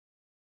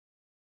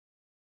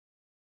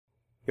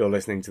You're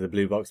listening to the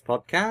Blue Box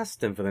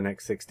Podcast, and for the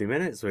next 60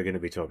 minutes we're going to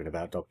be talking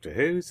about Doctor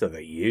Who so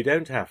that you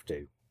don't have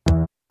to.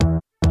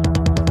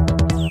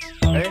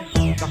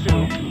 Hey, Doctor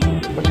Who.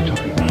 What are you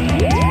talking about?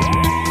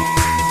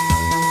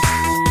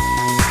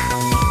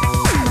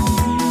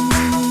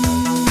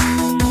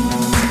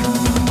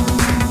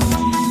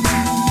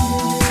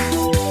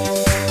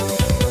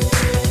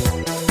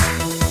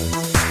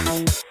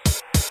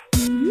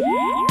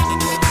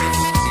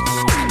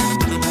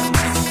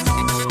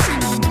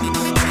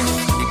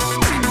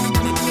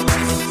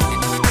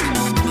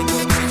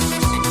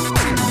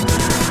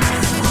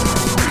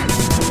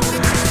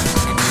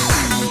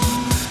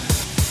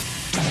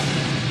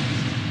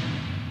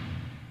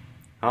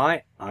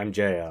 Hi, I'm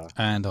JR.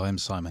 And I'm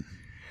Simon.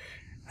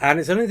 And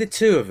it's only the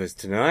two of us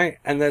tonight,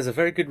 and there's a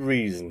very good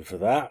reason for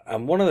that.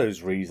 And one of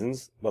those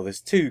reasons, well,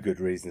 there's two good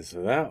reasons for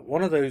that.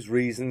 One of those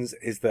reasons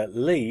is that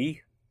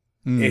Lee,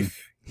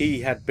 if he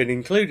had been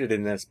included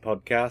in this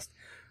podcast,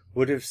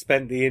 would have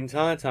spent the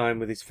entire time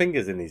with his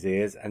fingers in his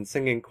ears and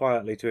singing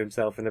quietly to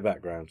himself in the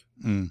background.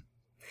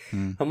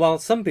 And while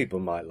some people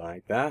might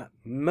like that,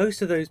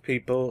 most of those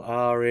people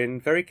are in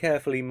very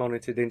carefully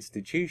monitored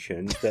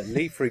institutions that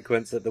Lee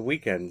frequents at the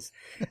weekends,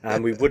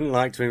 and we wouldn't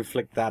like to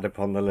inflict that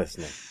upon the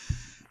listener.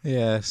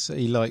 Yes,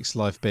 he likes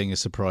life being a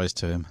surprise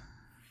to him.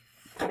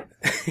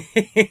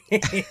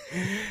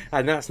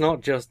 And that's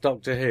not just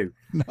Doctor Who.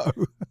 No.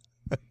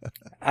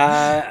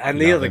 And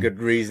the other good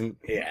reason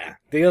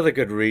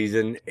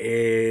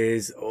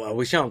is, well,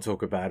 we shan't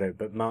talk about it,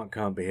 but Mark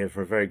can't be here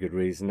for a very good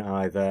reason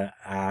either.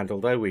 And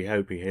although we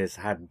hope he has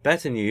had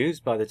better news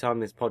by the time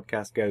this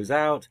podcast goes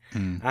out,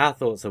 our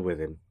thoughts are with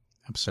him.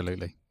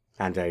 Absolutely.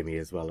 And Amy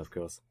as well, of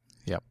course.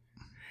 Yep.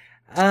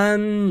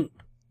 And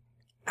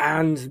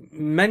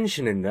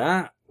mentioning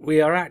that, we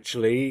are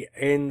actually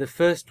in the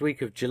first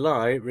week of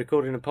July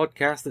recording a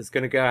podcast that's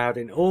going to go out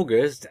in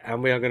August,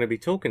 and we are going to be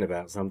talking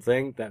about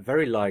something that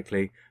very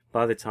likely,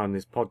 by the time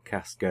this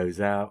podcast goes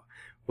out,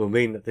 will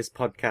mean that this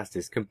podcast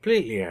is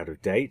completely out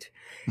of date.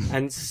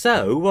 And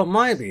so, what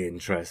might be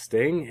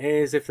interesting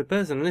is if the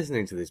person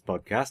listening to this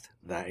podcast,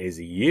 that is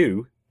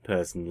you,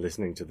 person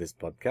listening to this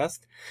podcast,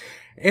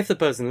 if the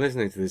person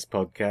listening to this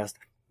podcast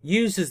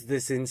uses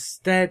this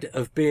instead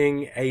of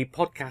being a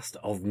podcast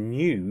of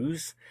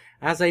news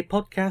as a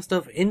podcast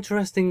of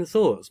interesting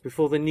thoughts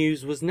before the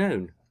news was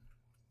known.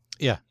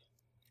 Yeah.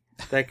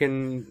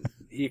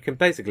 You can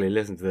basically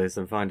listen to this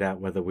and find out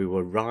whether we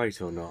were right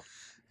or not.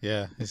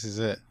 Yeah, this is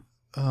it.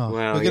 Oh,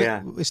 well,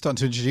 we're starting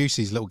to introduce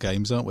these little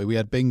games, aren't we? We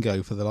had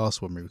bingo for the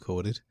last one we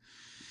recorded.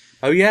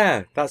 Oh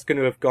yeah, that's going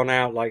to have gone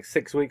out like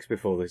 6 weeks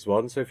before this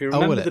one. So if you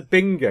remember the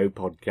bingo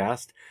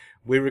podcast,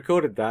 we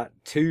recorded that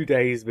 2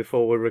 days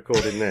before we're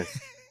recording this.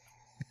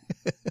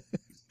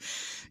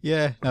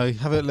 Yeah, no,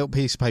 have a little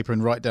piece of paper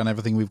and write down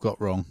everything we've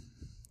got wrong.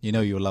 You know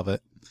you'll love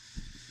it.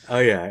 Oh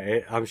yeah,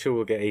 I'm sure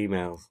we'll get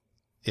emails.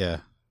 Yeah.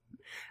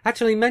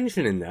 Actually,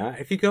 mentioning that,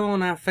 if you go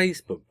on our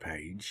Facebook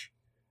page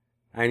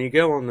and you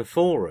go on the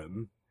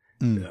forum,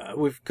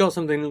 we've got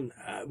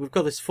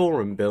this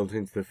forum built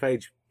into the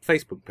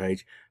Facebook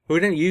page, but we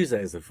don't use it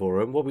as a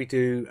forum. What we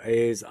do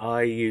is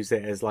I use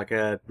it as like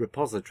a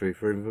repository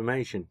for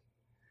information.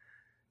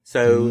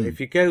 So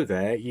if you go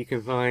there, you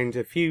can find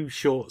a few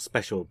short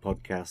special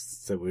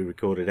podcasts that we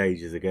recorded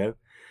ages ago.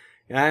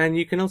 And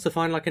you can also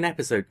find like an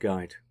episode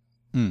guide.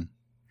 And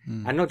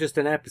not just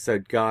an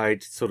episode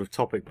guide, sort of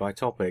topic by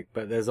topic,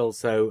 but there's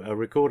also a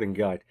recording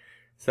guide.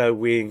 So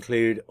we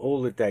include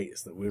all the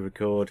dates that we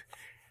record,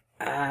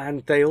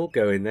 and they all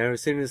go in there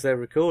as soon as they're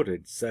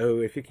recorded. So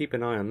if you keep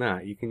an eye on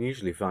that, you can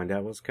usually find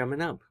out what's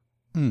coming up.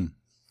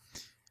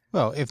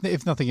 Well,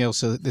 if nothing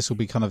else, this will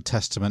be kind of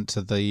testament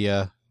to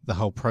the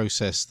whole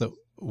process that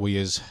we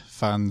as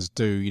fans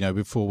do, you know,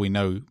 before we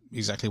know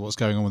exactly what's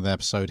going on with the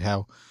episode,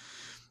 how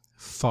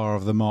far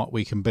of the mark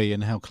we can be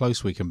and how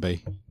close we can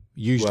be.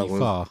 Usually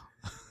far.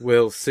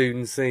 We'll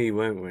soon see,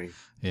 won't we?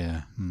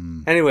 Yeah.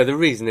 Anyway, the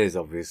reason is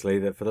obviously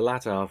that for the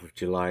latter half of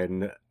July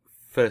and the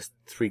first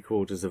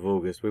 3/4 of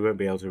August, we won't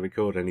be able to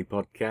record any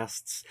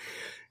podcasts.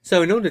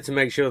 So in order to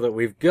make sure that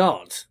we've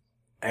got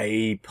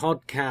a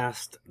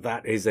podcast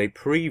that is a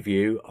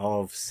preview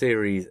of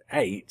Series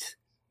 8,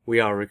 we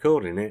are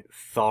recording it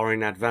far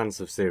in advance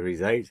of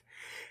Series 8.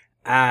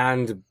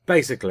 And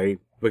basically,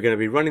 we're going to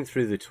be running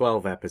through the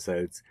 12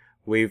 episodes.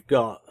 We've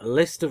got a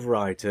list of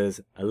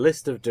writers, a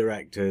list of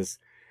directors,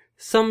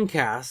 some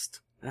cast,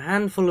 a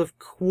handful of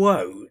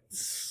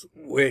quotes,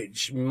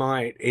 which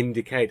might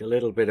indicate a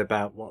little bit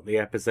about what the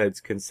episodes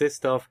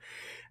consist of,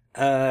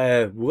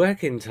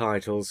 working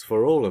titles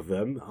for all of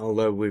them,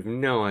 although we've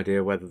no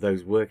idea whether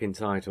those working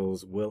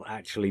titles will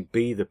actually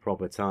be the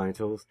proper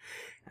titles,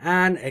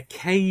 and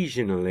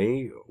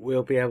occasionally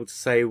we'll be able to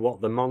say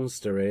what the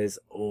monster is,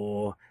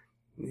 or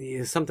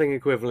something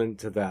equivalent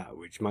to that,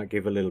 which might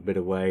give a little bit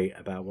away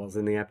about what's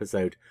in the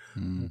episode.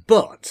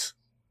 But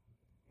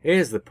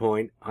here's the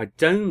point: I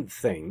don't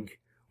think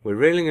we're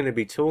really going to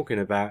be talking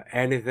about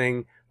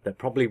anything that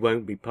probably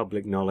won't be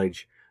public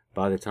knowledge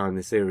by the time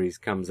the series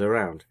comes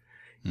around.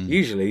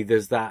 Usually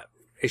there's that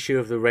issue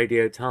of the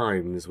Radio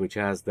Times, which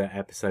has the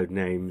episode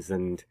names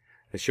and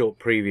a short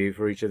preview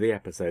for each of the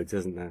episodes,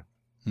 isn't there?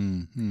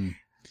 Mm-hmm.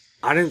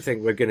 I don't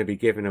think we're going to be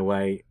giving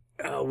away...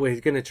 we're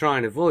going to try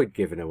and avoid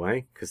giving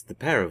away, because the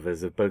pair of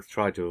us have both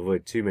tried to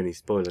avoid too many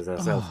spoilers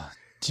ourselves. Oh,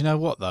 do you know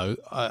what, though?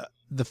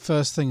 The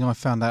first thing I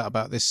found out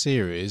about this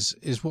series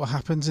is what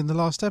happens in the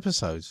last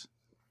episode.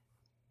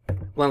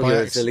 Well,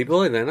 you're a silly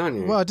boy then, aren't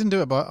you? Well, I didn't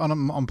do it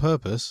on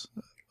purpose.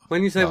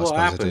 When you say what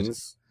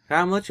happens,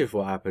 how much of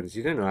what happens?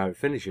 You don't know how it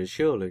finishes,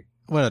 surely.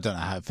 Well, I don't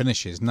know how it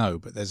finishes, no,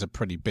 but there's a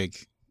pretty big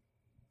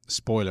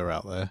spoiler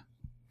out there.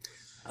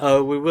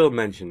 Oh, we will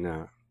mention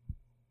that.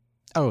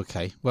 Oh,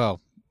 okay.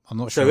 Well, I'm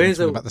not sure I'm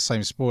talking about the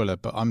same spoiler,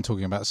 but I'm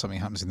talking about something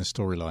that happens in the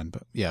storyline.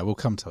 But yeah, we'll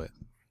come to it.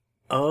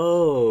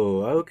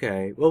 Oh,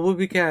 okay. Well, we'll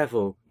be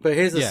careful. But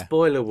here's a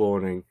spoiler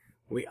warning.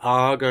 We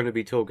are going to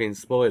be talking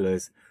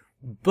spoilers,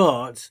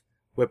 but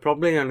we're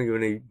probably only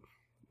going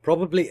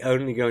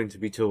to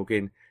be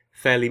talking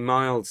fairly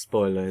mild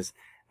spoilers,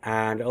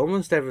 and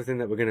almost everything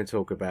that we're going to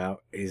talk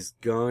about is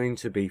going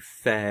to be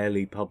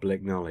fairly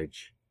public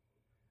knowledge.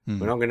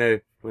 We're not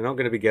going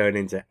to be going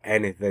into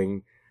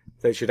anything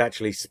that should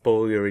actually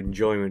spoil your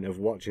enjoyment of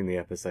watching the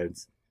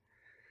episodes.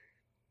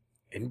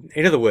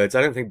 In other words,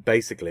 I don't think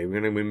basically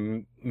we're going to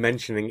be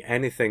mentioning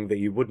anything that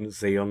you wouldn't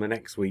see on the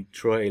next week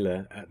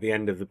trailer at the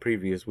end of the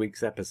previous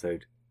week's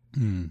episode.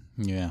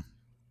 Yeah.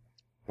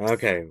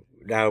 Okay,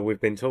 now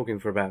we've been talking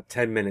for about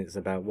 10 minutes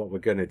about what we're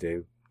going to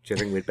do. Do you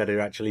think we'd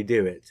better actually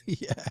do it?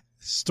 Yeah,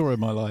 story of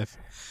my life.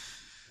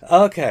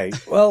 Okay,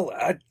 well,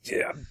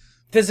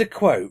 there's a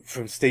quote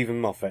from Stephen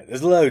Moffat.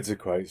 There's loads of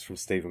quotes from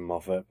Stephen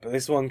Moffat, but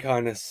this one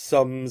kind of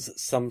sums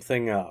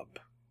something up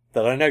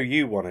that I know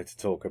you wanted to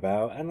talk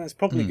about, and that's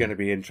probably going to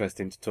be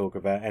interesting to talk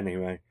about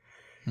anyway.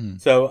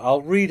 So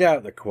I'll read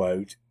out the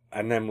quote,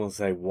 and then we'll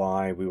say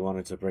why we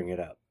wanted to bring it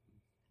up.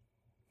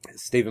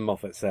 Stephen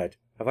Moffat said,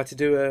 have I to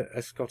do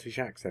a Scottish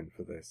accent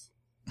for this?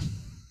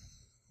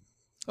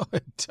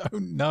 I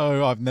don't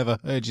know. I've never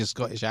heard your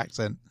Scottish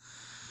accent.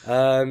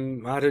 I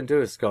don't do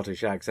a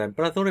Scottish accent,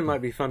 but I thought it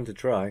might be fun to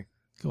try.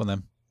 Go on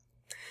then.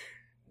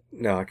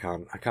 No, I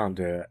can't. I can't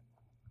do it.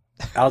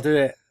 I'll do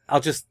it.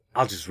 I'll just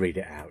read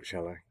it out,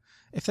 shall I?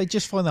 If they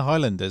just find the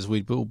Highlanders,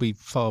 we'd all be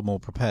far more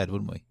prepared,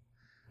 wouldn't we?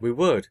 We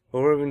would.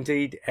 Or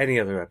indeed any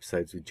other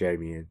episodes with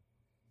Jamie in.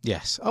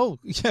 Yes. Oh,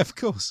 yeah, of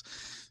course.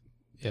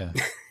 Yeah.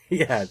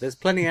 Yeah, there's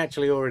plenty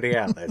actually already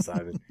out there,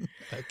 Simon.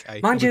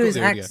 Okay. Mind you,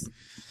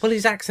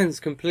 his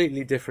accent's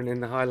completely different in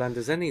the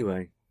Highlanders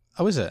anyway.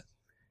 Oh, is it?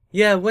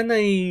 Yeah, in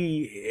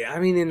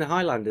the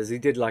Highlanders, he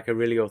did like a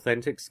really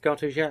authentic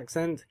Scottish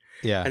accent.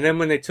 Yeah. And then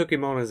when they took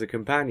him on as a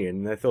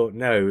companion, they thought,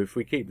 no, if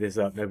we keep this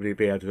up, nobody will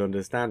be able to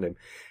understand him.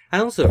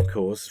 And also, of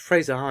course,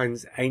 Fraser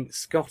Hines ain't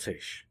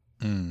Scottish.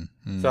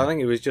 So I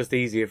think it was just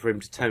easier for him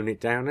to tone it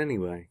down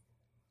anyway.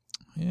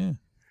 Yeah.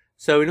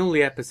 So in all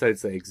the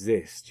episodes that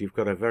exist, you've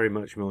got a very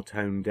much more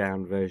toned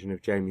down version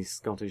of Jamie's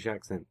Scottish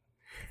accent.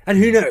 And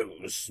who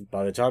knows,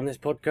 by the time this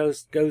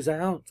podcast goes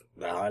out,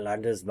 the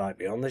Highlanders might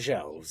be on the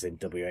shelves in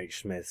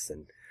W.H. Smith's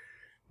and,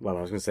 well,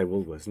 I was going to say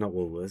Woolworths, not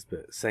Woolworths,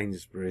 but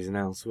Sainsbury's and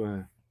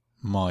elsewhere.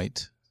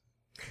 Might.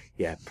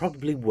 Yeah,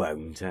 probably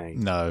won't, eh?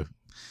 No.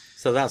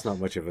 So that's not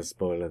much of a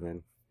spoiler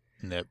then.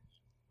 Nope.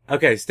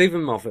 Okay,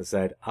 Stephen Moffat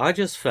said, I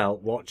just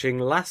felt watching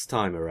last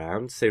time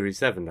around, Series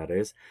 7 that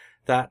is,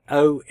 that,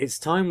 it's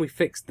time we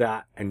fixed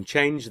that and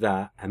changed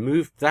that and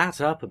moved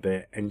that up a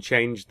bit and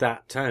changed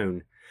that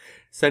tone.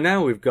 So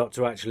now we've got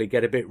to actually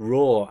get a bit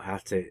raw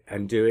at it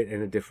and do it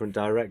in a different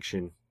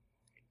direction.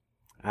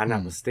 And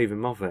that was Stephen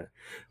Moffat.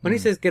 When he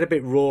says get a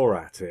bit raw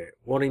at it,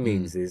 what he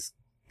means is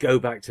go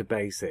back to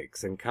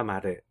basics and come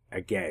at it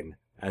again,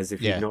 as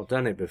if you've not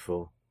done it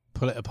before.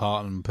 Pull it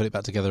apart and put it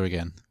back together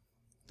again.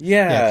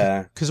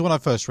 Yeah. Because when I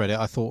first read it,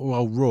 I thought,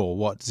 well, raw,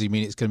 what? Does he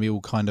mean it's going to be all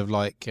kind of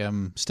like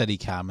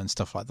Steadicam and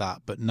stuff like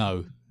that? But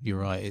no, you're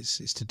right.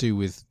 It's to do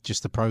with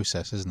just the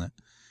process, isn't it?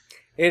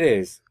 It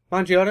is.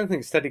 Mind you, I don't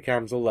think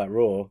Steadicam's all that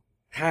raw.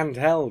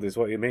 Handheld is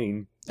what you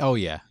mean. Oh,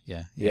 yeah.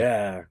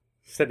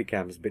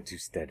 Steadicam's a bit too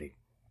steady.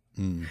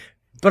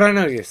 But I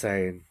know what you're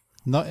saying.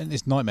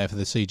 It's nightmare for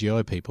the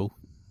CGI people.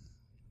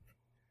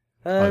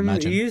 I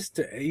imagine.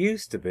 It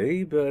used to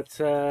be, but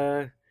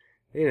Battlestar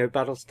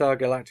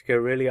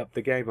Galactica really upped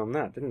the game on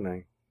that, didn't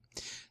they?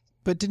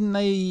 But didn't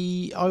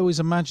they? I always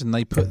imagine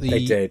they put the.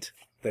 They did.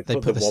 They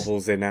put the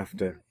wobbles in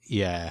after.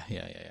 Yeah.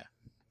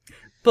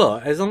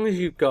 But as long as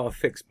you've got a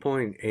fixed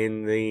point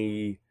in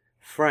the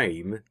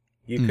frame,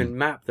 you can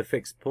map the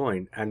fixed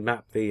point and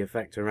map the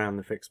effect around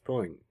the fixed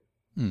point.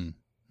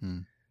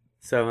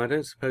 So I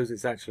don't suppose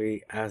it's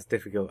actually as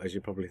difficult as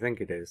you probably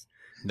think it is.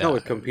 No. Not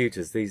with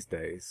computers these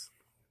days.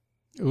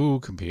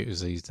 Ooh,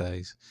 computers these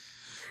days.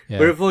 Yeah.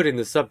 We're avoiding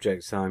the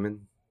subject,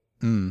 Simon.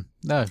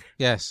 No,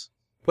 yes.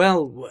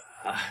 Well,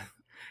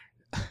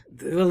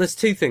 there's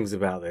two things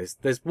about this.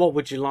 There's what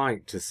would you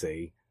like to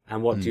see,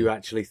 and what do you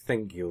actually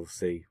think you'll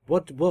see?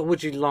 What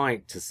would you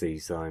like to see,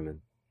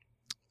 Simon?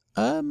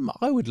 I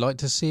would like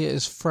to see it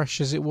as fresh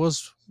as it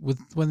was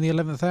when the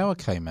 11th Hour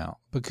came out,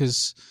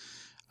 because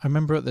I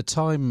remember at the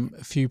time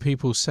a few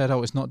people said,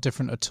 "Oh, it's not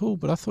different at all,"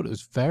 but I thought it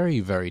was very,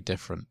 very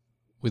different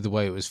with the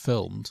way it was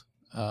filmed.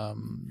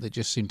 There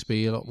just seemed to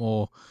be a lot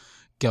more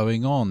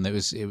going on. It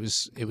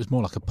was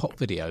more like a pop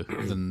video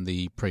than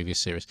the previous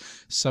series.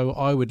 So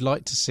I would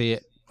like to see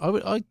it.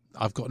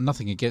 I've got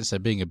nothing against there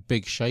being a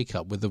big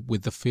shake-up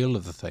with the feel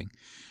of the thing.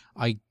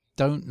 I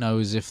don't know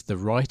as if the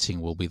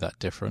writing will be that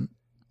different.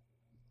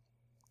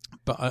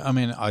 But I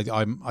mean, I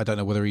don't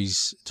know whether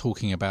he's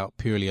talking about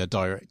purely a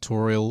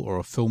directorial or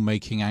a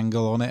filmmaking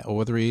angle on it, or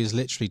whether he is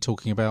literally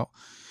talking about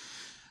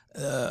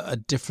a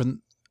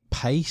different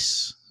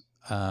pace,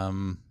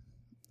 or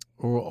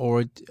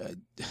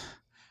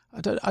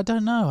I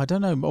don't know,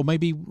 or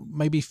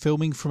maybe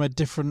filming from a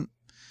different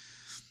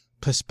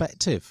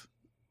perspective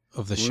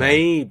of the show.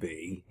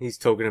 Maybe he's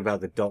talking about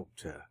the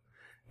Doctor.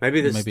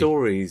 Maybe the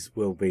stories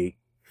will be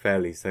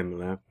fairly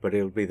similar, but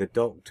it'll be the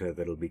Doctor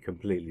that'll be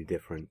completely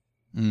different.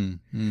 And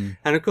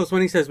of course,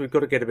 when he says we've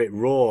got to get a bit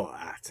raw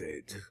at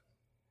it,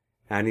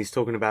 and he's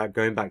talking about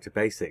going back to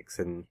basics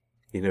and,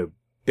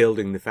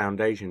 building the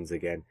foundations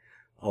again,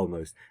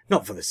 almost.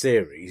 Not for the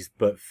series,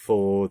 but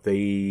for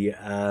the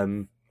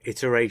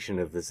iteration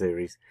of the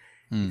series.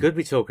 You could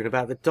be talking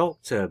about the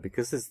Doctor,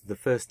 because this is the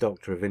first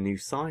Doctor of a new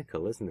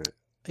cycle, isn't it?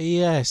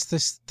 Yes,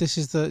 this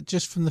is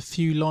just from the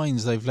few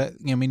lines they've let.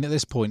 I mean, at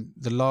this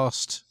point, the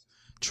last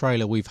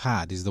trailer we've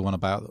had is the one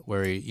about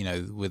where he,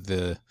 with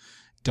the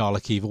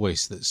Dalek-y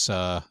voice that's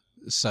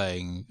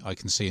saying, "I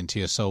can see into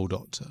your soul,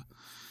 Doctor,"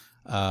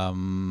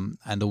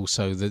 and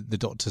also the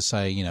Doctor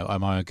saying,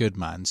 "Am I a good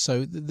man?"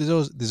 So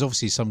there's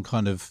obviously some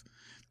kind of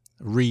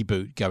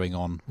reboot going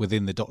on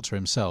within the Doctor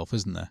himself,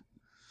 isn't there?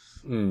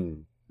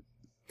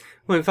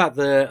 Well, in fact,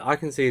 I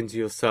can see into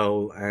your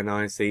soul, and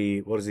I see,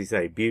 what does he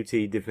say?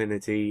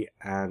 Divinity,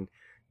 and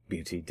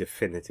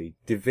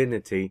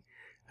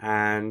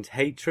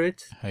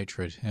hatred.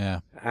 Hatred, yeah.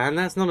 And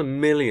that's not a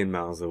million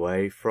miles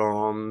away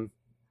from,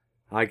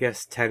 I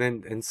guess,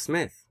 Tennant and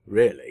Smith,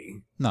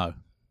 really. No,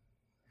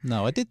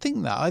 I did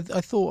think that.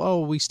 I thought,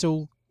 are we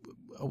still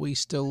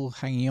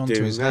hanging on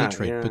to his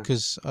hatred? Yeah.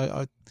 Because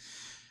I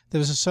there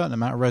was a certain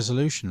amount of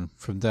resolution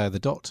from Day of the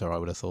Doctor, I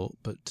would have thought,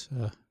 but.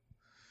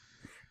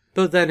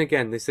 But then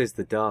again, this is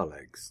the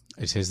Daleks.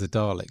 It is the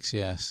Daleks,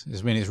 yes.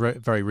 I mean, it's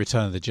very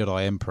Return of the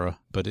Jedi Emperor,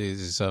 but it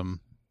is,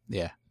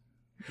 yeah.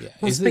 Well,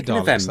 is it the speaking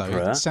Daleks, of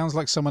Emperor, though? It sounds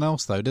like someone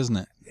else, though, doesn't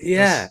it?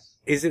 Yeah.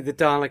 Is it the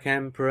Dalek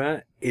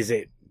Emperor? Is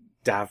it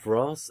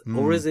Davros?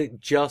 Or is it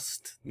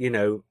just,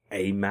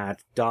 a mad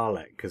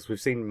Dalek? Because we've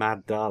seen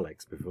mad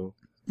Daleks before.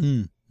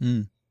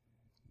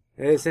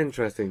 It's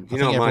interesting. You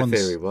know what my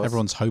theory was?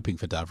 Everyone's hoping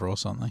for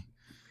Davros, aren't they?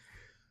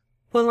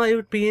 Well, it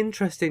would be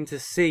interesting to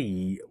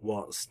see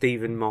what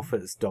Stephen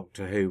Moffat's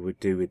Doctor Who would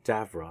do with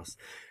Davros.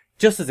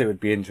 Just as it would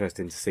be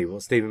interesting to see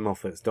what Stephen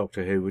Moffat's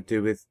Doctor Who would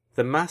do with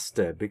the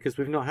Master, because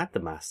we've not had the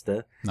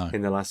Master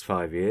in the last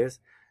 5 years.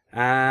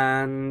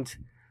 And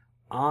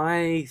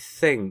I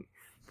think,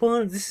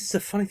 well, this is a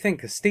funny thing,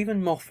 because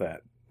Stephen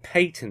Moffat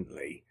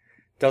patently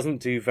doesn't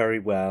do very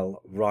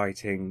well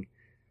writing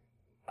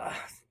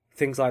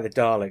things like the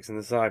Daleks and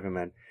the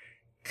Cybermen.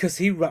 Because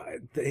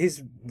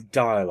his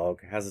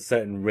dialogue has a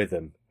certain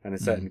rhythm and a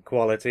certain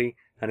quality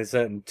and a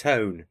certain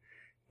tone,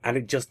 and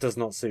it just does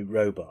not suit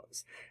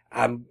robots.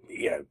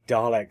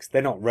 Daleks,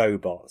 they're not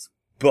robots,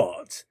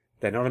 but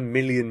they're not a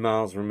million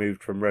miles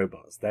removed from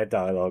robots. Their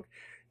dialogue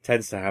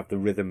tends to have the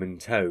rhythm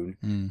and tone,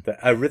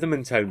 a rhythm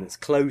and tone that's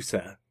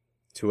closer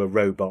to a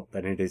robot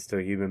than it is to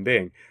a human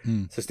being.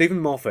 So Stephen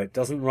Moffat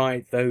doesn't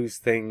write those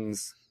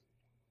things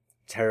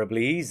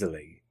terribly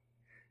easily.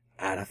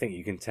 And I think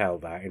you can tell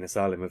that in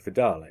Asylum of the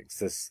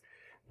Daleks.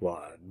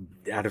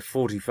 Out of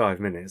 45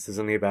 minutes, there's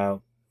only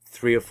about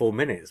 3 or 4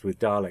 minutes with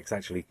Daleks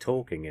actually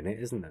talking in it,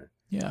 isn't there?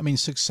 Yeah, I mean,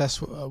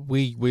 successful.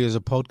 We as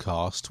a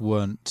podcast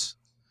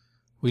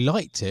we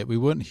liked it. We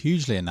weren't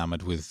hugely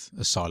enamoured with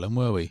Asylum,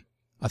 were we?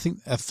 I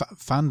think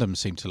fandom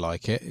seemed to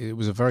like it. It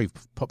was a very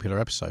popular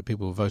episode.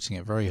 People were voting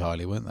it very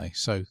highly, weren't they?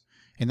 So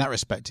in that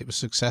respect, it was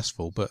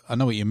successful. But I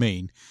know what you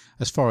mean.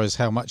 As far as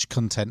how much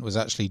content was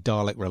actually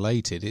Dalek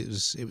related, it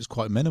was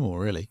quite minimal,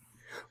 really.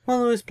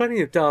 Well, there was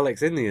plenty of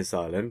Daleks in the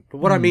Asylum, but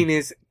what I mean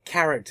is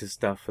character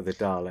stuff for the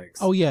Daleks.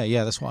 Oh,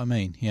 yeah, that's what I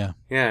mean, yeah.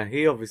 Yeah,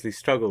 he obviously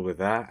struggled with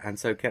that, and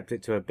so kept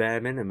it to a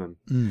bare minimum.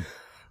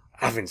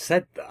 Having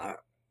said that,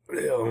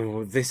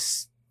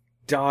 this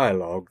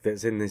dialogue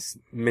that's in this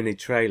mini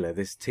trailer,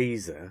 this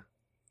teaser,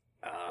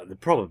 the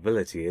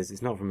probability is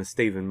it's not from a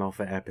Stephen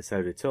Moffat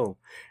episode at all,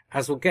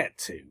 as we'll get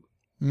to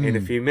in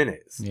a few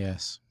minutes.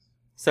 Yes.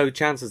 So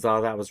chances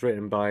are that was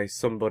written by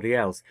somebody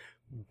else.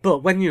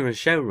 But when you're a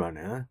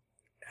showrunner,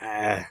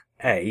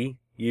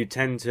 you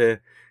tend to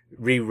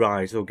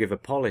rewrite or give a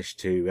polish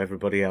to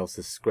everybody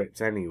else's scripts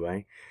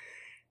anyway.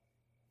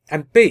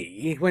 And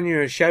B, when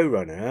you're a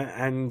showrunner,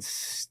 and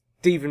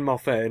Stephen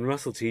Moffat and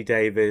Russell T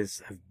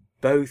Davies have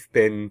both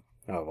been,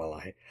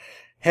 I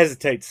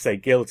hesitate to say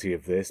guilty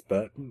of this,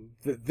 but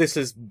this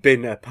has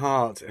been a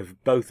part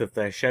of both of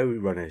their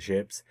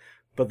showrunnerships.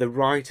 But the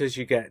writers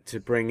you get to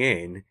bring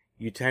in,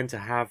 you tend to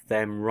have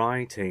them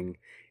writing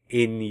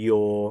in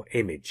your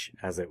image,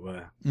 as it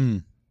were.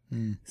 Mm.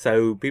 Mm.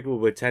 So people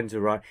would tend to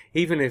write,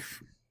 even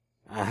if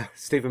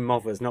Stephen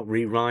Moffat's not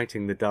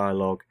rewriting the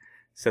dialogue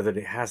so that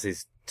it has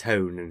his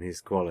tone and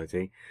his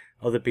quality,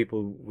 other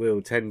people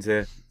will tend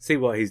to see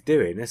what he's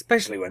doing,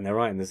 especially when they're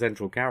writing the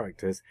central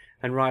characters,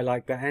 and write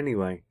like that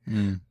anyway.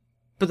 Mm.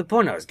 But the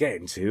point I was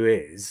getting to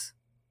is,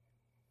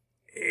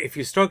 if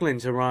you're struggling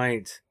to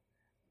write,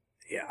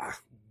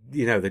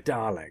 the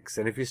Daleks,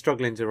 and if you're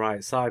struggling to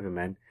write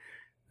Cybermen,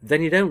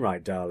 then you don't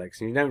write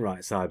Daleks and you don't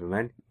write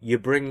Cybermen. You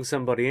bring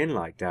somebody in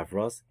like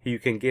Davros who you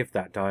can give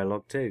that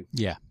dialogue to.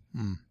 Yeah.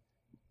 Mm.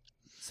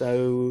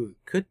 So,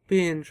 could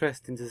be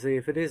interesting to see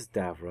if it is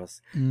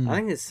Davros. Mm. I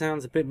think it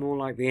sounds a bit more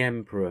like the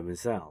Emperor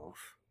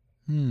himself.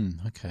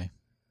 Okay.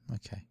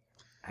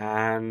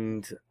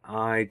 And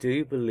I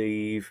do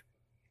believe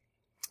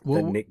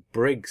that Nick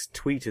Briggs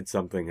tweeted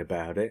something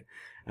about it.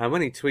 And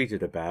when he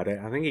tweeted about it,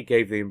 I think he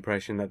gave the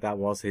impression that that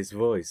was his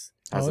voice,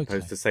 as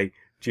opposed to, say,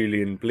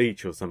 Julian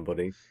Bleach or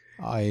somebody.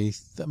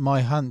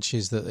 My hunch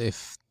is that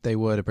if they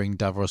were to bring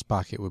Davros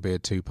back, it would be a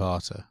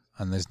two-parter.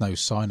 And there's no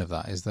sign of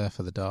that, is there,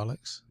 for the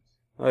Daleks?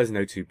 Well, there's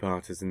no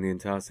two-parters in the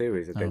entire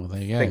series, I don't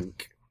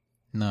think.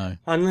 No.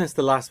 Unless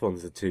the last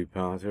one's a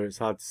two-parter. It's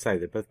hard to say.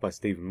 They're both by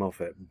Stephen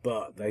Moffat,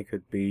 but they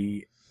could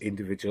be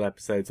individual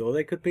episodes, or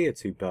they could be a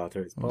two-parter.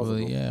 It's possible.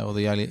 Or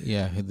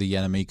the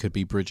enemy could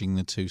be bridging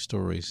the two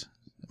stories,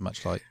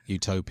 much like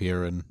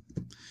Utopia and...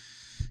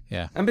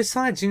 Yeah. And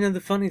besides,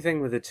 the funny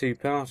thing with a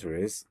two-parter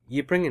is,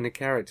 you bring in a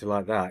character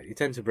like that, you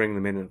tend to bring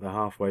them in at the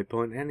halfway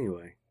point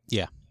anyway.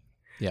 Yeah.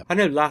 Yeah. I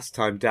know last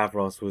time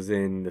Davros was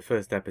in the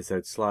first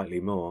episode slightly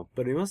more,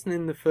 but he wasn't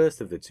in the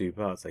first of the two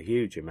parts a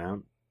huge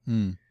amount.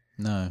 No,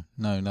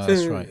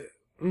 that's right.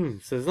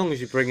 So as long as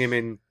you bring him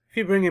in, if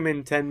you bring him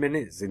in 10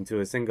 minutes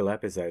into a single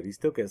episode, he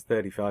still gets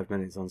 35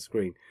 minutes on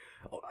screen.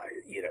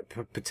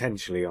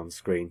 Potentially on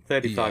screen.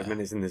 35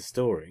 minutes in the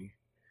story,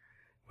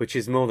 which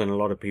is more than a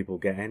lot of people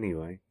get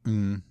anyway.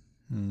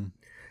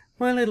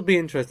 Well, it'll be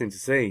interesting to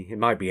see. It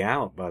might be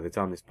out by the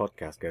time this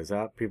podcast goes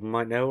out. People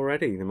might know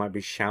already. They might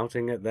be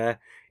shouting at their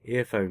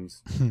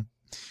earphones.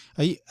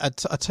 I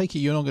take it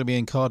you're not going to be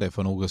in Cardiff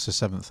on August the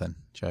 7th then,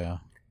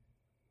 JR?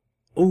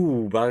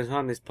 Ooh, by the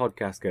time this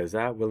podcast goes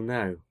out, we'll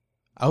know.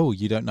 Oh,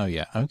 you don't know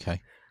yet?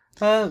 Okay.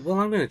 Well,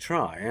 I'm going to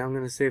try. I'm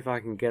going to see if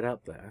I can get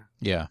up there.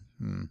 Yeah.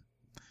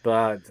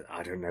 But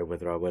I don't know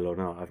whether I will or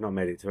not. I've not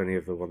made it to any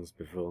of the ones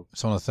before.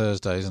 It's on a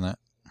Thursday, isn't it?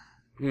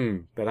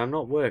 But I'm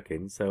not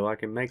working, so I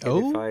can make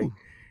it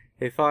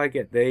if I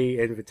get the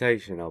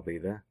invitation, I'll be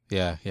there.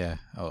 Yeah.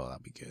 Oh,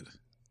 that'd be good.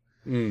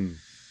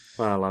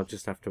 Well, I'll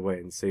just have to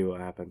wait and see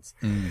what happens.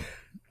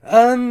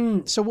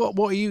 So what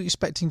are you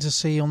expecting to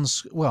see on...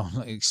 Well,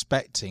 not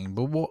expecting,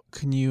 but what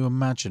can you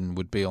imagine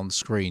would be on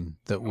screen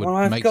that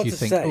would make you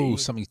think,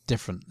 something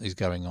different is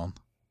going on?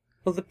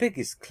 Well, the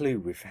biggest clue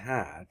we've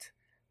had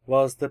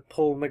was the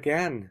Paul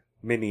McGann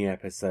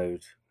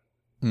mini-episode.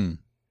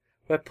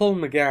 Where Paul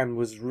McGann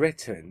was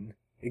written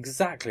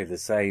exactly the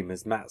same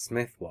as Matt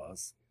Smith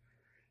was.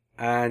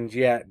 And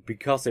yet,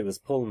 because it was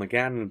Paul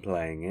McGann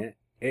playing it,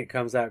 it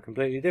comes out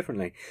completely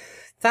differently.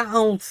 That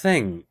old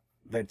thing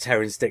that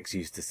Terrence Dicks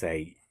used to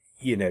say,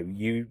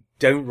 you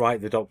don't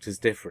write the Doctors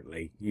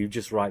differently. You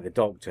just write the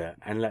Doctor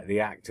and let the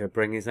actor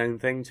bring his own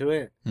thing to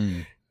it.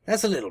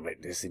 That's a little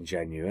bit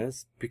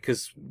disingenuous,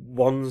 because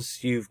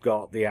once you've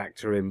got the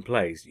actor in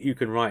place, you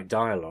can write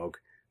dialogue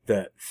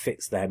that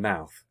fits their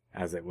mouth,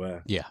 as it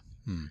were. Yeah.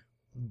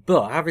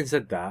 But having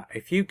said that,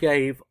 if you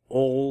gave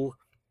all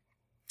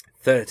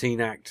 13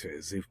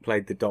 actors who've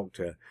played the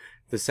Doctor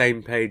the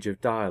same page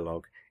of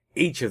dialogue,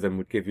 each of them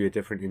would give you a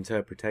different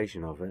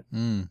interpretation of it.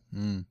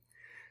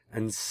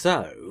 And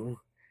so,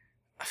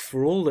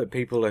 for all that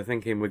people are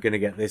thinking we're going to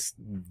get this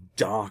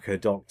darker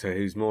Doctor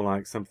who's more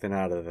like something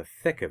out of the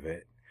thick of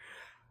it,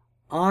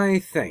 I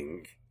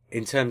think,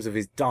 in terms of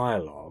his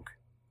dialogue,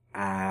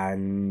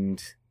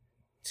 and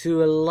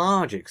to a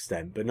large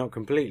extent, but not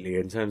completely,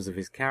 in terms of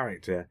his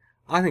character,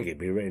 I think it'd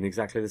be written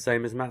exactly the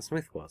same as Matt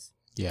Smith was.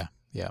 Yeah.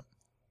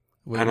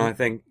 I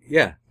think,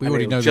 we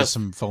already know there's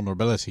some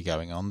vulnerability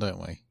going on, don't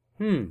we?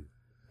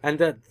 And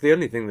that the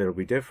only thing that'll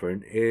be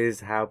different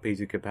is how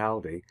Peter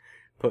Capaldi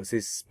puts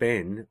his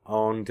spin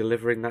on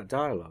delivering that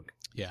dialogue.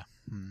 Yeah.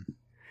 And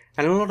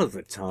a lot of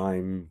the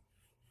time,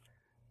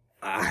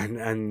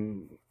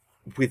 and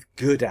with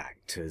good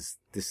actors,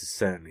 this is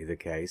certainly the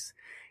case.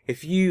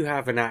 If you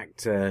have an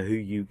actor who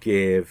you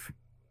give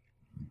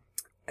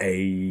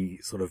a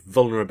sort of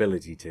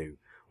vulnerability to,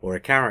 or a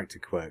character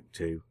quirk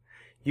to,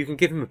 you can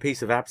give him a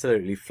piece of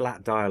absolutely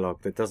flat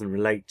dialogue that doesn't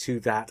relate to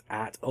that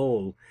at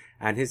all,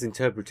 and his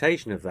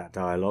interpretation of that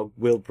dialogue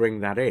will bring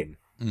that in.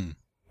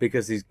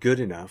 Because he's good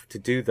enough to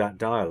do that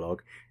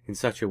dialogue in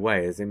such a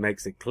way as it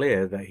makes it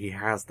clear that he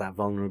has that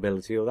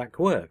vulnerability or that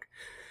quirk.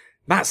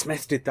 Matt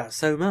Smith did that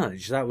so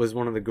much. That was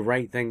one of the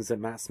great things that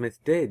Matt Smith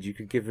did. You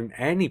could give him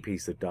any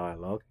piece of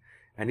dialogue,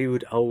 and he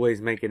would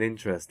always make it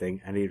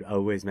interesting, and he'd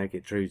always make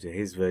it true to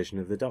his version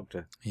of the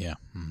Doctor. Yeah.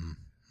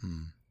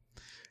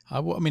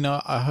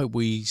 I hope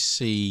we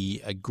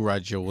see a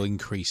gradual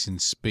increase in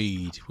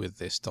speed with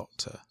this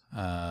Doctor.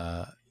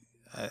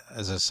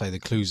 As I say, the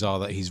clues are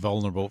that he's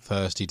vulnerable at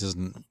first. He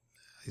doesn't.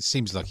 It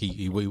seems like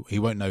he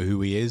won't know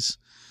who he is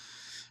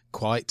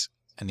quite,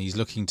 and he's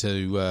looking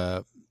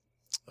to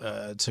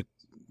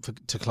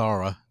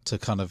Clara to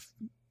kind of,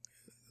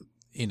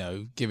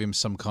 give him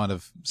some kind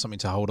of something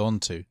to hold on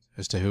to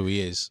as to who he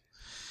is.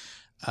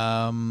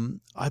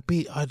 I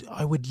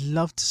would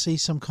love to see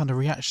some kind of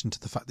reaction to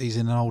the fact that he's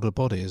in an older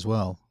body as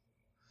well.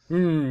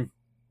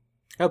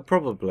 Oh,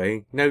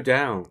 probably, no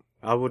doubt.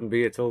 I wouldn't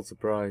be at all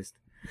surprised.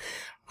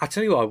 I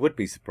tell you what, I would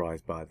be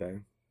surprised by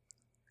though.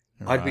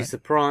 Right. I'd be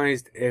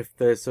surprised if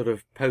the sort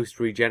of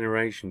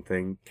post-regeneration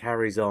thing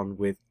carries on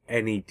with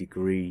any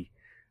degree,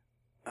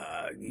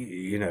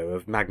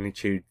 of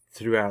magnitude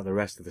throughout the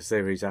rest of the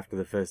series after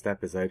the first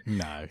episode.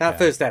 No. That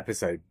first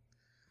episode,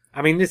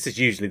 I mean, this is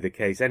usually the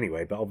case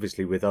anyway, but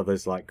obviously with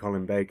others like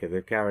Colin Baker,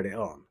 they've carried it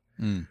on.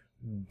 Mm.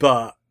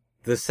 But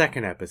the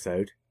second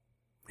episode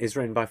is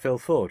written by Phil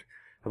Ford.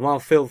 And while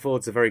Phil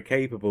Ford's a very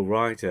capable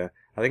writer,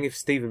 I think if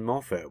Stephen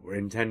Moffat were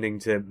intending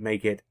to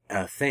make it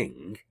a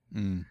thing,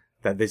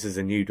 that this is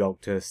a new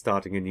Doctor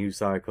starting a new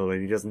cycle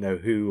and he doesn't know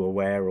who or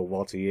where or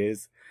what he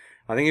is,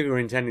 I think if he were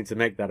intending to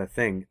make that a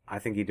thing, I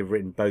think he'd have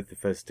written both the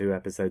first two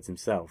episodes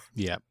himself.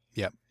 Yep.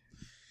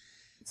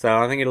 So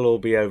I think it'll all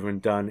be over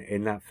and done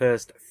in that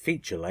first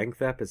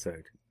feature-length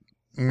episode.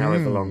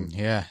 However long.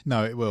 Yeah,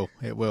 no, it will.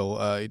 It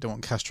will. You don't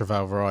want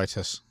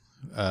castrovalveritis.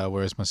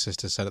 Whereas my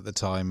sister said at the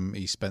time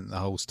he spent the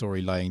whole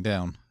story laying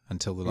down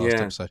until the last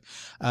episode.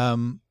 I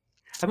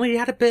mean, he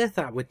had a bit of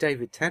that with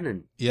David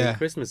Tennant in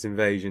Christmas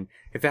Invasion.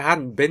 If it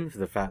hadn't been for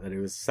the fact that it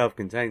was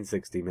self-contained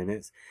 60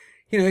 minutes,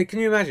 can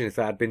you imagine if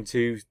that had been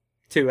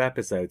two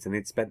episodes and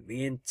he'd spent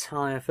the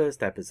entire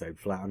first episode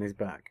flat on his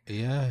back?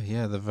 Yeah,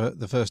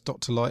 the first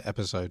Dr. Light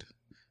episode.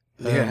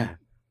 Yeah.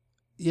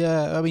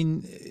 I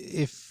mean,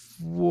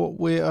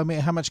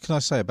 how much can I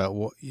say about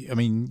what? I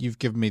mean, you've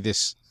given me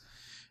this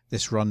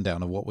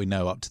rundown of what we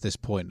know up to this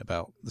point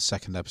about the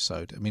second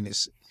episode. I mean,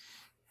 it's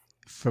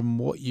from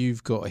what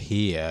you've got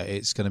here,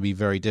 it's going to be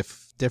very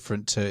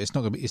different to. It's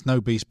not going to be. It's no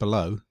Beast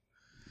Below.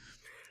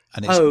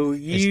 And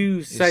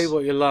say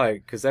what you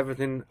like, because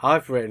everything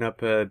I've written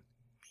up a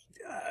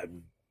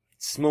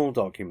small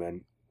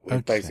document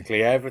with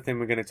basically everything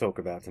we're going to talk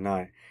about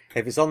tonight.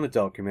 If it's on the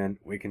document,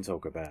 we can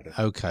talk about it.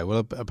 Okay.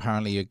 Well,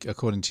 apparently,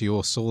 according to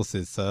your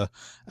sources,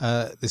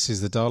 this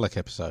is the Dalek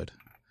episode.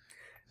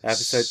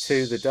 Episode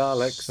 2, the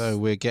Daleks. So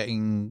we're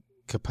getting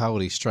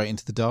Capaldi straight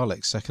into the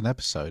Daleks second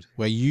episode,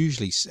 where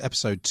usually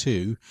episode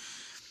 2,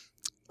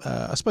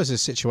 I suppose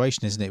it's a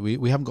situation, isn't it?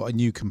 We haven't got a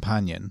new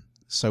companion,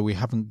 so we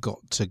haven't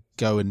got to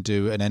go and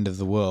do an End of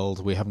the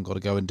World. We haven't got to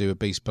go and do a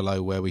Beast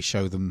Below where we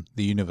show them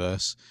the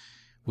universe.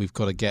 We've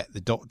got to get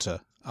the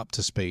Doctor up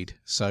to speed.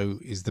 So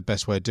is the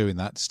best way of doing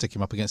that to stick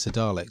him up against the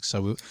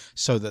Daleks,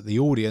 so that the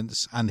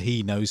audience and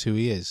he knows who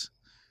he is.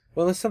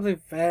 Well, there's something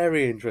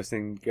very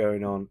interesting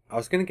going on. I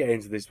was going to get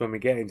into this when we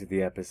get into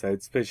the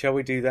episodes, but shall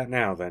we do that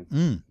now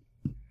then?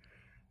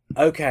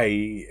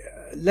 Okay,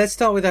 let's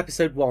start with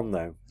episode 1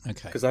 though.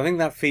 Okay. Because I think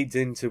that feeds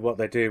into what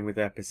they're doing with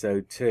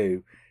episode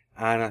 2,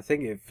 and I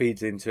think it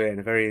feeds into it in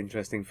a very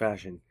interesting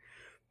fashion.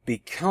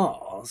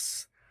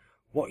 Because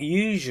what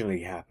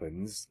usually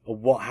happens, or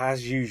what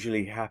has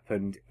usually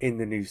happened in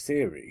the new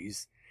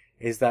series,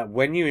 is that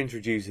when you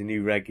introduce a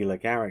new regular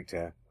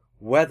character,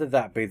 whether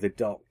that be the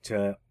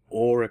Doctor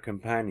or a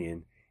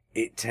companion,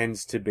 it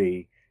tends to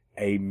be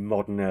a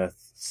modern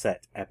Earth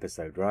set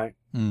episode, right?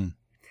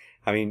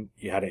 I mean,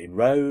 you had it in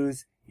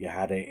Rose, you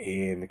had it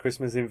in the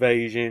Christmas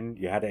Invasion,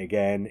 you had it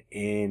again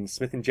in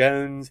Smith and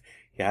Jones,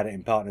 you had it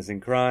in Partners in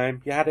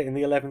Crime, you had it in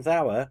the 11th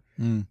Hour.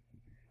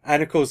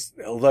 And of course,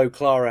 although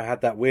Clara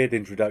had that weird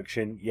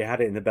introduction, you had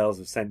it in the Bells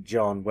of St.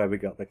 John, where we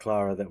got the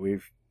Clara that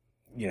we've,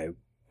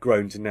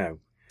 grown to know.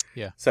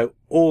 Yeah. So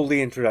all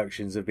the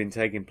introductions have been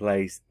taking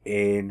place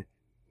in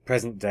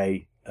present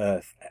day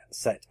Earth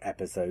set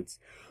episodes.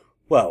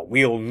 Well,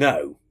 we all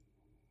know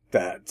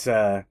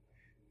that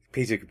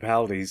Peter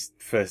Capaldi's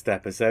first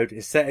episode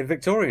is set in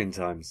Victorian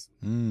times.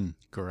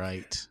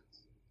 Great.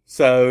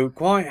 So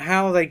quite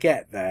how they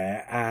get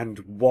there and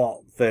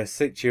what the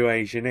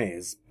situation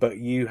is, but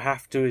you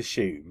have to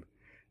assume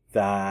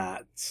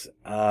that,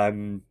 at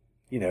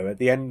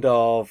the end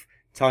of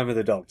Time of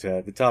the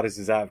Doctor, the TARDIS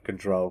is out of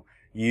control.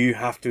 You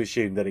have to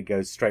assume that it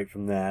goes straight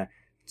from there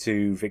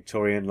to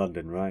Victorian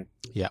London, right?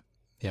 Yeah.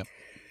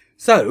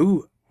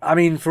 So, I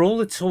mean, for all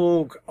the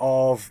talk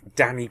of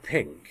Danny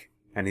Pink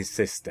and his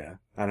sister,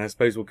 and I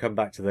suppose we'll come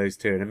back to those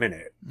two in a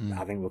minute.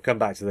 I think we'll come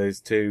back to those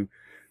two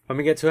when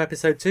we get to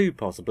episode 2,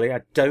 possibly.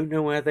 I don't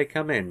know where they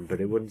come in, but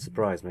it wouldn't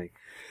surprise me.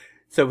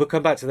 So we'll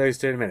come back to those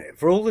two in a minute.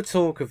 For all the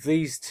talk of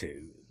these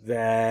two,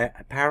 they're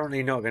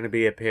apparently not going to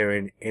be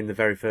appearing in the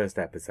very first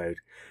episode,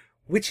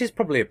 which is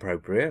probably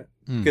appropriate,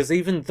 because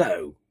even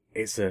though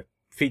it's a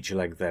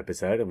feature-length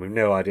episode, and we've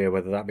no idea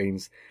whether that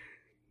means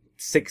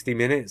 60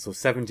 minutes or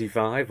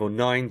 75 or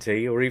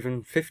 90 or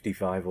even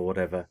 55 or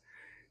whatever,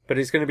 but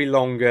it's going to be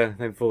longer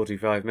than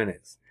 45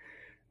 minutes.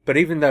 But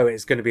even though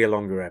it's going to be a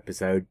longer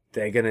episode,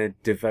 they're going to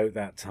devote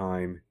that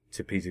time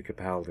to Peter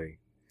Capaldi.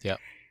 Yeah.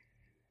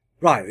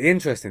 Right, the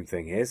interesting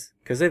thing is,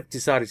 because they've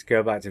decided to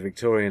go back to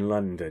Victorian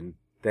London,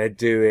 they're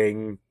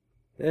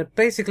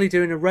basically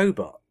doing a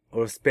robot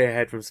or a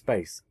spearhead from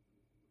space.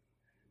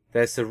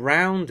 They're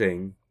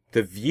surrounding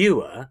the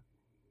viewer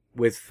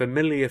with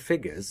familiar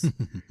figures,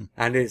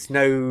 and it's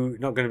not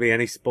going to be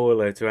any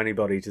spoiler to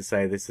anybody to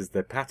say this is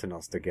the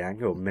Paternoster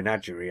gang or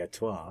Menagerie à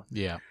Trois.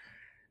 Yeah.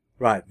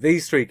 Right,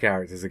 these 3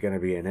 characters are going to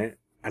be in it,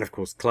 and of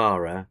course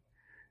Clara.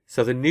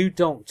 So the new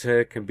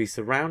Doctor can be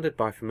surrounded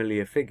by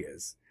familiar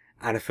figures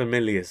and a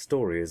familiar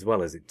story as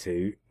well as it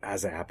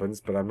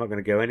happens, but I'm not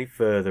going to go any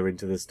further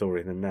into the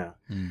story than that.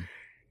 Mm.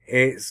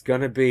 It's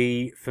going to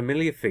be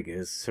familiar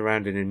figures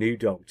surrounding a new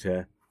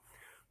Doctor,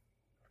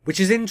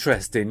 which is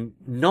interesting,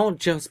 not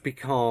just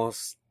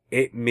because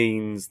it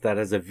means that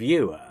as a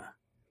viewer,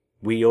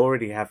 we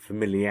already have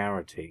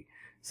familiarity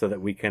so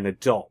that we can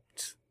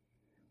adopt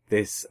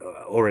this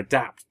or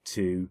adapt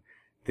to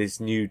this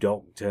new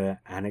Doctor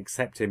and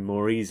accept him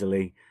more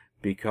easily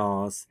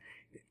because,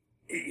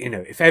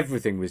 if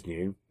everything was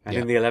new, and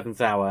in the 11th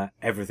hour,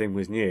 everything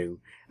was new,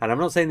 and I'm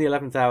not saying the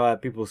 11th hour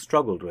people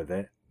struggled with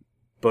it,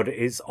 but it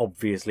is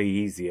obviously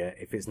easier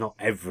if it's not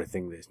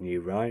everything that's new,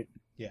 right?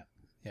 Yeah,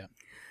 yeah.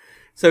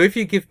 So if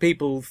you give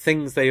people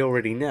things they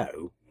already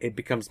know, it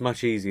becomes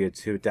much easier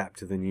to adapt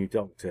to the new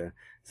Doctor,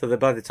 so that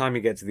by the time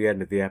you get to the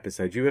end of the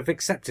episode, you have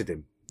accepted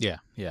him. Yeah,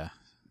 yeah.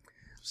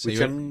 So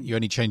you're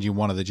only changing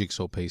one of the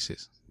jigsaw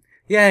pieces.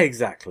 Yeah,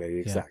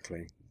 exactly. Yeah.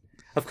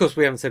 Of course,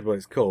 we haven't said what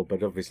it's called,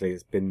 but obviously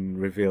it's been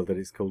revealed that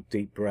it's called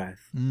Deep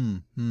Breath.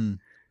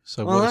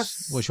 So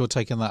what's your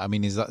take on that? I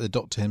mean, is that the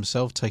Doctor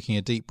himself taking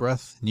a deep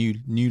breath,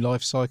 new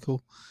life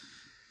cycle?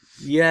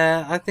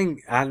 Yeah, I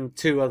think, and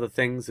 2 other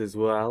things as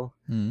well.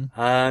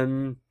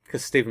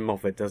 Because Stephen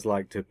Moffat does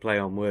like to play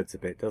on words a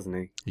bit, doesn't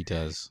he? He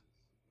does.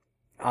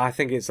 I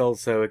think it's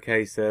also a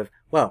case of,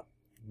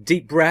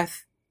 deep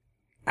breath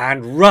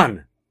and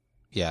run.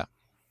 Yeah.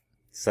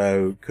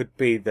 So could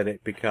be that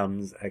it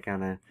becomes a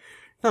kind of,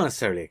 not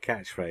necessarily a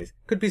catchphrase,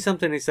 could be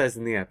something he says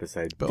in the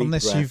episode. But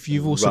unless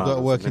you've also got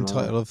a working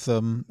title of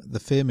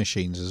the Fear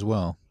Machines as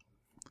well.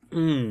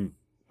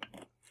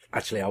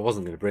 Actually, I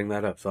wasn't going to bring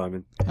that up,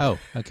 Simon. Oh,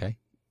 okay.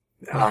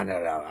 Oh,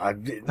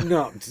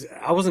 no.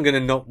 I wasn't going to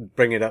not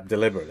bring it up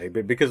deliberately,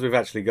 but because we've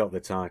actually got the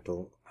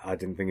title, I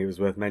didn't think it was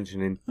worth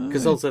mentioning.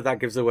 Because also that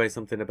gives away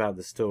something about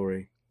the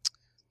story.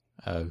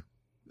 Oh.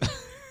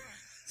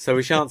 So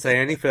we shan't say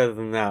any further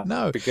than that.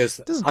 No, because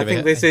I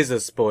think this is a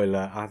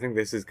spoiler. I think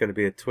this is going to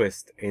be a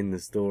twist in the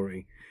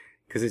story.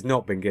 Because it's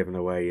not been given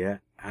away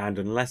yet. And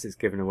unless it's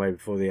given away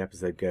before the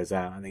episode goes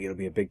out, I think it'll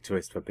be a big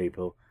twist for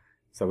people.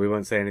 So we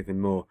won't say anything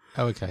more.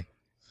 Oh, okay.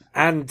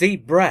 And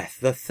deep breath.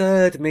 The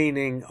third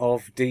meaning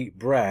of deep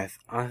breath,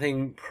 I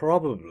think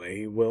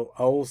probably will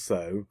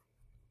also,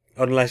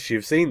 unless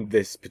you've seen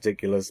this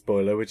particular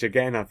spoiler, which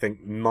again I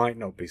think might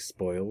not be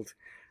spoiled,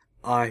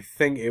 I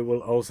think it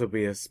will also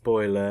be a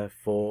spoiler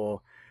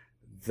for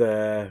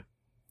the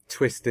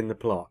twist in the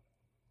plot.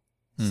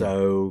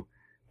 So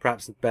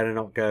perhaps better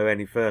not go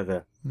any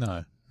further.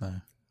 No.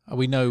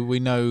 We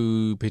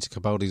know Peter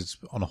Capaldi's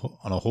on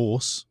a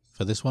horse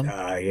for this one.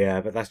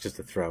 Yeah, but that's just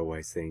a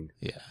throwaway scene.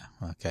 Yeah,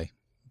 okay.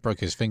 Broke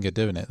his finger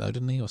doing it though,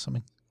 didn't he, or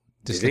something?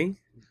 Did he?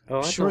 Oh,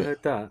 I thought I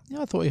heard that.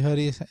 Yeah, I thought he hurt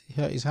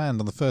his hand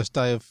on the first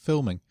day of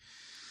filming.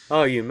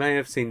 Oh, you may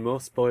have seen more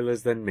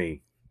spoilers than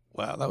me.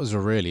 Well, that was a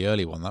really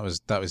early one. That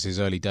was his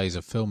early days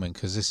of filming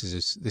because this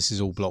is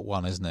all block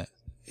 1, isn't it?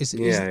 Is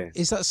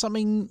that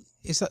something?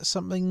 Is that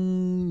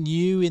something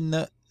new in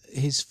that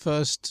his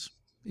first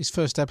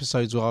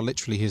episodes are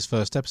literally his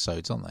first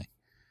episodes, aren't they?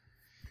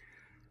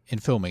 In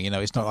filming,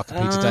 it's not like a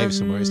Peter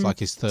Davison where it's like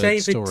his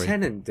third story. David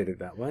Tennant did it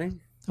that way.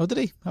 Oh, did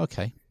he?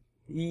 Okay.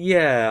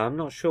 Yeah, I'm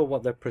not sure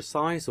what the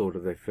precise order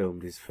they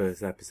filmed his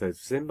first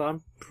episodes was in, but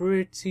I'm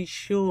pretty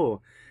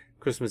sure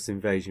Christmas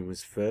Invasion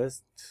was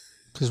first.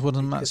 Because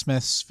wasn't Matt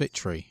Smith's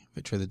Victory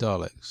of the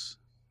Daleks?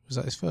 Was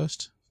that his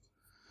first?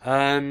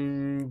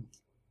 No,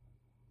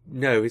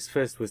 his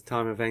first was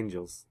Time of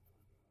Angels.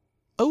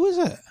 Oh, was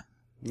it?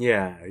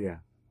 Yeah.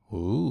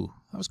 Ooh,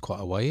 that was quite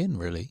a way in,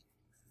 really.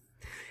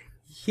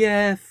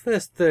 Yeah,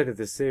 first third of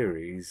the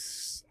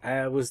series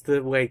was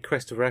the way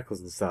Christopher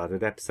Eccleston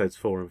started, episodes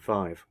 4 and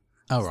 5.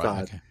 Oh,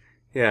 right, okay.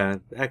 Yeah,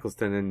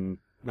 Eccleston and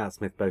Matt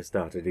Smith both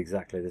started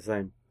exactly the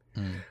same.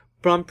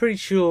 But I'm pretty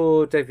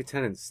sure David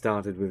Tennant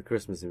started with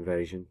Christmas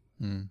Invasion.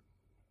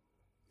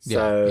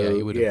 So, yeah,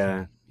 he would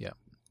have. Yeah.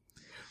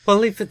 Well,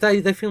 they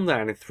filmed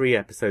that in a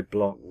 3-episode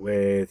block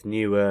with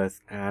New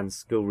Earth and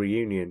School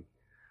Reunion.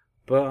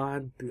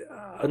 But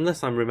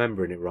unless I'm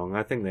remembering it wrong,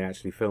 I think they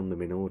actually filmed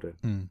them in order.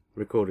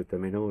 Recorded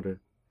them in order.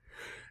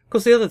 Of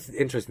course, the other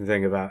interesting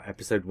thing about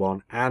episode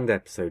 1 and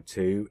episode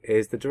 2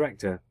 is the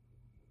director,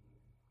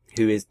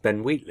 who is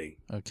Ben Wheatley.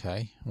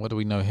 Okay. What do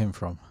we know him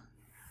from?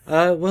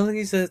 Well,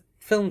 he's a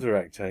film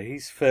director.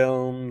 He's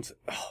filmed...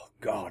 Oh,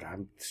 God,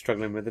 I'm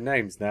struggling with the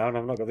names now, and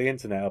I've not got the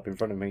internet up in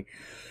front of me.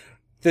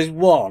 There's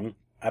one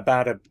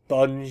about a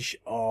bunch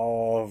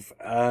of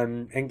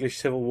English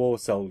Civil War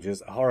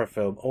soldiers, a horror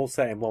film, all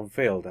set in one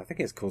field. I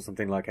think it's called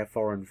something like A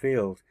Foreign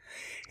Field.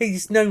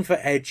 He's known for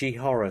edgy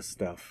horror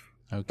stuff.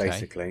 Okay.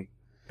 basically.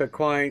 But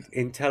quite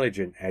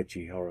intelligent,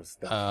 edgy horror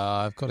stuff.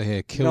 I've got it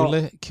here.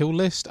 Kill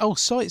List. Oh,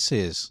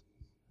 Sightseers.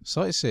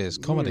 Sightseers.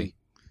 Comedy.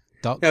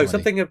 Dark comedy.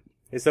 Something...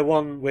 Is there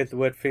one with the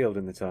word field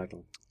in the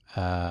title?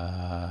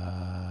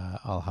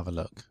 I'll have a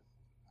look.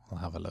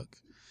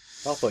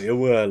 I thought you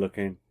were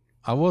looking.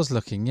 I was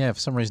looking, yeah. For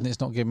some reason, it's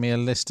not giving me a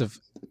list of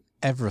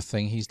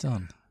everything he's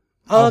done.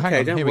 Oh, hang okay,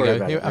 on. don't Here worry we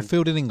go. about it. A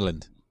Field in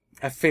England.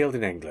 A Field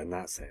in England,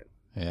 that's it.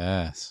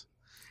 Yes.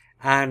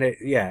 And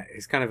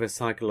it's kind of a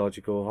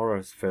psychological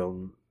horror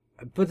film.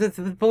 But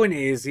the point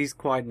is, he's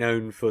quite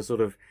known for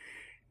sort of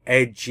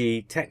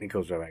edgy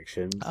technical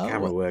direction,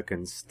 camera work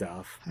and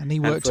stuff. And he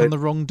worked on The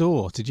Wrong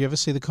Door. Did you ever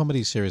see the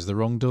comedy series The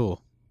Wrong Door?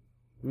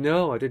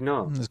 No, I did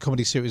not. The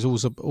comedy series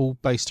all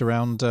based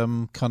around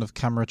kind of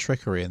camera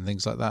trickery and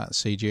things like that,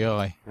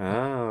 CGI.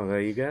 Oh,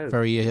 there you go.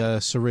 Very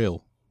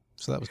surreal.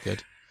 So that was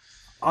good.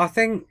 I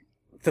think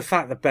the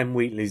fact that Ben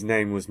Wheatley's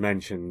name was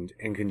mentioned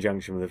in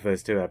conjunction with the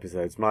first 2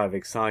 episodes might have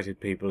excited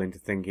people into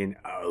thinking,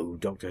 oh,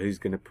 Doctor Who's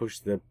going to push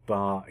the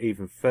bar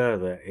even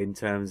further in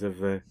terms of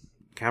the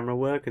camera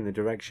work and the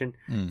direction,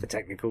 the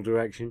technical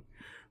direction.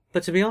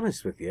 But to be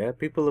honest with you,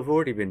 people have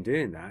already been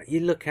doing that. You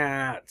look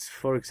at,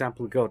 for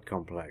example, God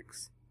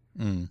Complex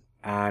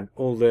and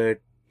all the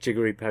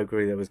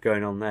jiggery-pokery that was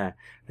going on there.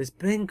 There's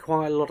been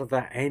quite a lot of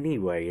that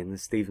anyway in the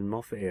Stephen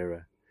Moffat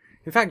era.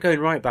 In fact, going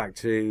right back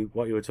to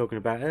what you were talking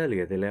about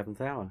earlier, the 11th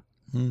Hour.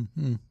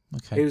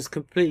 Okay. It was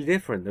completely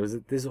different.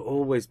 There's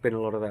always been a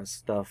lot of that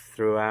stuff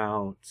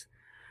throughout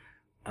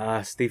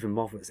Stephen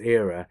Moffat's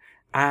era.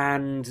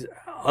 And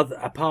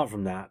apart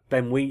from that,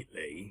 Ben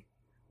Wheatley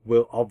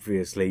will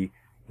obviously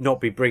not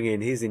be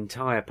bringing his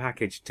entire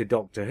package to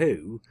Doctor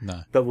Who,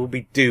 but will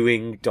be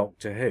doing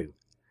Doctor Who.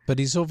 But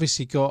he's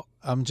obviously got,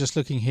 I'm just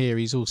looking here,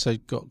 he's also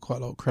got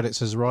quite a lot of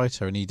credits as a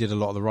writer, and he did a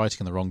lot of the writing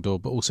on The Wrong Door,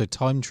 but also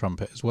Time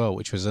Trumpet as well,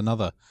 which was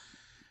another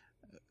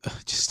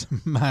just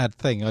a mad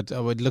thing. I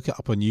would look it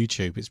up on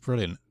YouTube. It's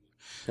brilliant.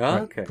 Oh,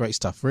 okay. Great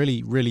stuff.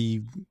 Really,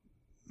 really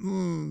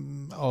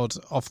odd,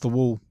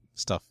 off-the-wall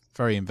stuff.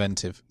 Very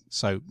inventive.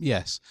 So,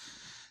 yes,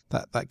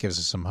 that gives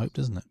us some hope,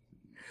 doesn't it?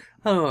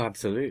 Oh,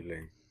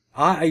 absolutely.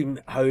 I'm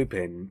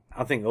hoping,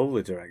 I think all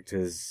the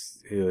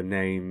directors who are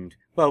named,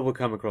 well, we'll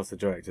come across the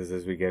directors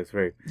as we go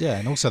through. Yeah,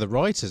 and also the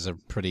writers are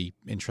pretty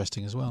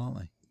interesting as well, aren't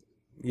they?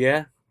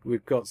 Yeah,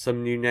 we've got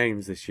some new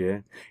names this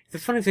year. The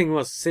funny thing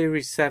was,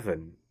 Series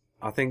 7,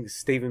 I think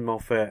Stephen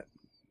Moffat,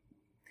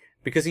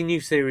 because he knew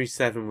Series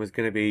 7 was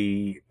going to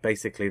be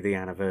basically the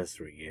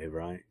anniversary year,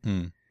 right?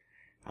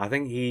 I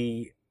think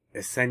he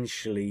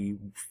essentially,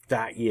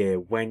 that year,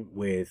 went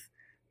with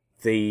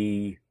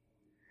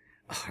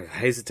I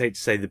hesitate to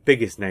say the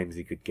biggest names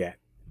he could get.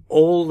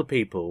 All the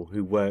people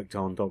who worked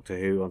on Doctor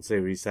Who on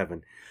Series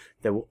 7,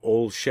 they were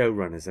all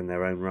showrunners in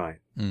their own right.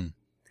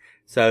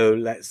 So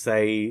let's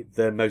say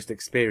the most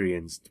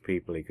experienced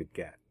people he could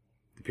get.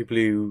 The people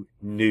who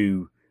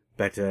knew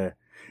better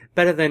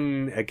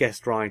than a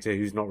guest writer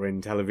who's not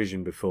written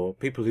television before.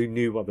 People who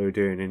knew what they were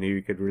doing and who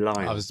you could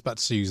rely on. I was about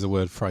to use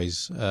the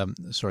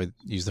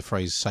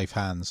phrase safe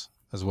hands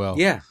as well.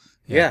 Yeah.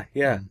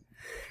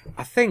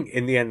 I think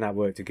in the end that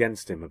worked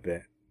against him a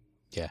bit.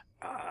 Yeah.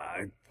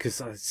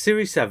 Because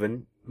Series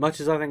 7,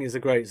 much as I think it's a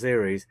great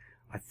series,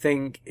 I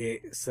think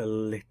it's a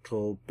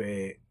little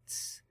bit...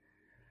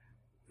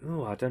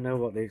 Oh, I don't know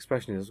what the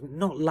expression is.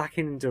 Not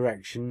lacking in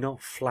direction,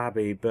 not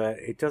flabby, but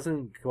it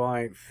doesn't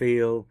quite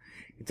feel...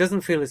 It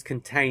doesn't feel as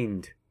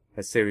contained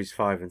as Series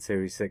 5 and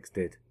Series 6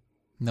 did.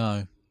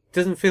 No. It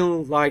doesn't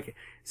feel like...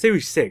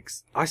 Series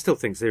 6, I still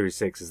think Series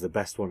 6 is the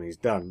best one he's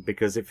done,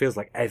 because it feels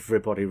like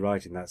everybody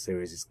writing that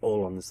series is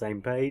all on the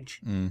same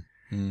page. And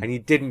you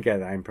didn't get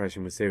that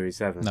impression with Series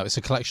 7. No, it's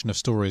a collection of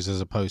stories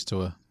as opposed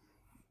to a...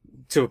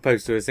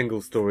 a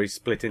single story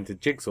split into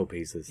jigsaw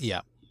pieces.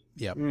 Yeah.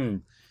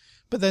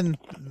 But then,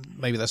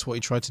 maybe that's what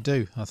he tried to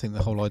do. I think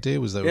the whole idea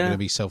was that it was going to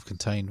be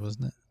self-contained,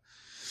 wasn't it?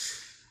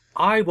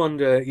 I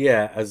wonder,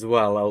 as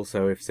well,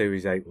 also, if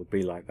Series 8 will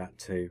be like that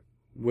too.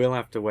 We'll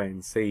have to wait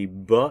and see,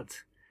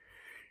 but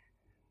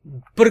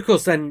of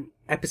course then,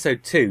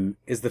 Episode 2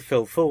 is the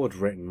Phil Ford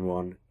written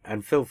one,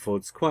 and Phil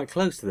Ford's quite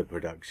close to the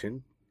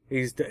production.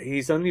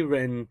 He's only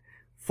written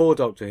for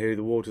Doctor Who,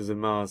 The Waters of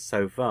Mars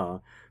so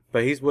far,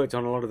 but he's worked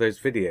on a lot of those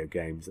video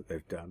games that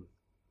they've done.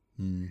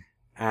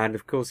 And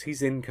of course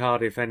he's in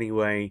Cardiff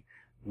anyway,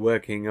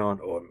 working on,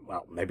 or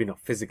well, maybe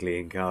not physically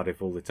in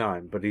Cardiff all the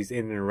time, but he's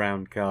in and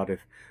around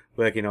Cardiff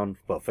working on,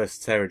 well,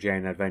 first Sarah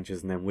Jane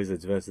Adventures and then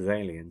Wizards vs.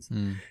 Aliens.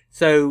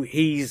 So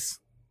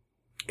he's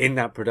in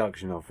that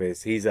production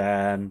office. He's,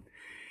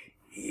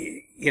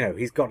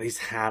 he's got his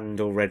hand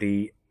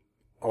already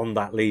on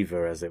that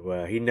lever, as it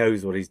were. He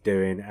knows what he's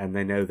doing and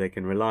they know they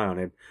can rely on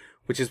him,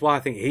 which is why I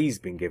think he's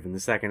been given the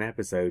second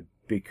episode,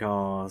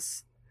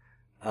 because,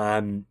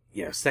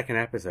 second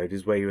episode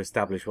is where you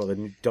establish what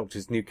the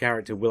Doctor's new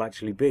character will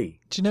actually be.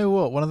 Do you know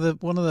what? One of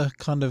the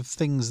kind of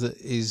things that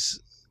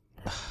is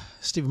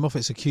Stephen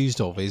Moffat's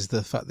accused of is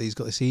the fact that he's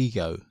got this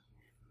ego,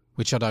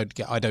 which I don't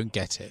get. I don't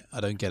get it.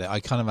 I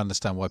kind of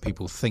understand why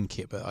people think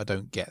it, but I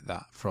don't get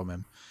that from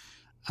him.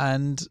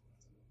 And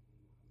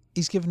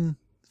he's given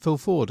Phil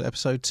Ford,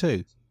 episode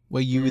 2,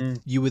 where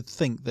you would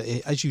think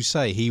that, as you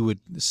say, he would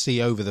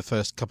see over the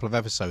first couple of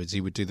episodes.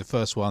 He would do the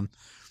first one,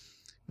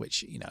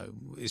 which, you know,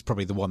 is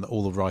probably the one that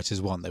all the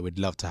writers want. They would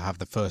love to have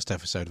the first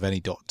episode of any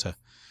Doctor,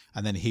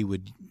 and then he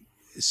would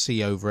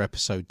see over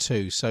episode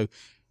 2. So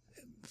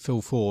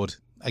Phil Ford,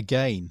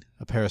 again,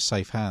 a pair of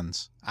safe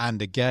hands,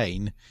 and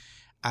again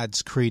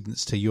adds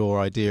credence to your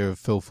idea of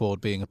Phil Ford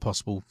being a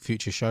possible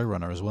future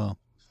showrunner as well.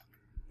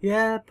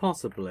 Yeah,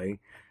 possibly.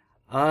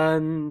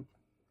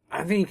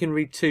 I think you can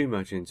read too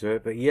much into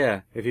it, but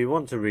yeah, if you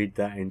want to read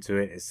that into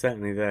it, it's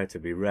certainly there to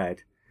be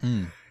read.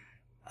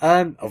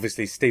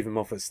 Obviously, Stephen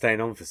Moffat's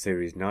staying on for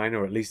Series 9,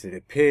 or at least it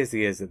appears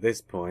he is at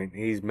this point.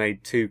 He's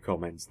made 2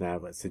 comments now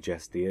that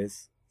suggest he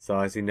is, so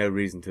I see no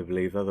reason to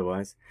believe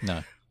otherwise.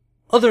 No.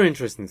 Other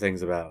interesting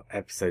things about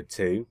Episode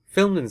 2,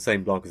 filmed in the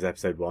same block as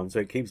Episode 1, so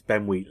it keeps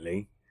Ben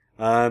Wheatley.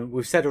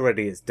 We've said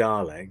already it's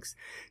Daleks.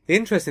 The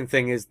interesting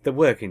thing is the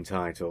working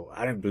title.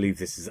 I don't believe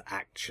this is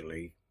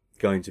actually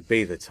going to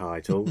be the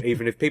title,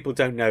 even if people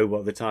don't know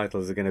what the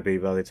titles are going to be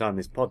by the time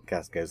this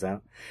podcast goes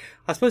out.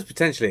 I suppose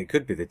potentially it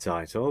could be the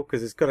title,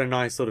 because it's got a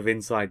nice sort of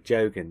inside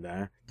joke in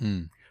there.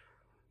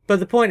 But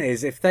the point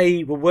is, if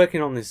they were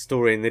working on this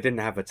story and they didn't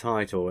have a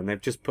title, and they've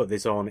just put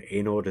this on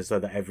in order so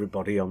that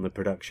everybody on the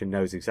production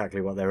knows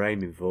exactly what they're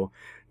aiming for,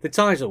 the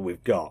title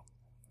we've got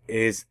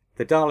is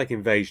The Dalek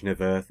Invasion of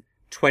Earth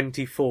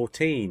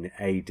 2014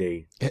 AD.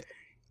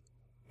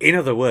 In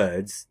other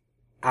words,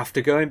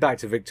 after going back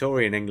to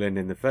Victorian England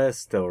in the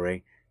first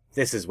story,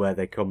 this is where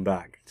they come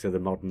back to the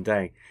modern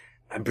day.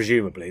 And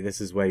presumably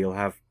this is where you'll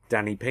have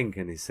Danny Pink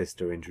and his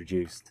sister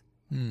introduced.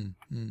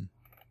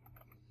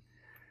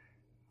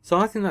 So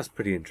I think that's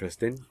pretty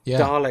interesting. Yeah.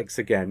 Daleks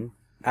again,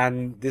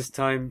 and this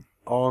time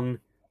on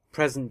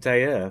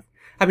present-day Earth.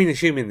 I mean,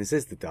 assuming this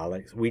is the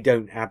Daleks, we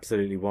don't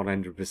absolutely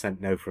 100%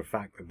 know for a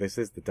fact that this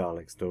is the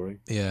Dalek story.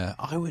 Yeah,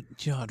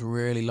 I'd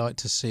really like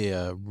to see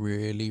a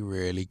really,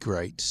 really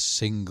great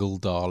single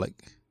Dalek,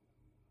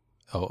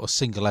 or a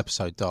single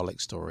episode Dalek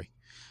story.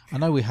 I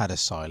know we had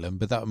Asylum,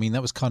 but that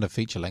was kind of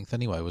feature length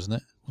anyway, wasn't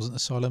it? Wasn't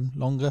Asylum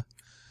longer?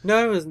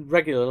 No, it was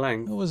regular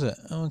length. Oh, was it?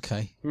 Oh,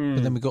 okay.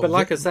 But then we got. But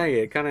like I say,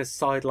 it kind of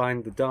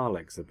sidelined the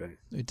Daleks a bit.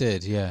 It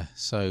did, yeah.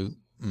 So,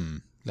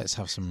 let's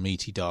have some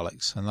meaty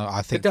Daleks, and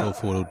I think Phil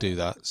Ford will do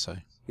that. So.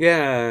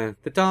 Yeah,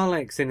 the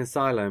Daleks in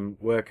Asylum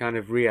were kind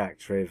of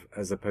reactive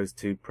as opposed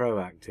to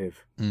proactive.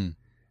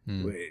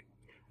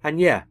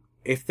 And yeah,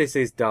 if this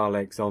is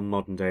Daleks on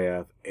modern day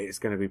Earth, it's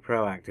going to be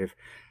proactive.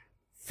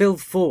 Phil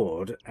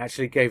Ford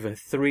actually gave a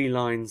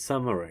 3-line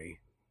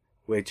summary,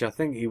 which I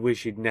think he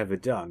wished he'd never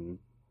done.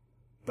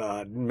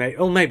 But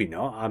maybe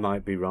not, I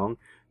might be wrong.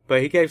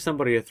 But he gave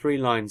somebody a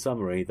 3-line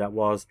summary that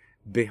was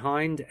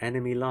behind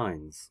enemy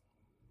lines.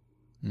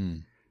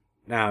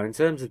 Now, in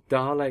terms of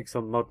Daleks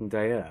on modern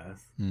day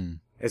Earth,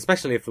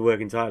 especially if the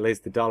working title is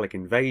The Dalek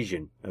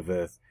Invasion of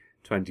Earth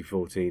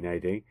 2014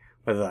 AD,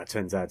 whether that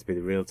turns out to be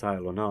the real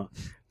title or not,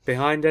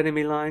 behind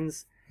enemy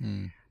lines,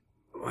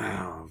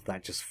 wow,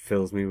 that just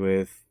fills me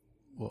with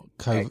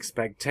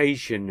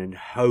expectation and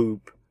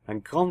hope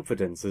and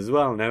confidence as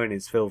well, knowing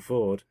it's Phil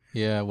Ford.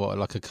 Yeah,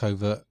 like a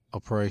covert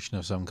operation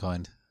of some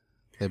kind.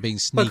 They're being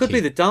sneaky. Well, it could be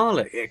the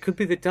Dalek. It could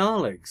be the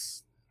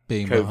Daleks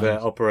being covert behind.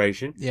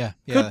 operation. Yeah.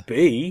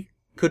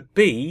 Could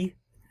be,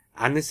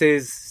 and this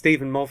is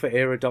Stephen Moffat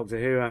era Doctor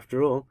Who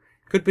after all,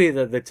 could be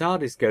that the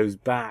TARDIS goes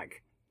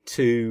back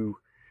to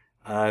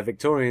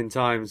Victorian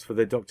times for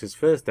the Doctor's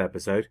first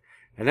episode,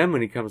 and then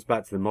when he comes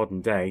back to the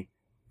modern day,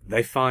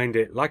 they find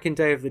it, like in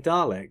Day of the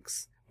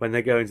Daleks, when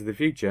they go into the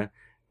future,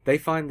 they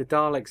find the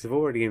Daleks have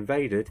already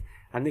invaded,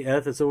 and the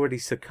Earth has already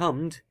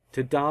succumbed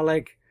to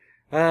Dalek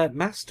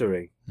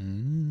mastery.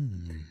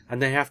 And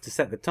they have to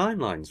set the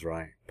timelines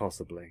right,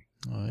 possibly.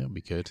 Oh, that'd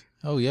be good.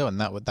 Oh, yeah, and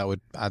that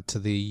would add to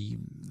the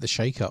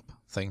shake-up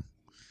thing.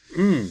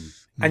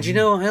 And you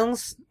know what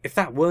else? If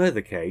that were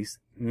the case,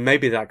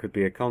 maybe that could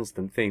be a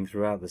constant theme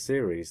throughout the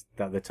series,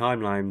 that the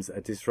timelines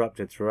are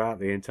disrupted throughout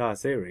the entire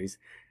series,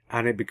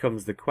 and it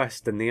becomes the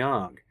quest and the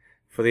arc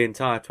for the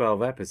entire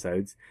 12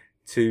 episodes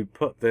to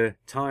put the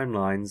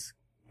timelines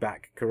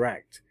back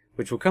correct,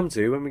 which we'll come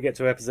to when we get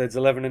to episodes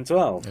 11 and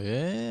 12.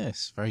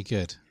 Yes, very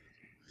good.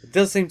 It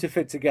does seem to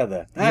fit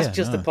together. That's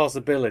a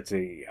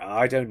possibility.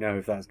 I don't know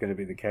if that's going to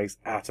be the case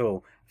at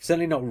all. I've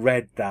certainly not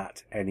read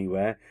that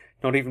anywhere.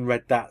 Not even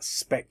read that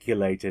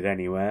speculated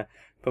anywhere.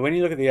 But when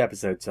you look at the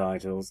episode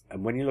titles,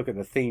 and when you look at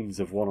the themes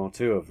of one or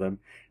two of them,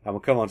 and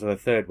we'll come on to the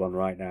third one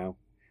right now,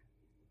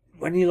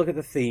 when you look at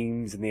the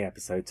themes and the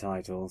episode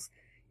titles,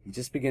 you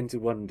just begin to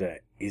wonder,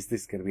 is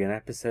this going to be an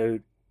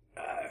episode,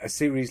 a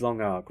series-long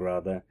arc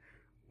rather,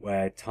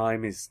 where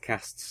time is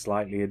cast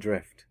slightly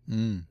adrift?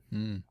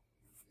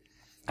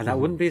 And that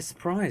wouldn't be a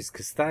surprise,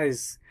 because that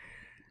is,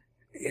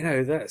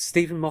 that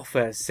Stephen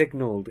Moffat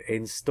signalled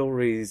in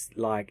stories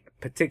like,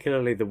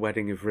 particularly The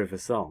Wedding of River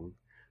Song,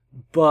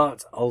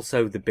 but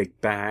also The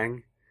Big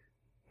Bang,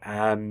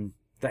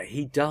 that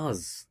he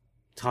does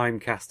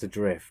time cast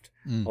adrift,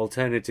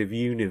 alternative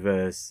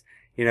universe,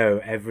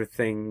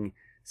 everything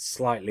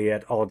slightly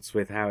at odds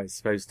with how it's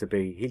supposed to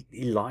be.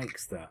 He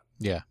likes that.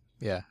 Yeah.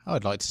 Yeah,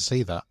 I'd like to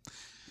see that.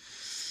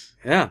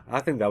 Yeah, I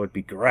think that would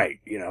be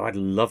great. I'd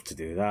love to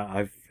do that.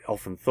 I've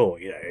often thought,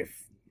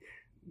 if,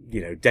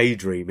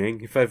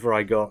 daydreaming, if ever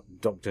I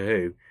got Doctor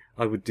Who,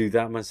 I would do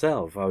that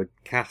myself. I would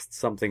cast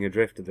something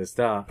adrift at the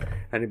start,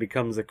 and it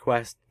becomes a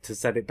quest to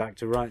set it back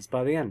to rights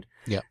by the end.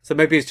 Yeah. So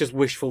maybe it's just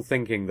wishful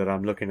thinking that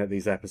I'm looking at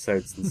these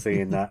episodes and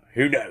seeing that.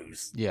 Who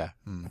knows? Yeah.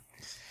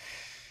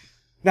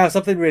 Now,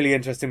 something really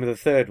interesting with the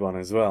third one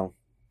as well.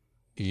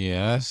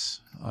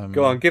 Yes.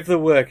 Go on, give the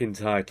working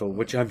title,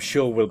 which I'm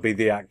sure will be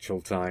the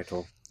actual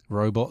title.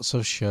 Robots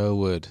of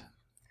Sherwood.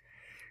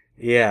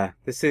 Yeah,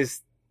 this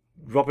is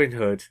Robin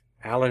Hood,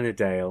 Alan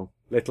Adale,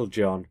 Little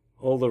John,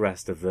 all the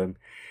rest of them.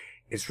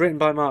 It's written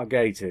by Mark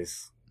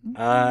Gatiss.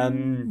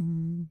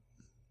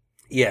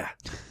 Yeah.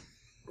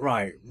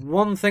 Right.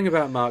 One thing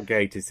about Mark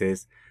Gatiss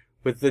is,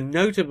 with the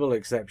notable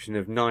exception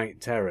of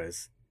Night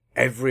Terrors,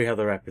 every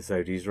other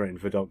episode he's written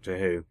for Doctor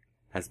Who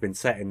has been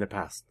set in the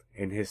past,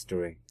 in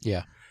history.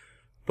 Yeah.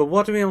 But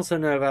what do we also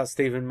know about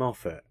Stephen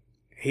Moffat?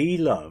 He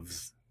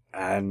loves,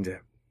 and,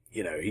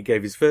 he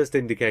gave his first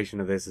indication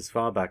of this as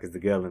far back as The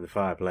Girl in the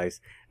Fireplace,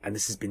 and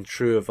this has been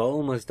true of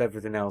almost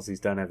everything else he's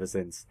done ever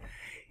since.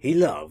 He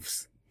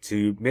loves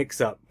to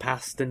mix up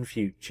past and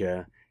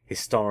future,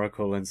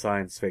 historical and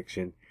science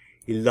fiction.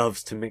 He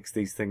loves to mix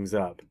these things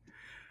up.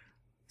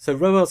 So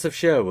Robots of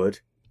Sherwood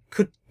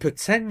could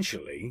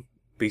potentially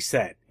be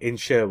set in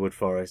Sherwood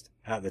Forest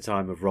at the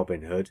time of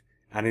Robin Hood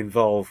and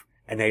involve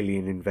an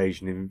alien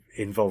invasion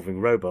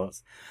involving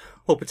robots,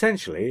 or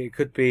potentially it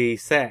could be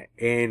set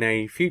in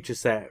a future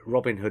set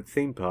Robin Hood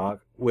theme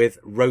park with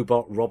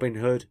Robot Robin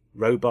Hood,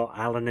 Robot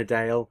Alan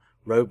Adale,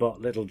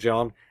 Robot Little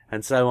John,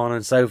 and so on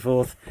and so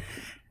forth.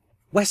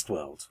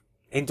 Westworld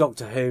in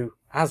Doctor Who,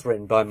 as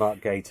written by Mark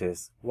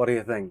Gatiss. What do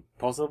you think?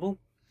 Possible?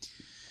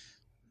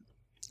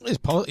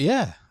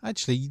 Yeah,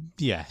 actually,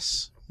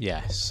 yes.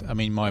 Yes. I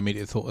mean, my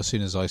immediate thought as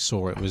soon as I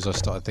saw it was I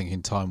started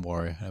thinking Time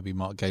Warrior. It'll be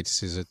Mark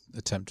Gatiss'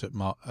 attempt at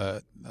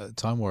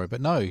Time Warrior.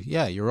 But no,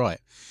 yeah, you're right.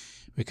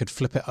 We could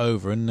flip it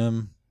over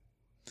and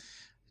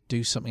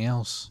do something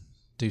else.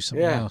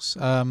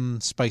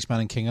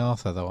 Spaceman and King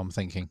Arthur, though, I'm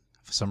thinking,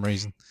 for some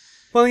reason.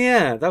 Well,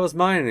 yeah, that was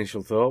my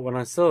initial thought when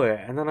I saw it.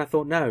 And then I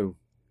thought, no,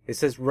 it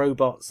says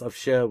Robots of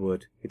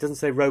Sherwood. It doesn't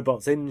say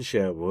Robots in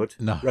Sherwood.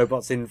 No.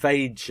 Robots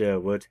invade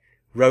Sherwood.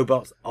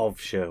 Robots of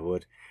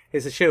Sherwood.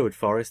 It's a Sherwood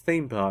Forest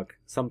theme park,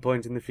 some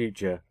point in the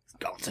future. It's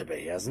got to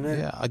be, hasn't it?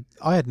 Yeah,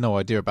 I had no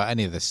idea about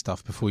any of this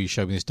stuff before you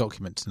showed me this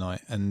document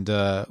tonight. And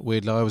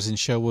weirdly, I was in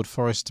Sherwood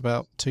Forest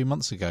about 2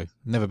 months ago.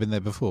 Never been there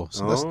before.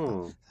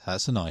 So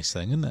that's a nice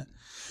thing, isn't it?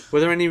 Were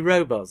there any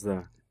robots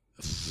there?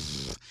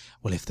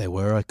 Well, if there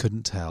were, I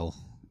couldn't tell.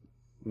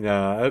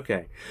 No,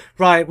 okay.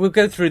 Right, we'll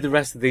go through the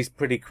rest of these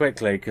pretty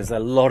quickly, because a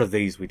lot of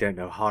these we don't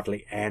know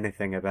hardly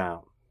anything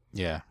about.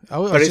 Yeah. I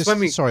was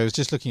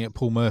just looking at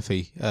Paul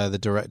Murphy, the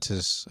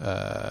director's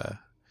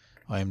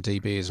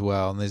IMDb as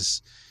well, and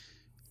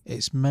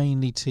it's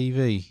mainly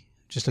TV.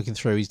 Just looking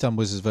through, he's done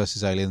Wizards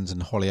vs. Aliens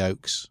and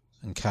Hollyoaks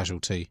and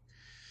Casualty.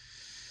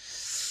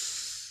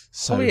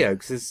 So,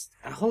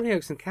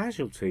 Hollyoaks and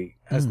Casualty,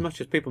 as much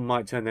as people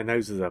might turn their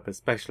noses up,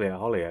 especially at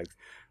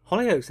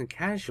Hollyoaks and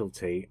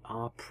Casualty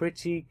are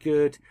pretty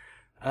good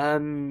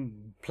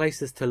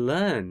places to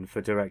learn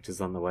for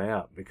directors on the way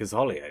up, because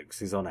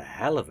Hollyoaks is on a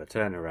hell of a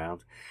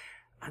turnaround,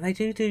 and they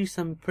do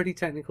some pretty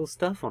technical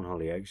stuff on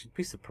Hollyoaks. You'd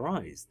be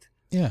surprised.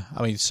 Yeah,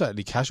 I mean,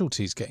 certainly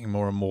Casualty's getting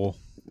more and more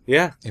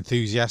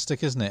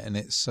enthusiastic, isn't it? And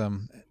it's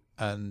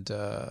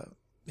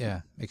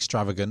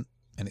extravagant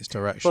in its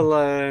direction.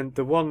 Well,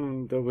 the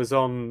one that was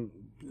on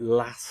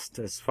last,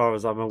 as far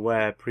as I'm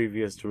aware,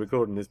 previous to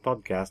recording this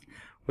podcast,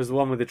 was the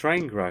one with the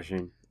train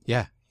crashing.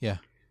 Yeah.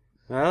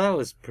 Now, that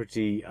was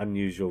pretty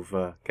unusual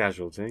for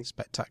Casualty.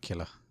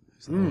 Spectacular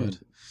is the word.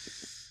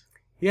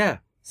 Yeah.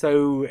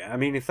 So, I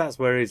mean, if that's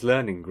where his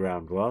learning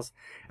ground was,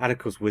 and of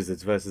course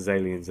Wizards vs.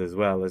 Aliens as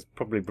well, has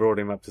probably brought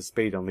him up to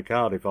speed on the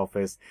Cardiff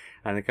office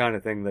and the kind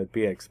of thing that'd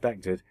be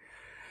expected.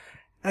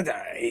 And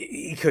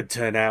he could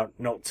turn out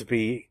not to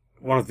be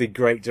one of the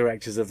great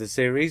directors of the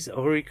series,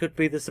 or he could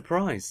be the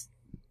surprise.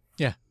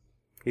 Yeah.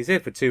 He's here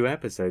for 2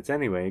 episodes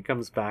anyway. He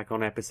comes back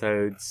on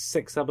episode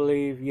 6, I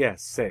believe.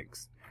 Yes,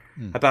 6.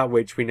 About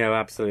which we know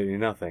absolutely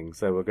nothing,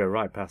 so we'll go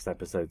right past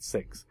episode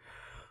 6.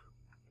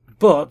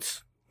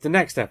 But the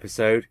next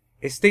episode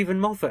is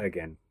Stephen Moffat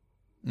again.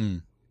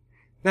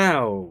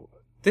 Now,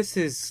 this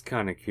is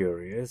kind of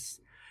curious.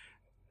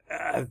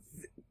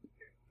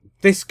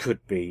 This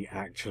could be,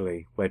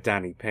 actually, where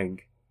Danny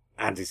Pink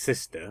and his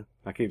sister,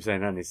 I keep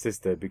saying and his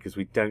sister because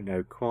we don't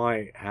know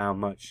quite how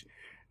much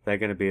they're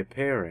going to be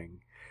appearing.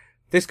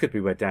 This could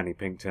be where Danny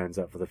Pink turns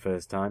up for the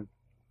first time.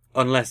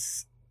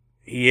 Unless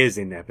he is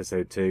in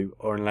episode 2,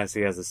 or unless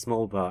he has a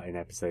small part in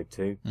episode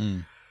 2.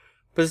 But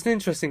there's an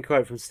interesting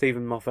quote from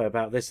Stephen Moffat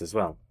about this as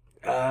well.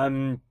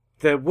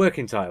 The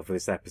working title for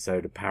this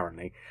episode,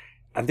 apparently,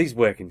 and these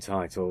working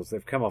titles,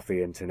 they've come off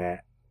the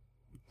internet,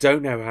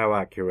 don't know how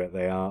accurate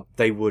they are.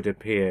 They would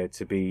appear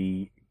to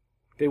be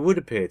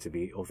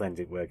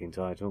authentic working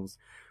titles,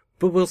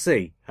 But we'll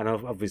see. And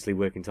obviously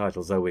working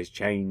titles always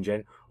change,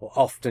 or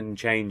often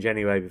change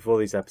anyway, before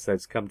these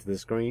episodes come to the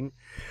screen.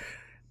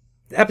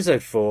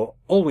 Episode 4,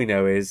 all we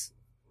know is,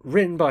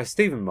 written by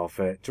Stephen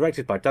Moffat,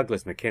 directed by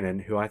Douglas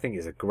McKinnon, who I think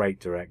is a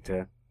great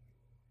director.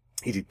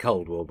 He did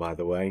Cold War, by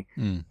the way.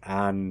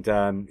 And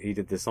he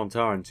did the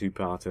Sontaran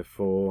two-parter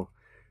for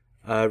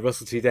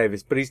Russell T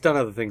Davies. But he's done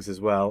other things as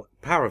well.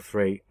 Power of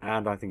Three,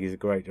 and I think he's a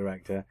great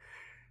director.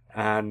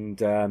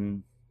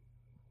 And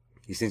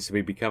he seems to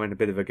be becoming a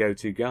bit of a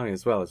go-to guy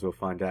as well, as we'll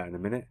find out in a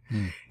minute.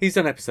 He's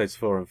done episodes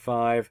 4 and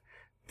 5.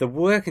 The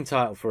working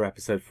title for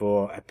episode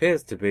 4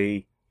 appears to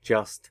be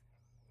just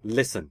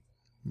Listen.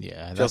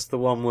 Yeah. Just the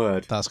one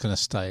word. That's going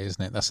to stay,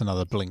 isn't it? That's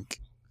another blink.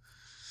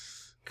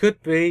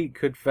 Could be,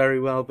 could very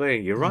well be.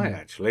 You're right,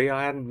 actually.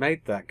 I hadn't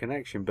made that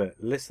connection, but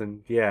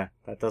listen, yeah,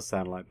 that does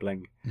sound like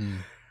Blink.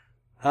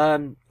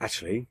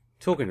 Actually,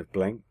 talking of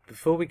Blink,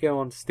 before we go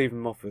on to Stephen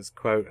Moffat's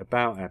quote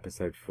about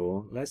episode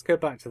 4, let's go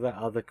back to that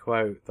other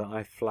quote that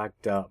I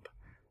flagged up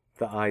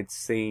that I'd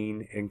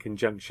seen in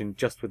conjunction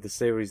just with the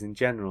series in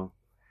general.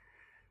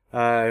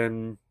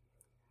 I'm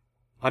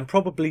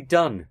probably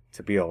done,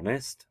 to be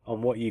honest,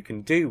 on what you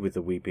can do with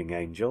the Weeping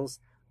Angels,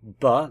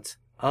 but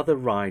other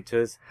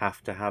writers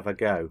have to have a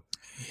go.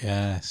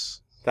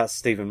 Yes. That's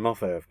Stephen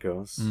Moffat, of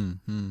course.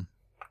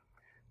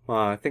 Well,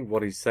 I think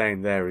what he's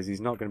saying there is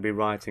he's not going to be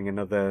writing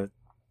another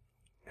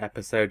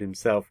episode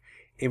himself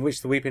in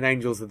which the Weeping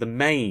Angels are the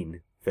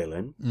main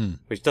villain,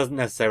 which doesn't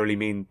necessarily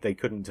mean they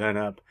couldn't turn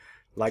up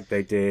like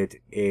they did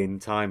in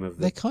Time of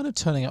the They're kind of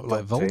turning up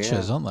like Doctor,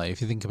 vultures, yeah. aren't they?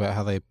 If you think about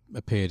how they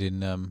appeared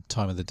in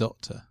Time of the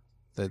Doctor.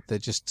 They're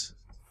just...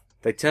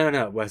 They turn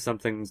up where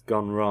something's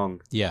gone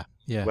wrong. Yeah.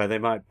 Where they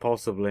might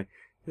possibly...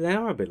 They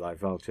are a bit like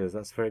vultures.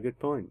 That's a very good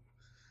point.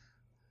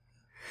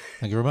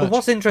 Thank you very much. But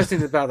what's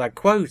interesting about that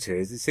quote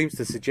is it seems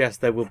to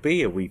suggest there will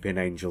be a Weeping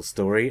Angel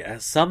story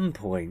at some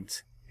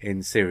point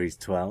in Series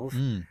 12,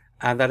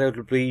 and that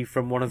it'll be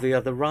from one of the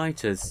other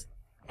writers.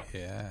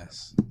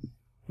 Yes.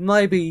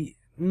 Maybe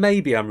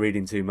I'm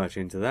reading too much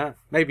into that.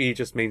 Maybe he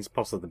just means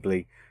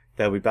possibly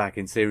they'll be back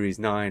in Series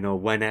 9 or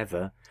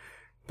whenever.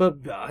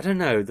 But I don't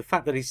know. The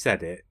fact that he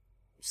said it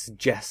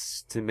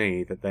suggests to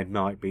me that they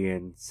might be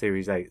in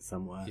Series 8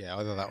 somewhere. Yeah,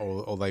 either that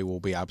or they will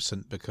be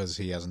absent because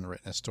he hasn't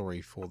written a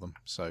story for them.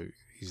 So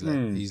he's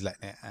letting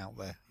it out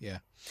there. Yeah.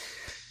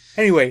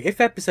 Anyway, if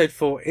episode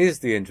 4 is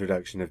the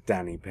introduction of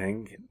Danny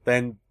Pink,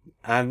 then,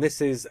 and this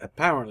is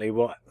apparently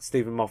what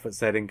Stephen Moffat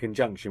said in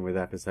conjunction with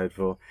episode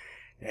 4,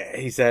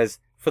 he says,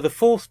 for the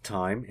 4th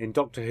time in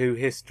Doctor Who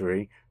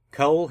history,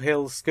 Coal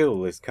Hill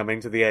School is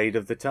coming to the aid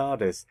of the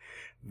TARDIS.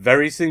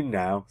 Very soon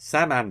now,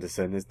 Sam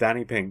Anderson as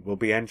Danny Pink will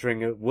be entering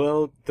the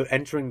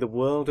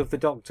world of the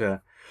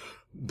Doctor.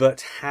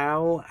 But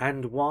how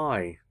and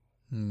why?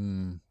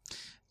 No.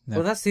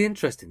 Well, that's the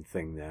interesting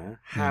thing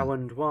there. How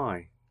and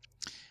why?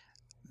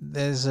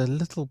 There's a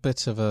little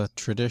bit of a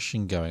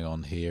tradition going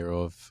on here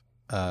of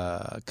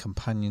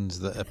companions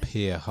that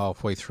appear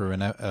halfway through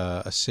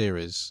a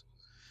series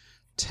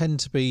tend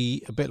to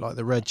be a bit like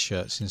the red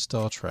shirts in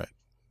Star Trek.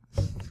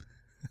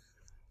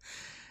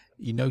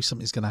 You know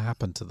something's going to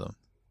happen to them.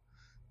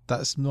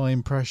 That's my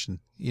impression.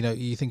 You know,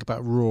 you think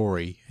about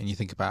Rory and you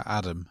think about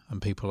Adam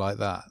and people like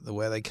that,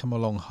 where they come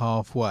along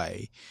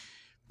halfway.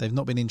 They've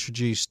not been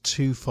introduced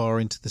too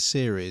far into the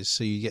series,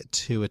 so you get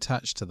too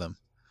attached to them.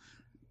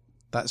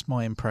 That's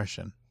my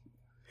impression.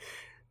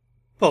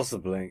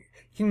 Possibly.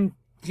 You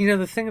know,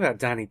 the thing about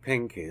Danny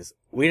Pink is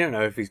we don't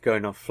know if he's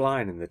going off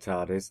flying in the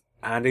TARDIS,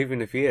 and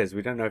even if he is,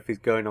 we don't know if he's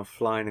going off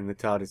flying in the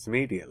TARDIS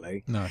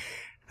immediately. No.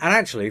 And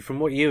actually, from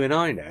what you and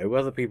I know,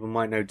 other people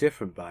might know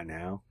different by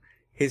now,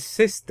 his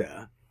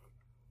sister,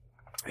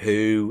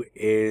 who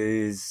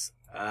is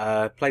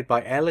played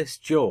by Ellis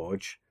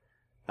George,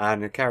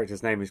 and the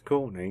character's name is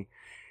Courtney,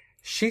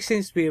 she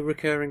seems to be a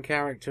recurring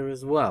character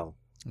as well.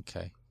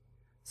 Okay.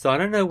 So I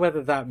don't know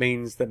whether that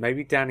means that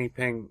maybe Danny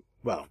Pink...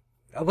 Well,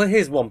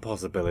 here's one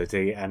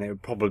possibility, and it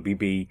would probably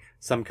be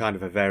some kind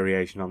of a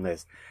variation on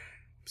this.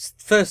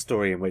 First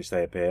story in which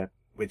they appear,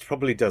 which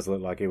probably does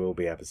look like it will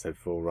be episode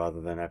 4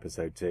 rather than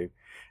episode 2.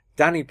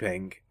 Danny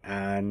Pink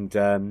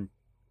and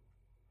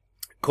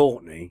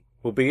Courtney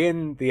will be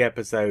in the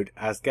episode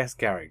as guest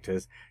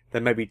characters.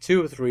 Then maybe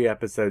 2 or 3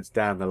 episodes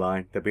down the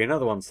line, there'll be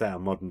another one set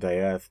on modern day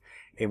Earth,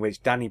 in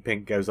which Danny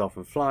Pink goes off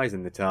and flies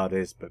in the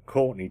TARDIS, but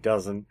Courtney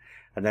doesn't.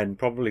 And then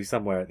probably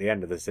somewhere at the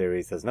end of the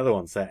series, there's another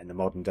one set in the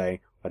modern day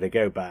where they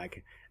go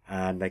back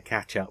and they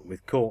catch up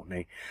with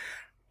Courtney.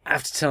 I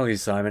have to tell you,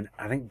 Simon,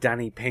 I think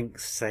Danny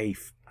Pink's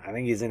safe. I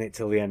think he's in it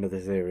till the end of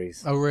the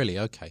series. Oh, really?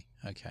 Okay.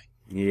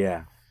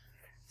 Yeah.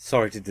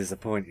 Sorry to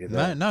disappoint you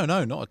there. No,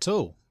 not at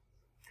all.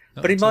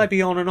 But he might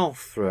be on and off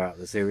throughout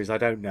the series. I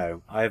don't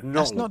know. I have not.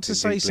 That's not to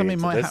say something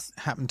might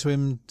happen to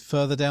him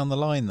further down the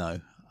line,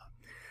 though.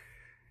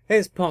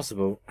 It's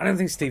possible. I don't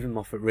think Stephen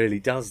Moffat really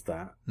does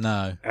that.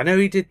 No. I know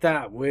he did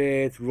that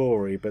with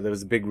Rory, but there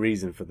was a big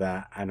reason for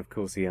that. And, of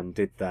course, he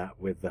undid that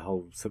with the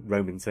whole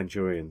Roman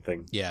Centurion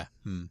thing. Yeah.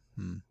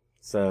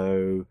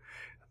 So,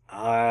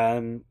 I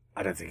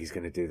don't think he's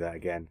going to do that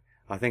again.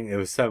 I think there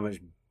was so much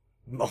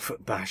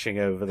Moffat bashing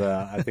over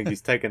there. I think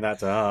he's taken that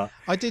to heart.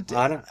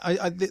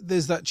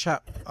 There's that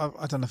chap.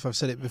 I don't know if I've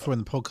said it before in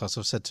the podcast.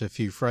 I've said to a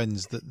few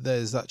friends that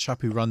there's that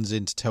chap who runs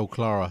in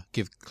to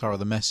give Clara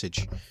the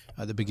message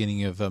at the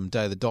beginning of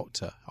Day of the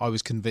Doctor. I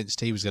was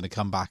convinced he was going to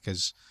come back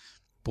as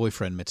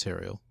boyfriend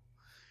material,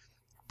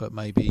 but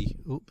maybe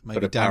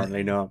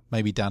apparently not.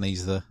 Maybe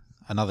Danny's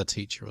another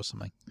teacher or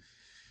something.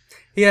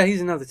 Yeah,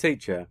 he's another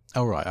teacher.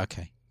 Oh right,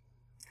 okay.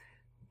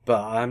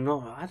 But I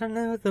don't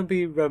know if there'll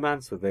be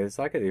romance with this.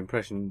 I get the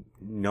impression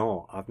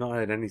not. I've not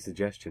heard any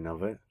suggestion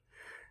of it.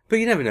 But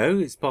you never know,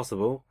 it's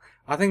possible.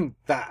 I think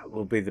that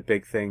will be the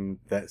big thing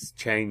that's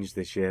changed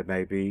this year,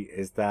 maybe,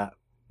 is that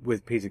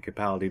with Peter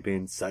Capaldi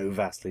being so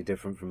vastly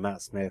different from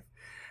Matt Smith,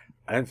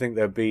 I don't think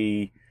there'll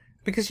be...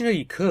 Because,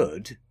 you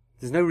could.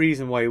 There's no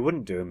reason why you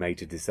wouldn't do a May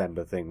to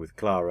December thing with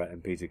Clara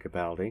and Peter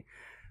Capaldi.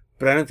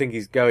 But I don't think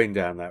he's going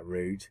down that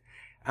route.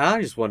 And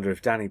I just wonder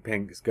if Danny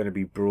Pink's going to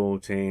be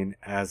brought in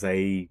as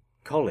a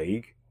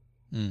colleague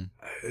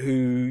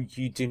who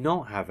you do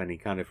not have any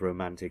kind of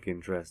romantic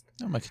interest.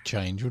 That'd make a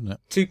change, wouldn't it?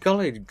 Two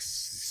colleagues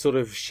sort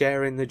of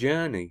sharing the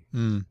journey.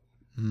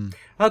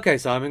 Okay,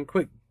 Simon,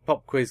 quick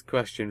pop quiz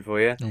question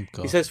for you. Oh,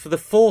 God. He says, for the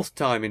 4th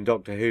time in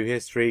Doctor Who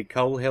history,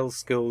 Coal Hill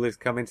School is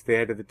coming to the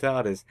head of the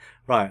TARDIS.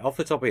 Right, off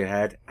the top of your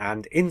head,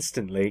 and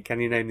instantly,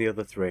 can you name the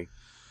other 3?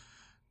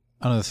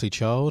 Unearthly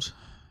Child.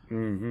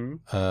 Mm-hmm.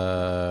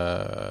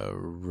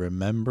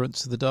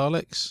 Remembrance of the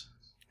Daleks.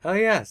 Oh,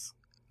 yes.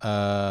 Day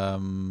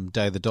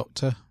of the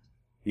Doctor.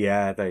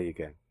 Yeah, there you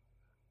go.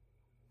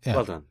 Yeah.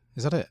 Well done.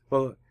 Is that it?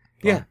 Well,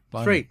 yeah,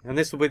 Blimey. 3, and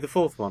this will be the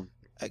 4th one.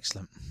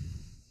 Excellent.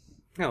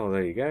 Oh, well,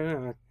 there you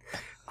go.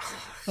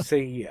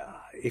 See,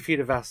 if you'd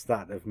have asked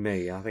that of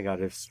me, I think I'd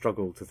have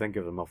struggled to think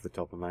of them off the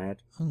top of my head.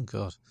 Oh,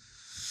 God.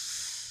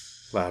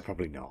 Well,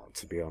 probably not,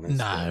 to be honest.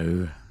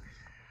 No.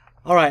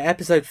 All right,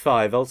 episode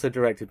 5, also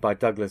directed by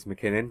Douglas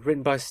McKinnon,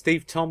 written by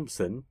Steve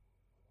Thompson.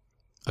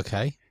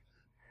 Okay.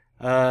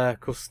 Of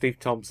course, Steve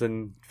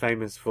Thompson,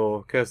 famous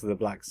for Curse of the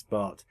Black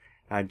Spot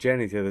and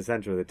Journey to the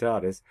Centre of the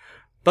TARDIS,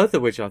 both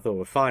of which I thought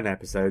were fine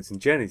episodes, and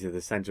Journey to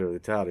the Centre of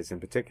the TARDIS in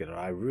particular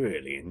I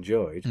really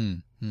enjoyed.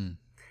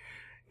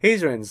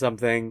 He's written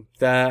something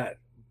that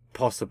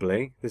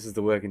possibly, this is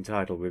the working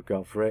title we've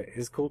got for it,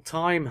 is called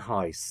Time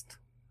Heist.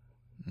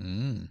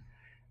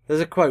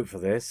 There's a quote for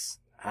this.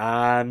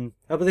 But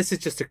this is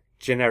just a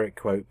generic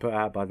quote put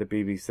out by the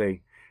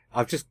BBC.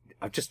 I've just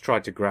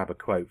tried to grab a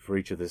quote for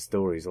each of the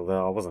stories,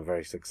 although I wasn't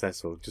very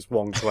successful. Just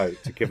one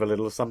quote to give a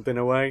little something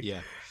away.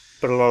 Yeah.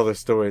 But a lot of the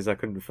stories I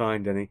couldn't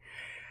find any.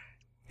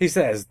 He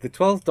says, the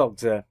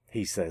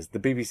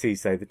BBC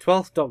say, the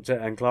 12th Doctor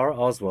and Clara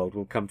Oswald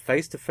will come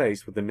face to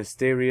face with the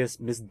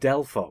mysterious Miss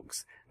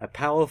Delphox, a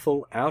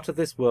powerful,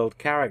 out-of-this-world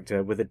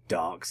character with a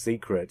dark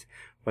secret,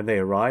 when they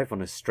arrive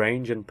on a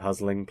strange and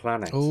puzzling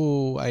planet.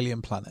 Oh,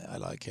 alien planet. I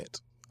like it.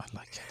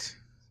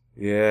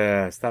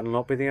 Yes, that'll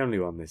not be the only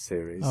one this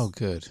series. Oh,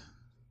 good.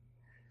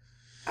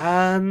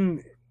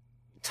 Time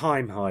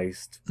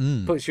Heist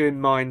puts you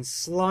in mind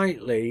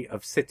slightly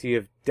of City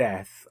of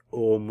Death,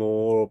 or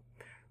more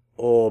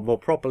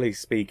properly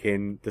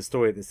speaking, the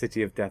story of the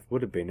City of Death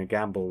would have been A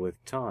Gamble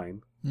with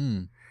Time.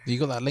 You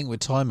got that link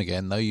with time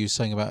again, though. You were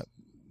saying about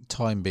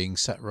time being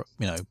set, right.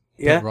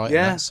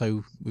 Yeah.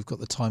 So we've got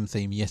the time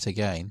theme yet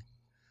again.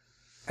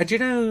 And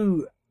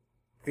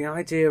the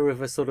idea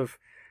of a sort of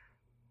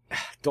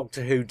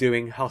Doctor Who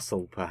doing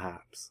Hustle,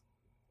 perhaps.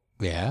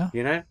 Yeah.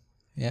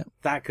 Yeah.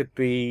 That could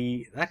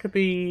be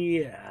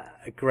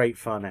a great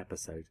fun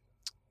episode.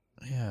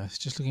 Yeah, it's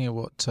just looking at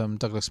what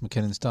Douglas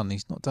McKinnon's done.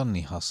 He's not done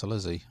any Hustle,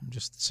 has he? I'm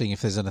just seeing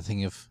if there's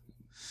anything of...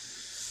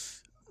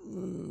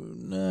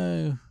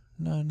 No.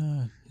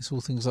 It's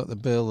all things like The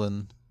Bill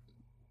and...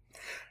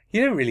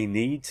 You don't really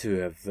need to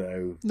have,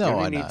 though. No,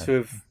 I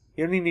know.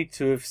 You only need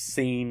to have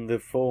seen the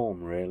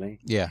form, really.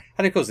 Yeah.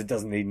 And of course, it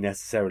doesn't need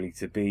necessarily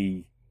to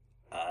be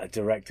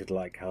directed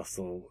like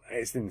Hustle.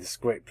 It's in the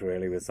script,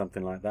 really, with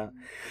something like that.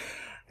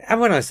 And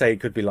when I say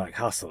it could be like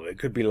Hustle, it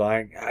could be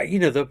like,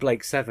 the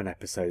Blake 7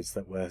 episodes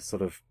that were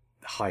sort of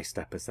heist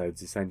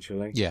episodes,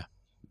 essentially. Yeah.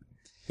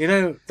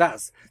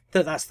 That's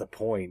the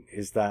point,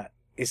 is that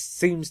it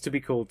seems to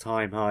be called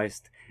Time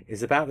Heist.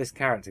 It's about this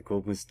character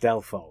called Miss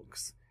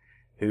Delphox,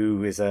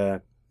 who is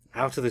a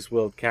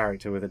out-of-this-world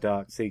character with a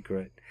dark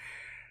secret.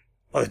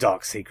 Well, the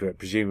dark secret,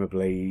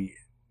 presumably,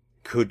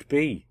 could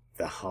be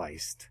the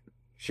heist.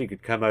 She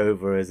could come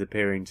over as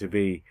appearing to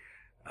be,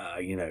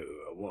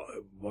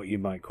 what you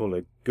might call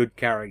a good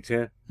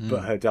character,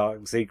 but her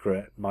dark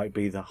secret might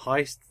be the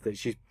heist that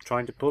she's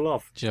trying to pull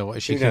off. Do you know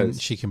what?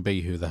 She can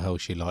be who the hell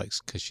she likes,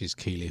 because she's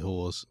Keeley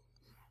Hawes.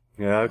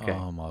 Yeah, okay.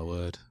 Oh, my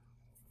word.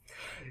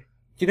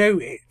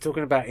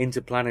 Talking about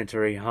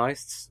interplanetary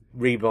heists,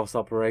 Reboss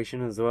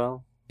Operation as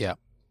well. Yeah.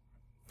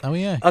 Oh,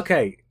 yeah.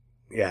 Okay.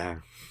 Yeah.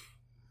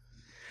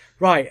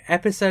 Right,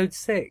 episode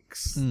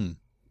 6.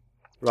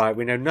 Right,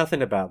 we know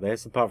nothing about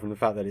this, apart from the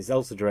fact that it's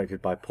also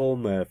directed by Paul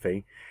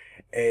Murphy.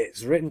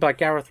 It's written by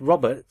Gareth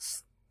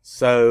Roberts,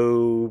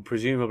 so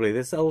presumably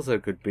this also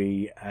could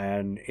be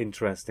an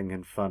interesting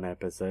and fun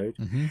episode.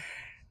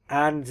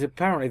 And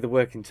apparently the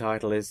working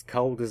title is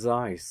Cold as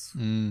Ice.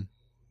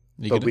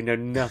 But we know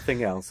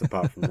nothing else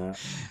apart from that.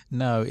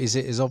 No, is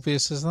it as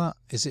obvious as that?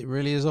 Is it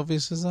really as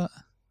obvious as that?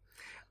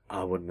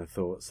 I wouldn't have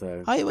thought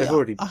so. I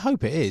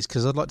hope it is,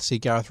 because I'd like to see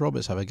Gareth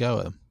Roberts have a go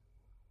at them.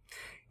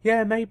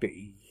 Yeah,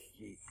 maybe.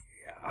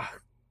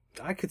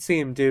 I could see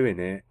him doing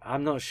it.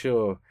 I'm not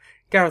sure.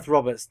 Gareth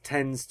Roberts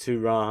tends to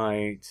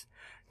write...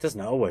 Doesn't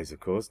always, of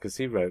course, because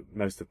he wrote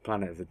most of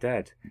Planet of the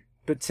Dead.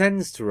 But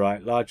tends to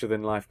write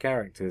larger-than-life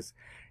characters.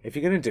 If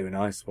you're going to do an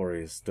Ice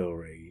Warriors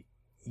story,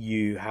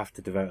 you have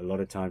to devote a lot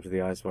of time to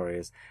the Ice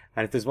Warriors.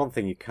 And if there's one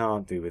thing you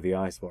can't do with the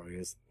Ice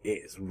Warriors,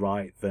 it's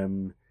write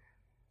them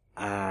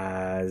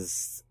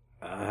as...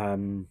 I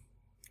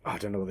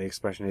don't know what the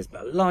expression is,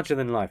 but larger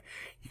than life.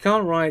 You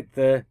can't write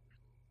the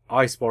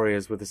Ice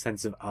Warriors with a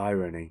sense of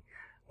irony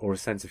or a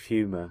sense of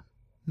humour.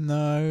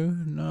 No,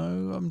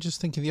 I'm just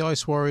thinking the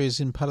Ice Warriors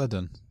in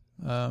Paladin.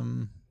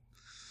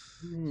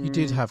 You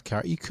did have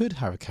you could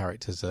have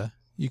characters there.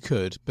 You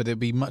could, but it'd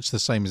be much the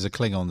same as the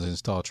Klingons in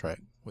Star Trek,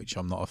 which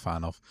I'm not a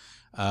fan of.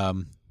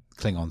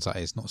 Klingons, that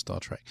is, not Star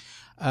Trek.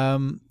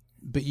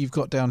 But you've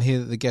got down here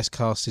that the guest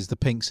cast is the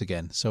Pinks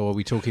again. So are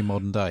we talking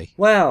modern day?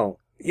 Well,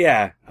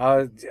 yeah,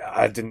 I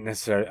wasn't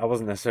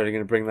necessarily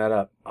going to bring that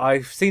up.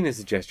 I've seen a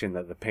suggestion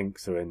that the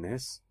Pinks are in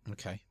this.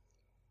 Okay.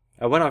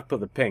 And when I've put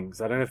the Pinks,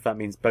 I don't know if that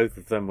means both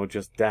of them or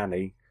just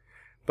Danny,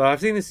 but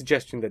I've seen a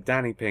suggestion that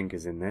Danny Pink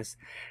is in this.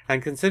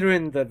 And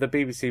considering that the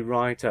BBC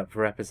write-up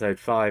for episode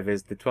 5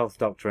 is the 12th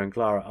Doctor and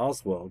Clara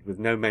Oswald with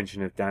no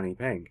mention of Danny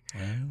Pink,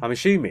 I'm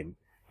assuming,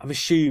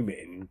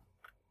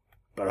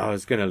 but I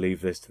was going to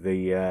leave this to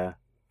the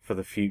for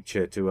the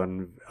future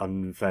to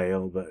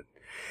unveil, but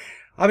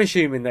I'm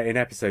assuming that in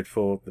episode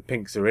 4 the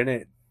Pinks are in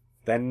it.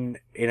 Then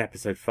in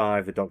episode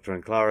 5 the Doctor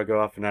and Clara go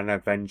off on an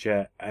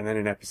adventure, and then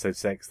in episode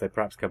 6 they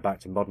perhaps go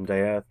back to modern day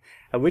Earth,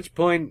 at which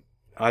point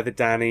either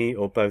Danny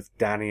or both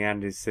Danny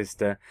and his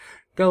sister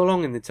go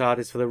along in the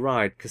TARDIS for the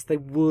ride, because they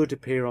would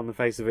appear on the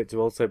face of it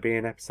to also be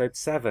in episode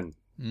 7.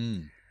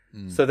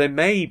 So there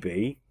may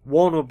be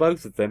one or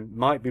both of them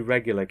might be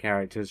regular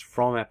characters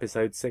from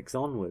episode 6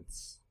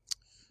 onwards.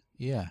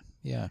 Yeah.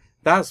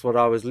 That's what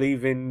I was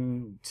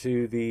leaving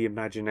to the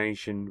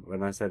imagination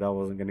when I said I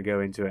wasn't going to go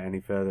into it any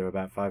further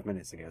about 5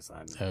 minutes ago,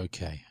 Simon.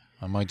 Okay.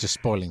 Am I just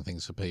spoiling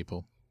things for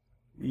people?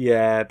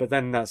 Yeah, but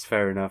then that's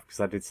fair enough,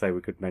 because I did say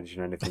we could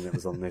mention anything that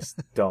was on this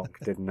doc,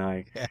 didn't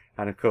I? Yeah.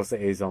 And of course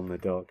it is on the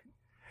doc.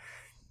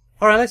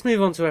 Alright, let's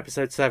move on to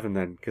episode 7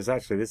 then, because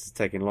actually this is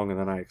taking longer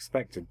than I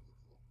expected.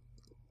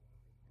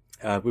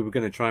 We were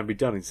going to try and be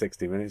done in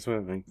 60 minutes,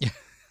 weren't we? Yeah.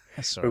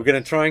 That's all We right. were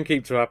going to try and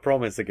keep to our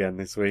promise again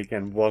this week,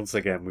 and once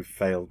again we've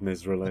failed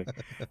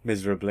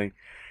miserably.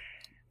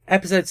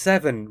 Episode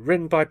 7,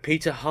 written by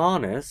Peter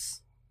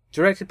Harness,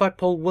 directed by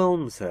Paul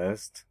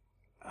Wilmshurst,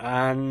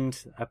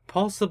 and a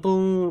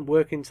possible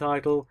working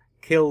title,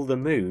 Kill the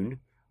Moon,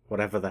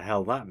 whatever the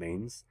hell that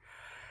means.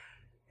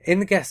 In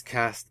the guest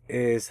cast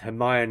is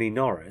Hermione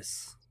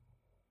Norris,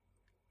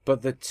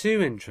 but the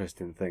two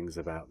interesting things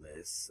about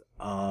this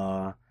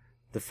are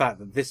the fact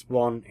that this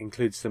one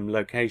includes some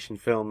location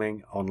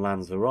filming on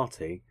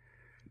Lanzarote,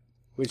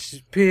 which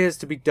appears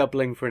to be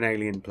doubling for an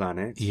alien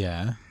planet.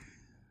 Yeah.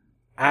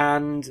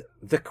 And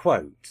the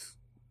quote.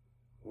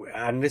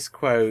 And this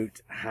quote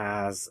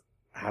has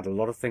had a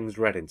lot of things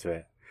read into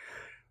it.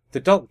 The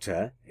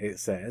Doctor, it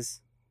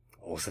says,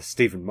 or so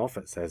Stephen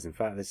Moffat says, in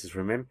fact, this is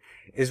from him,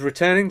 is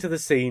returning to the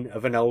scene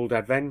of an old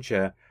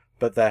adventure,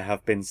 but there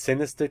have been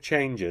sinister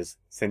changes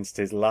since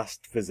his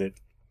last visit.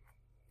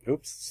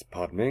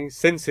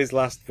 Since his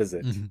last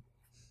visit. Mm-hmm.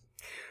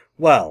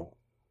 Well,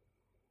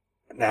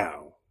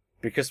 now,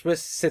 because we're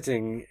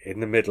sitting in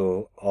the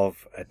middle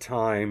of a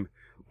time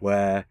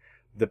where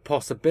the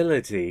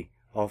possibility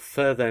of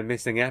further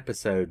missing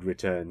episode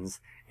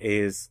returns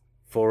is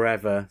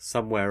forever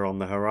somewhere on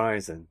the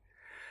horizon,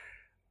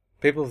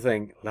 people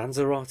think,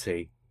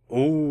 Lanzarote,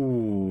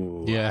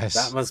 ooh, yes,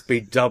 that must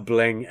be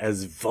doubling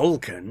as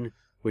Vulcan,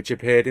 which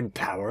appeared in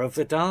Power of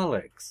the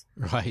Daleks.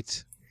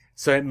 Right.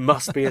 So it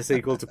must be a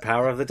sequel to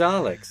Power of the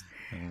Daleks.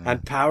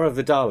 And Power of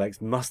the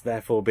Daleks must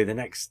therefore be the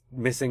next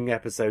missing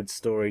episode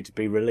story to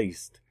be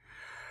released.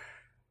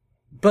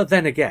 But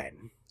then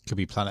again... Could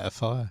be Planet of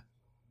Fire.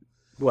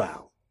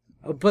 Well,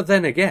 but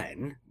then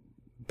again,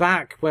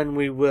 back when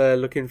we were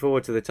looking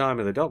forward to the time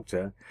of the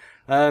Doctor,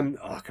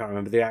 I can't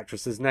remember the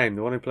actress's name,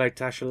 the one who played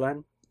Tasha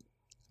Len?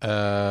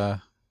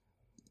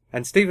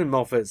 And Stephen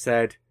Moffat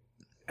said,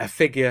 a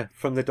figure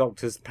from the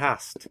Doctor's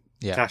past.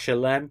 Yeah. Tasha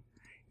Len?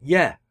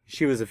 Yeah.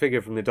 She was a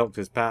figure from the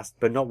Doctor's past,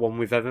 but not one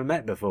we've ever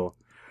met before.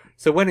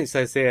 So when it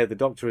says here the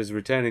Doctor is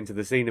returning to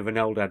the scene of an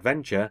old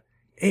adventure,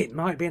 it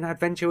might be an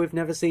adventure we've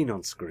never seen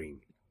on screen.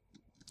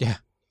 Yeah,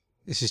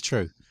 this is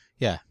true.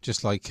 Yeah,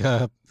 just like,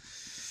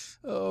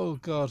 oh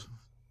God.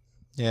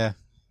 Yeah.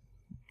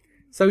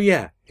 So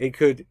yeah, it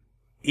could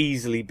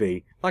easily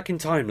be, like in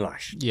Time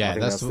Lash. Yeah,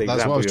 that's what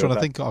I was trying to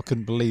think. I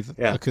couldn't believe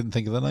I couldn't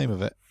think of the name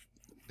of it.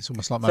 It's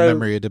almost like my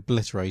memory had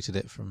obliterated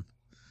it from...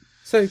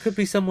 So it could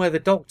be somewhere the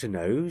Doctor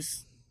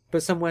knows,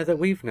 but somewhere that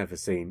we've never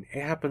seen.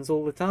 It happens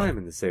all the time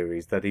in the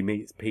series that he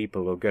meets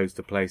people or goes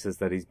to places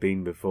that he's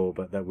been before,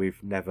 but that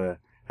we've never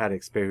had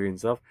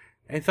experience of.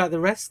 In fact, the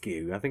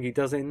rescue, I think he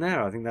does it in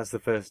there. I think that's the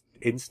first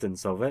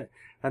instance of it,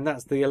 and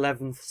that's the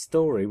 11th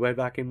story way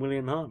back in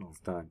William Hartnell's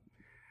time,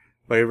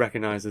 where he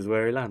recognises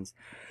where he lands.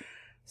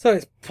 So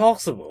it's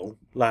possible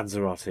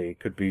Lanzarote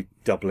could be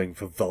doubling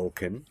for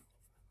Vulcan,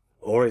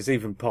 or it's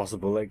even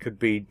possible it could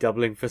be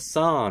doubling for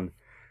Sarn.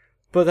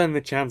 But then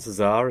the chances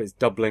are it's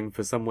doubling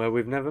for somewhere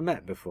we've never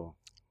met before.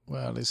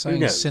 Well, it's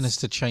saying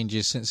sinister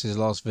changes since his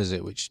last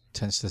visit, which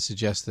tends to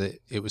suggest that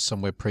it was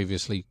somewhere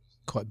previously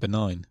quite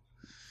benign.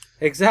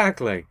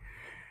 Exactly.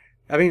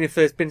 I mean, if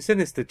there's been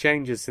sinister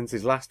changes since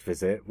his last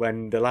visit,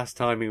 when the last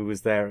time he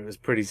was there it was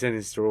pretty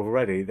sinister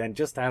already, then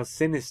just how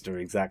sinister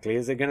exactly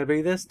is it going to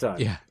be this time?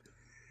 Yeah.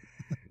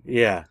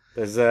 Yeah,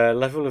 there's a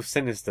level of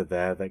sinister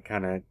there that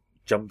kind of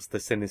jumps the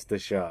sinister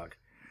shark.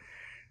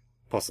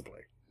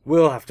 Possibly.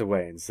 We'll have to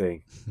wait and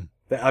see.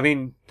 I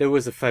mean, there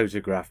was a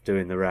photograph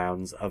doing the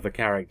rounds of a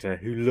character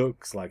who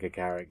looks like a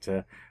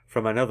character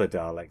from another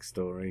Dalek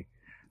story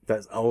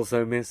that's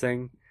also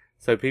missing.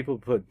 So people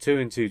put two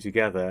and two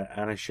together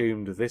and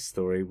assumed this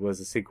story was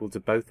a sequel to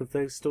both of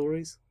those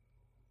stories.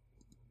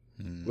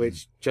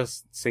 Which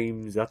just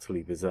seems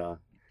utterly bizarre,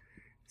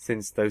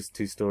 since those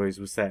two stories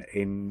were set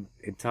in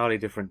entirely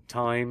different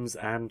times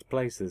and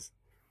places.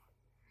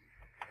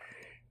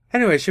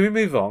 Anyway, shall we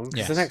move on?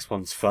 Because the next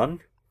one's fun.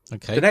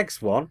 Okay. The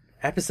next one,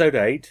 episode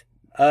 8,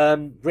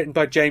 written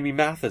by Jamie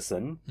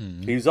Matheson,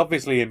 who's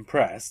obviously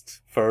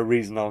impressed, for a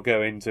reason I'll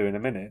go into in a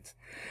minute.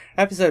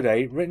 Episode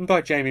 8, written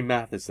by Jamie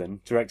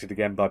Matheson, directed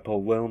again by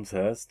Paul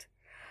Wilmshurst.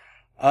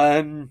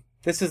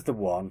 This is the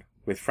one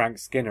with Frank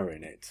Skinner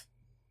in it.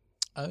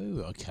 Oh,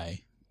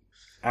 okay.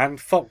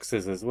 And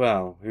foxes as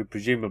well, who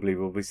presumably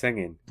will be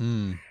singing.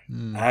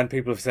 And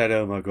people have said,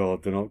 oh my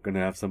god, they're not going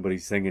to have somebody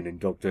singing in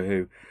Doctor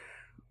Who.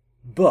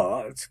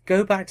 But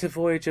go back to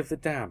Voyage of the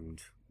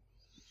Damned.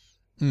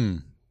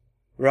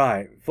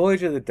 Right,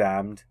 Voyage of the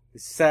Damned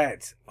is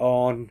set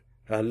on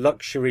a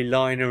luxury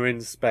liner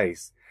in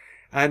space.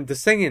 And the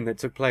singing that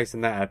took place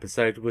in that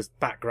episode was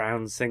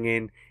background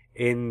singing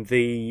in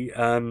the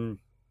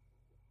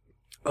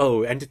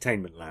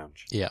entertainment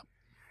lounge. Yeah.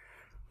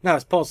 Now,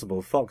 it's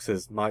possible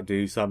foxes might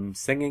do some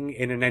singing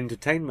in an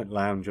entertainment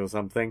lounge or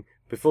something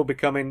before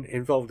becoming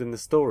involved in the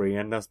story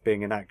and thus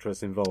being an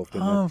actress involved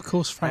in the of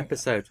course,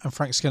 episode. And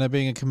Frank Skinner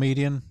being a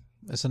comedian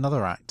is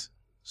another act.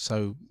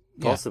 So,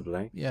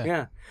 possibly. Yeah.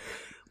 Yeah.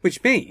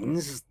 Which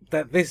means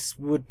that this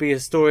would be a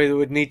story that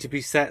would need to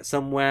be set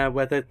somewhere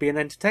where there'd be an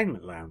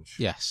entertainment lounge.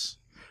 Yes.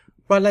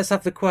 Right, let's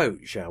have the quote,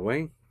 shall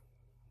we?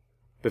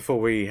 Before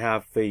we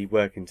have the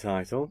working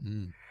title.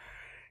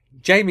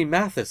 Jamie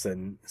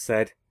Matheson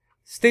said,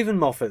 Stephen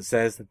Moffat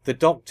says the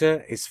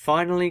Doctor is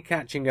finally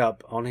catching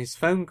up on his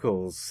phone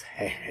calls.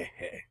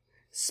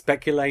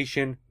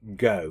 Speculation,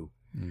 go.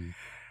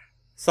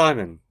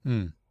 Simon,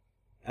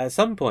 at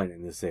some point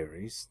in the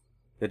series,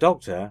 the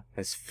Doctor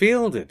has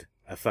fielded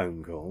a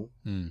phone call,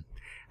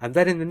 and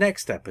then in the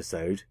next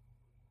episode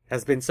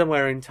has been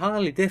somewhere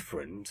entirely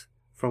different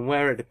from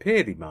where it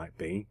appeared he might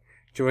be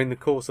during the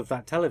course of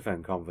that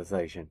telephone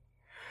conversation.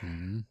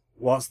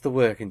 What's the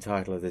working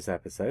title of this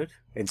episode,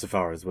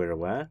 insofar as we're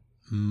aware?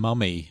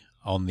 Mummy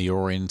on the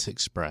Orient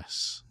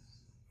Express.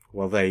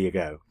 Well, there you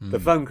go. The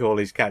phone call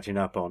he's catching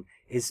up on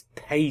is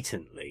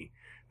patently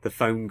the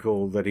phone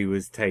call that he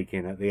was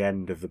taking at the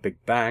end of the Big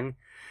Bang,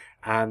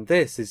 and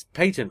this is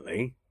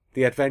patently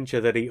the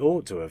adventure that he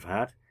ought to have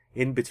had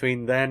in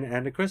between then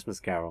and A Christmas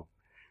Carol.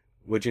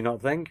 Would you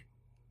not think?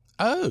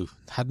 Oh,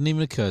 hadn't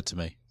even occurred to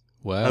me.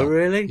 Well, oh,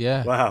 really?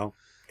 Yeah. Wow.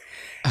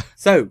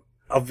 So,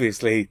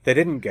 obviously, they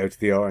didn't go to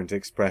the Orient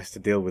Express to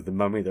deal with the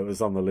mummy that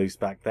was on the loose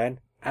back then,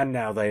 and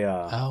now they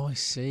are. Oh, I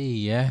see.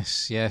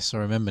 Yes, I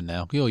remember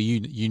now.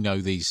 You know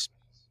these.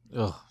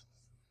 Ugh.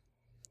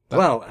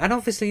 Well, and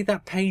obviously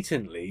that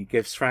patently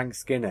gives Frank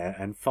Skinner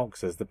and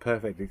Foxes the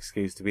perfect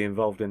excuse to be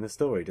involved in the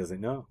story, does it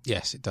not?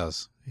 Yes, it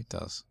does. It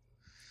does.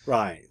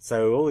 Right,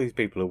 so all these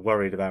people are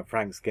worried about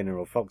Frank Skinner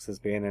or Foxes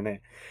being in it.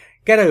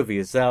 Get over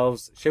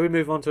yourselves. Shall we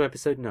move on to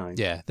episode 9?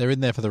 Yeah, they're in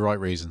there for the right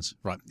reasons.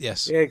 Right,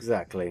 yes.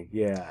 Exactly,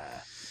 yeah.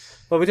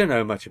 Well, we don't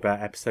know much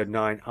about episode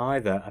 9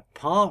 either,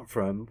 apart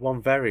from one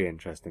very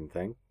interesting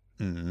thing.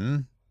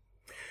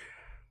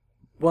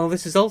 Well,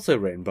 this is also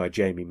written by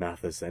Jamie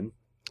Matheson,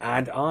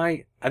 and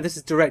this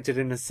is directed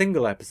in a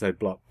single episode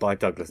block by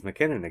Douglas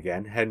McKinnon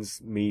again,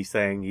 hence me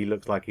saying he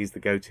looks like he's the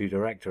go-to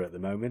director at the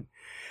moment.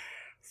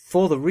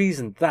 For the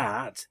reason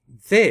that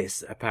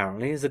this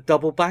apparently is a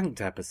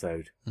double-banked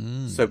episode.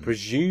 So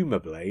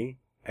presumably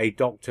a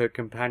Doctor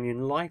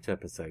Companion Light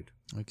episode.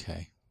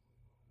 Okay.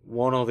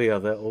 One or the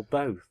other, or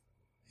both.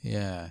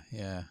 Yeah.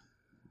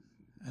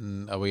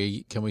 And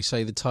can we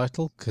say the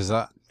title?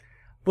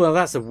 Well,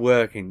 that's a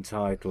working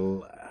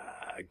title.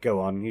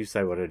 Go on, you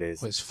say what it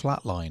is. Well, it's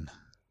Flatline.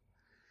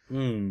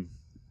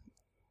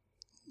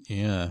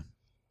 Yeah.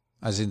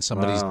 As in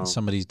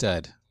somebody's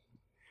dead.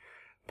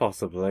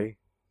 Possibly.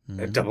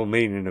 A double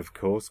meaning, of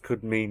course,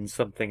 could mean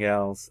something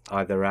else,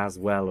 either as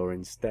well or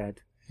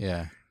instead.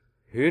 Yeah.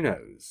 Who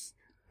knows?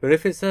 But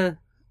if it's a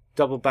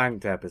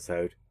double-banked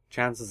episode,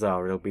 chances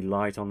are it'll be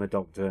light on the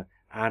Doctor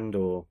and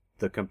or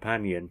the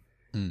companion,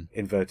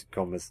 inverted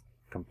commas,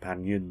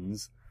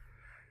 companions.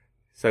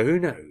 So who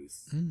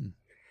knows?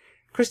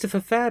 Christopher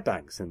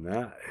Fairbanks in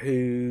that,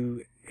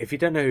 who, if you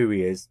don't know who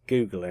he is,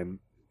 Google him.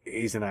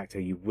 He's an actor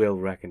you will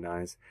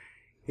recognise.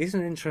 He's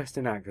an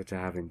interesting actor to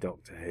have in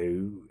Doctor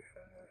Who.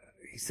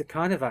 He's the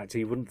kind of actor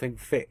you wouldn't think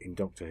fit in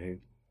Doctor Who.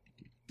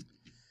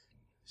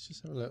 Let's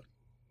just have a look.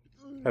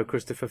 Oh,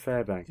 Christopher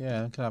Fairbanks.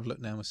 Yeah, I can have a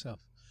look now myself.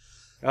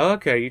 Oh,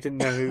 okay, you didn't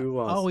know who he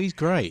was. Oh, he's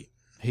great.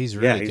 He's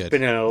really good. Yeah, he's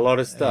been in a lot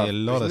of stuff. A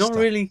lot of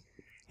stuff.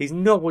 He's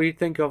not what you'd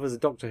think of as a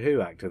Doctor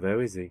Who actor, though,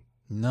 is he?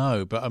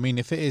 No, but I mean,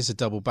 if it is a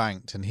double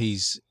banked and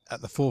he's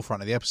at the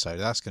forefront of the episode,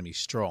 that's going to be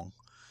strong.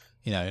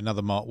 You know,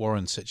 another Mark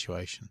Warren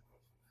situation.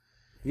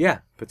 Yeah,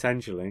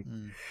 potentially.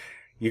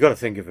 You got to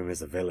think of him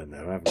as a villain,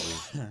 though,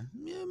 haven't you?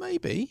 Yeah,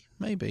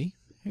 maybe.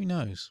 Who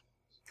knows?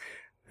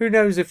 Who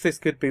knows if this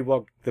could be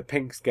what the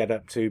Pinks get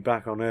up to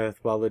back on Earth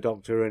while the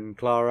Doctor and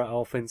Clara are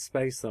off in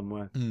space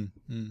somewhere.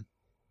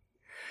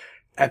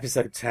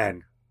 Episode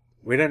 10.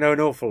 We don't know an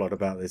awful lot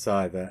about this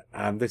either,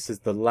 and this is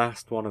the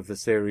last one of the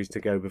series to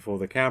go before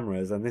the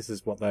cameras, and this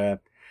is what they're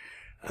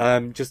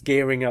just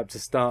gearing up to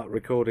start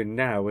recording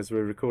now as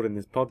we're recording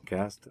this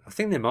podcast. I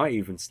think they might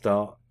even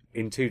start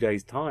in 2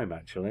 days' time,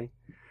 actually.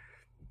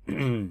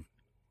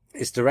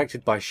 It's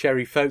directed by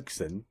Sherry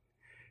Folkeson,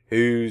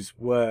 who's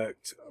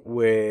worked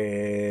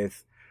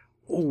with...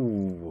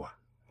 Ooh,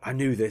 I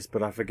knew this,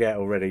 but I forget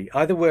already.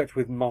 Either worked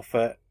with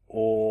Moffat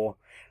or...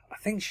 I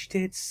think she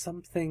did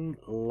something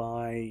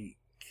like...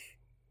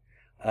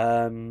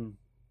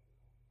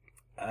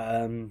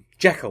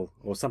 Jekyll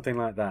or something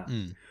like that.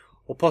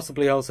 Or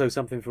possibly also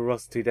something for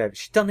Russell T Davies.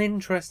 She's done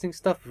interesting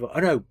stuff before. Oh,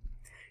 no.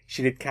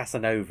 She did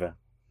Casanova.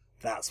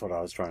 That's what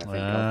I was trying to think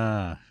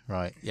of.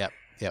 Right. Yep.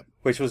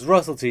 Which was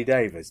Russell T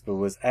Davies, but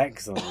was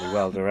excellently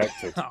well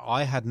directed.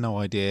 I had no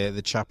idea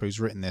the chap who's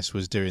written this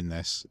was doing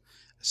this,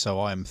 so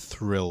I am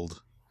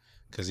thrilled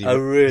because he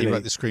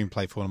wrote the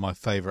screenplay for one of my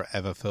favourite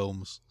ever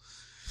films,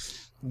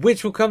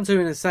 which we'll come to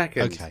in a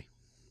second. Okay,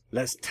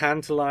 let's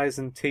tantalise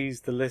and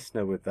tease the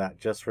listener with that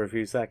just for a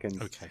few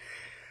seconds. Okay,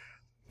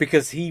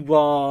 because he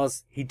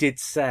did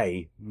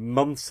say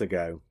months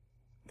ago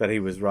that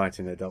he was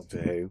writing a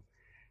Doctor Who,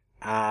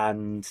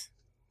 and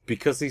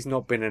because he's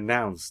not been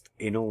announced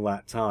in all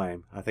that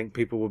time, I think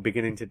people were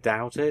beginning to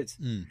doubt it.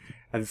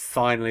 And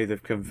finally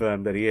they've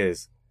confirmed that he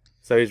is.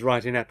 So he's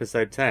writing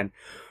episode 10,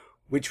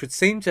 which would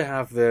seem to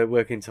have the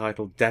working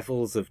title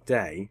Devils of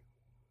Day,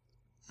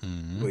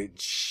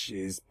 which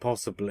is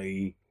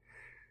possibly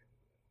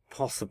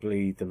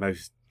the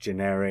most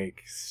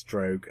generic,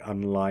 stroke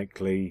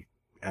unlikely,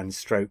 and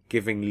stroke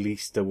giving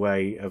least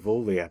away of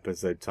all the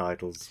episode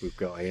titles we've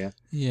got here.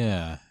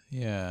 Yeah.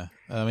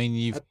 I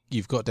mean,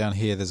 you've got down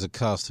here, there's a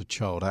cast of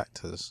child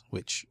actors,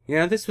 which...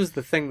 Yeah, this was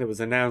the thing that was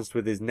announced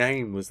with his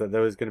name, was that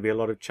there was going to be a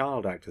lot of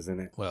child actors in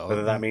it. Well,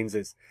 whether that means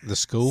it's the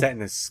school, set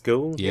in a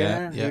school,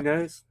 yeah. Who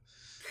knows?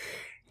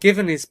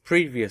 Given his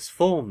previous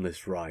form,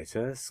 this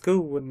writer,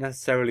 school wouldn't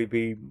necessarily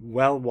be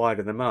well wide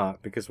of the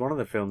mark, because one of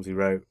the films he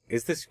wrote,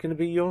 is this going to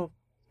be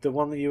the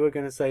one that you were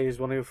going to say is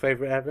one of your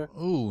favourite ever?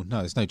 Oh, no,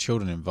 there's no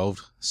children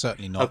involved.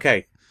 Certainly not.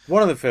 Okay,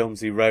 one of the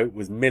films he wrote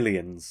was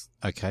Millions.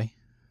 Okay.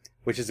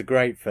 Which is a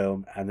great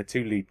film, and the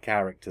two lead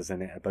characters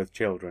in it are both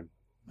children.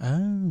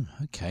 Oh,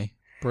 okay.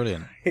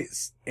 Brilliant.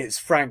 It's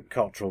Frank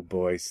Cottrell,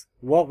 boys.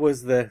 What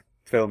was the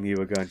film you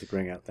were going to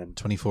bring up then?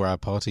 24-Hour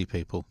Party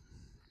People.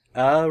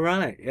 Oh,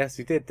 right. Yes,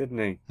 he did, didn't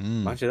he?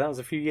 Mind you, that was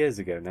a few years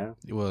ago now.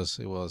 It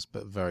was,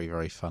 but very,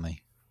 very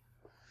funny.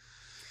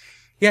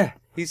 Yeah,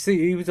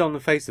 he was on the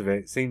face of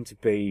it. Seemed to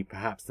be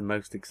perhaps the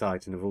most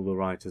exciting of all the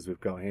writers we've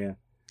got here.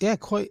 Yeah,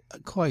 quite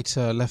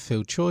left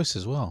field choice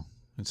as well,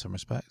 in some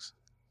respects.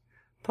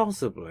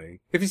 Possibly.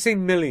 If you've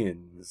seen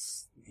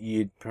Millions,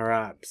 you'd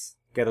perhaps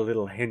get a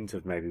little hint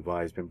of maybe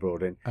why he's been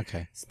brought in.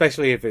 Okay.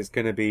 Especially if it's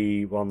going to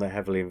be one that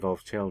heavily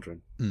involves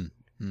children.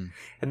 And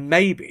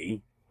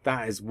maybe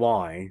that is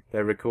why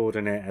they're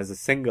recording it as a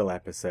single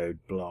episode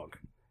block,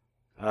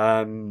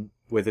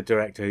 with a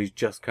director who's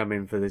just come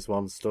in for this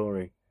one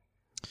story.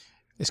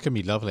 It's going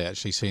to be lovely,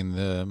 actually, seeing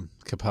the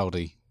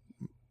Capaldi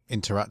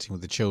interacting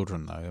with the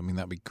children, though. I mean,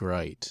 that'd be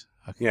great.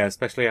 Yeah,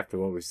 especially after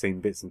what we've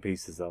seen bits and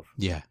pieces of.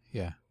 Yeah.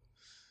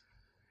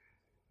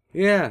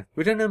 Yeah,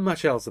 we don't know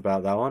much else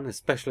about that one,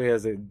 especially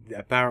as it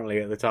apparently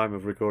at the time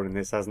of recording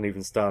this hasn't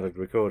even started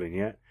recording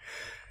yet.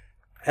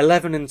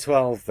 11 and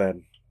 12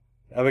 then.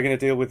 Are we going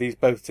to deal with these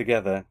both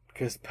together?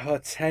 Because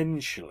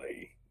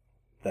potentially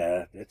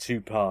they're a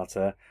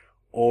two-parter,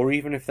 or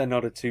even if they're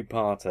not a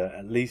two-parter,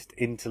 at least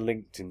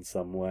interlinked in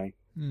some way.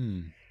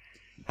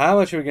 How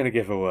much are we going to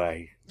give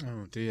away?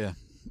 Oh dear.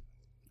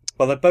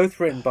 Well, they're both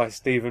written by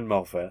Stephen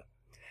Moffat.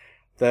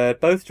 They're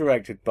both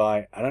directed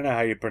by, I don't know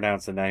how you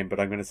pronounce her name, but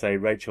I'm going to say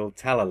Rachel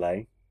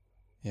Talalay.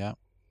 Yeah.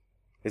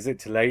 Is it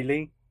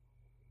Talalay?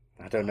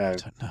 I don't know.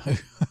 I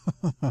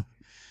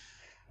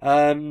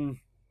don't know.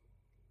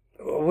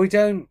 We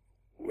don't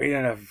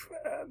have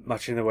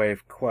much in the way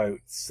of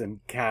quotes and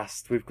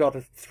cast. We've got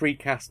 3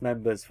 cast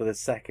members for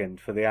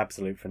the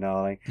absolute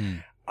finale.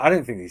 I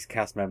don't think these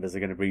cast members are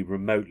going to be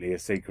remotely a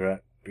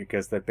secret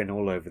because they've been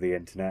all over the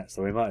internet,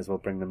 so we might as well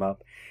bring them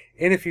up.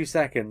 In a few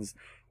seconds,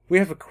 we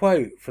have a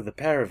quote for the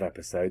pair of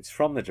episodes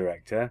from the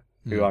director,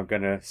 who I'm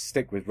going to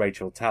stick with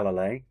Rachel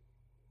Talalay.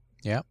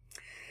 Yeah.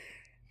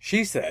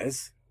 She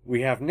says,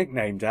 "We have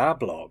nicknamed our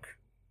blog,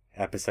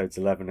 episodes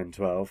 11 and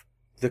 12,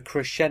 the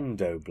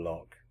Crescendo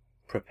blog.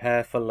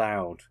 Prepare for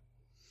loud."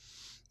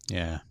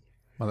 Yeah.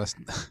 Well,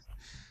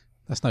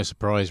 that's no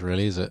surprise,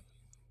 really, is it?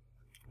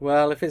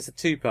 Well, if it's a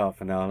 2-part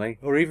finale,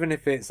 or even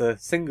if it's a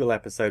single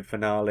episode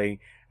finale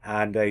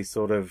and a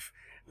sort of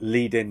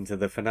lead into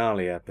the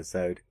finale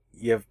episode,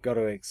 you've got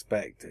to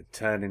expect a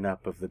turning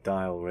up of the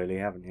dial, really,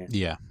 haven't you?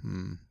 Yeah.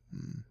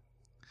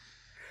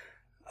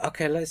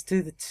 Okay, let's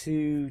do the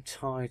 2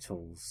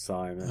 titles,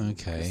 Simon.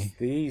 Okay.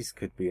 These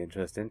could be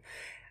interesting.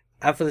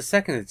 And for the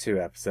second of the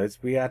 2 episodes,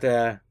 we had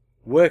a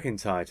working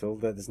title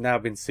that has now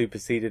been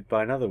superseded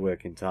by another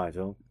working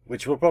title,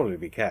 which will probably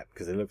be kept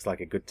because it looks like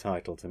a good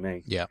title to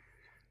me. Yeah.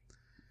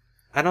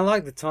 And I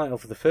like the title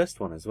for the first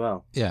one as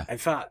well. Yeah. In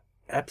fact,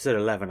 episode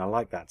 11, I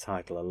like that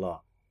title a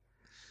lot.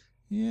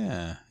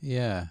 Yeah.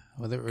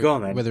 Go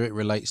on, then. Whether it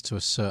relates to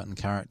a certain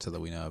character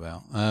that we know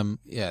about.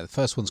 The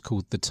first one's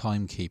called The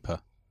Timekeeper,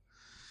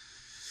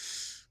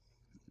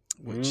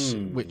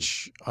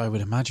 which I would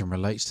imagine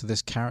relates to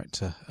this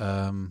character,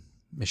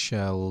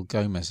 Michelle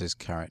Gomez's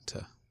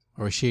character.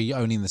 Or is she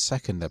only in the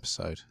second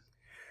episode?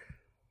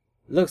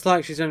 Looks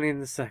like she's only in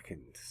the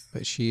second.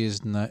 But she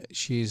is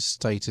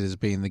stated as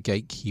being the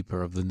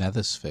gatekeeper of the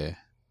Nethersphere.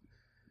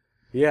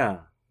 Yeah.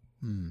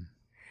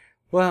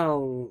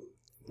 Well,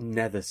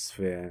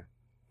 Nethersphere.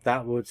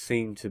 That would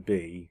seem to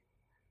be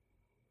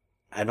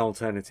an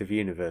alternative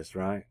universe,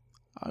 right?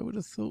 I would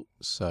have thought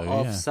so,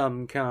 Of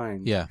some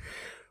kind. Yeah.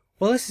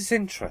 Well, this is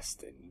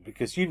interesting,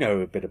 because you know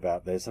a bit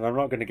about this, and I'm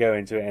not going to go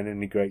into it in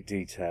any great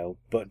detail,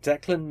 but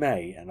Declan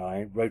May and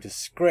I wrote a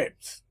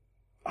script,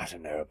 I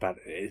don't know,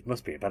 it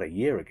must be about a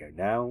year ago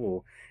now,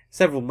 or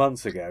several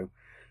months ago,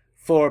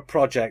 for a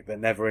project that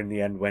never in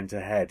the end went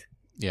ahead.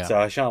 Yeah. So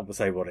I shan't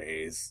say what it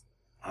is.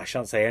 I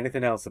shan't say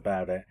anything else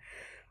about it,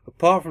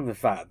 apart from the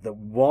fact that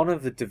one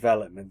of the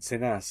developments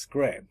in our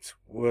script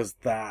was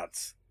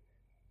that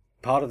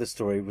part of the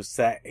story was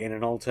set in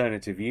an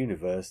alternative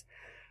universe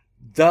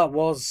that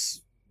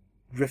was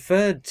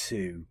referred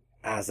to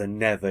as a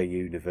nether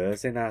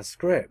universe in our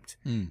script.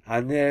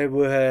 And there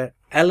were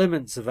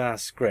elements of our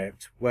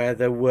script where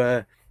there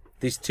were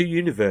these 2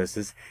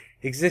 universes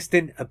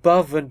existing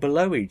above and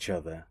below each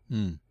other,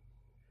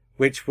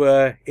 which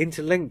were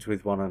interlinked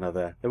with one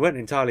another. They weren't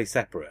entirely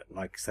separate,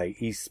 like, say,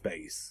 East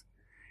Space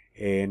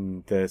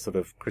in the sort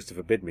of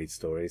Christopher Bidmead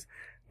stories.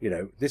 You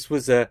know, this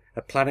was a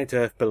planet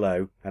Earth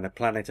below and a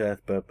planet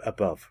Earth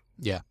above.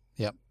 Yeah.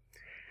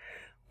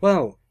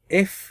 Well,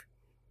 if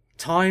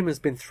time has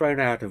been thrown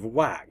out of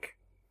whack,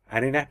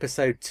 and in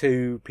episode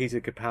 2,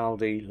 Peter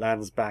Capaldi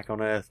lands back on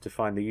Earth to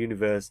find the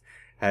universe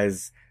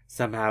has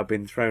somehow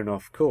been thrown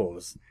off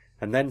course,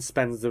 and then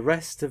spends the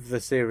rest of the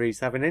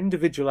series having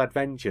individual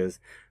adventures,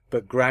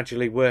 but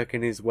gradually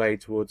working his way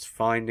towards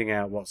finding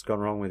out what's gone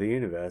wrong with the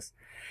universe.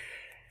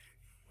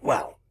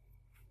 Well,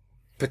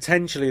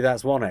 potentially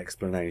that's one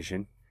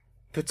explanation.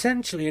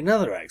 Potentially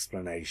another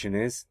explanation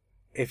is,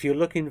 if you're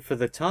looking for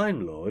the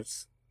Time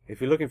Lords, if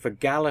you're looking for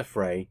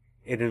Gallifrey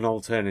in an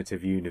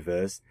alternative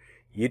universe,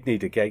 you'd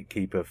need a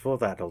gatekeeper for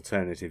that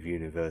alternative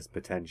universe,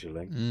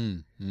 potentially.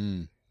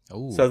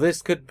 Ooh. So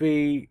this could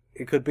be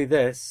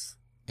this.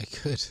 It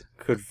could.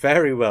 Could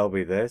very well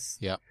be this.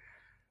 Yeah.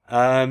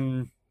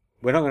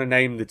 We're not going to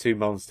name the 2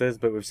 monsters,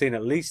 but we've seen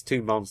at least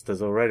 2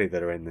 monsters already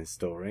that are in this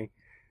story.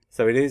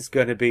 So it is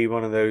going to be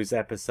one of those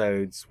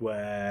episodes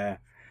where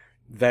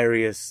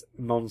various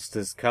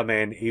monsters come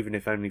in, even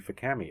if only for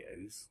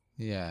cameos.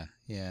 Yeah.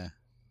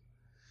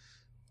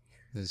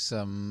 There's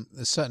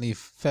certainly a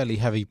fairly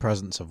heavy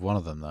presence of one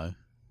of them, though.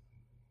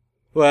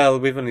 Well,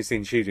 we've only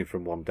seen shooting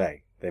from one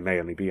day. They may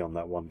only be on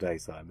that one day,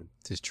 Simon.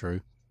 It is true.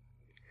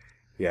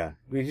 Yeah.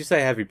 When you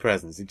say heavy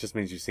presence, it just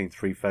means you've seen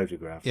 3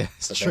 photographs. Yeah,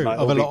 it's true.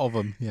 Of a lot of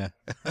them, yeah.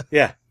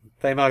 Yeah.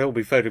 They might all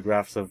be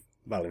photographs of...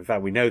 Well, in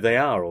fact, we know they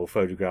are all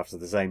photographs of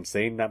the same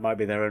scene. That might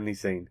be their only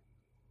scene.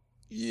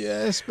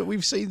 Yes, but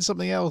we've seen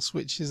something else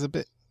which is a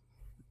bit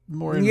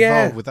more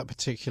involved with that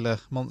particular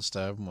monster,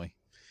 haven't we?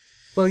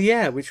 Well,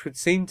 yeah, which would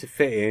seem to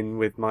fit in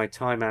with my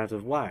time out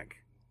of whack.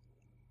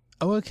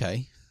 Oh,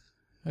 okay.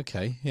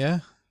 Okay, yeah.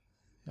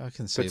 I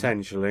can see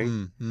potentially.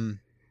 that.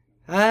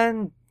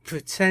 And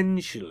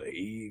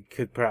potentially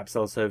could perhaps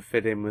also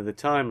fit in with the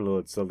Time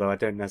Lords, although I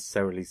don't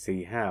necessarily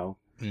see how.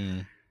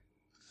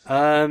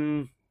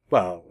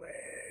 Well,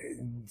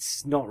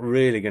 it's not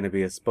really going to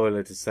be a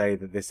spoiler to say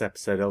that this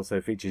episode also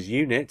features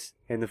Unit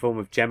in the form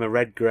of Gemma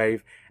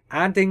Redgrave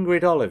and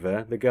Ingrid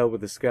Oliver, the girl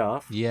with the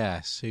scarf.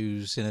 Yes,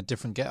 who's in a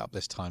different get-up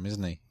this time,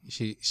 isn't he?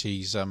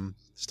 She's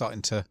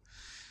starting to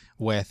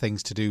wear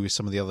things to do with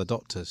some of the other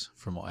doctors,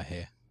 from what I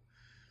hear.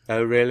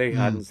 Oh, really?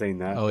 I hadn't seen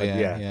that. Oh,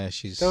 yeah.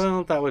 She's...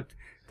 Well, that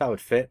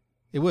would fit.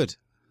 It would.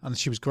 And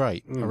she was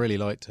great. I really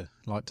liked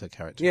her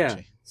character. Yeah,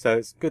 actually. so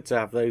it's good to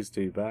have those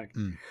two back.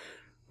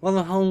 Well,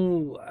 the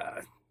whole,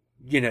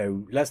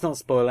 let's not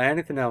spoil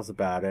anything else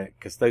about it,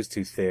 because those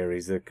two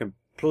theories are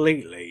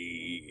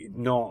completely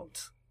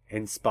not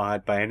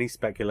inspired by any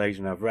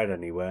speculation I've read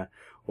anywhere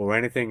or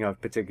anything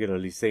I've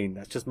particularly seen.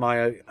 That's just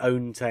my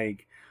own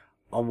take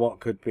on what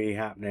could be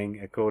happening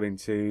according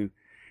to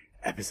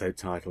episode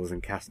titles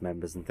and cast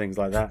members and things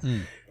like that.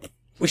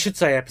 We should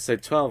say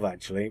episode 12,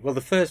 actually. Well,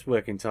 the first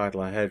working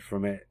title I heard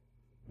from it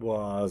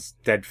was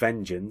Dead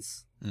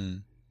Vengeance.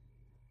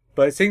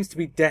 But it seems to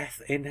be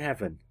Death in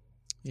Heaven.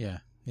 Yeah.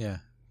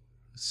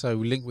 So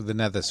linked with the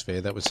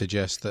Nethersphere, that would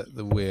suggest that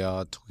we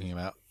are talking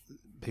about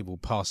people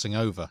passing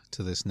over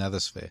to this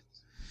Nethersphere.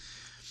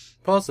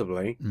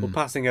 Possibly. Or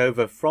passing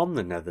over from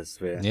the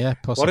Nethersphere. Yeah,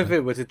 possibly. What if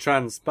it were to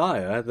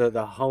transpire that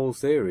the whole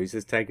series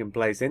has taken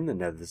place in the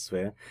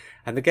Nethersphere,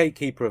 and the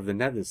gatekeeper of the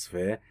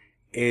Nethersphere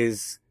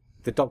is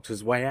the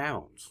Doctor's way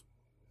out?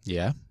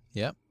 Yeah.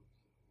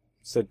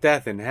 So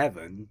Death in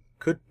Heaven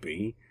could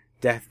be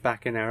death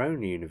back in our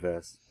own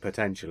universe,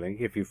 potentially,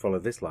 if you follow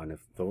this line of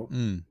thought.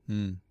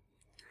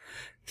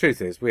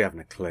 Truth is, we haven't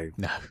a clue.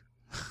 No.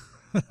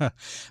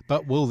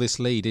 But will this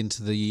lead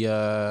into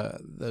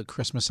the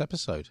Christmas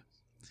episode?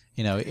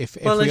 If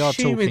we are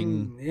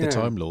talking the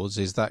Time Lords,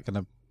 is that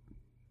going to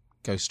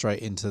go straight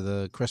into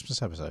the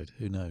Christmas episode?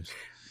 Who knows?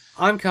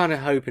 I'm kind of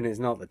hoping it's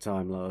not the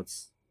Time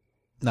Lords.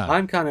 No.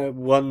 I'm kind of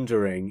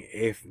wondering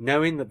if,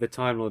 knowing that the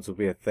Time Lords will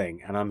be a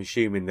thing, and I'm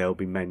assuming they'll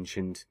be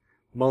mentioned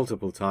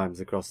multiple times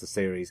across the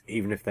series,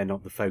 even if they're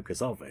not the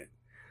focus of it.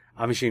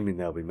 I'm assuming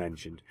they'll be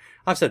mentioned.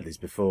 I've said this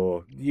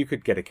before. You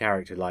could get a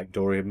character like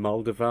Dorian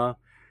Moldovar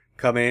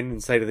come in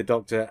and say to the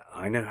Doctor,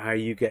 I know how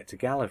you get to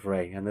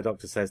Gallifrey. And the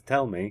Doctor says,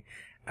 tell me.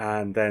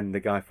 And then the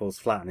guy falls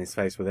flat on his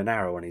face with an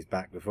arrow on his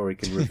back before he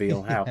can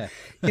reveal how.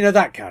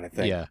 That kind of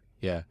thing.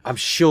 Yeah. I'm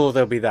sure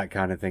there'll be that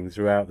kind of thing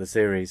throughout the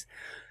series.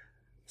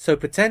 So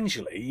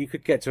potentially you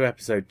could get to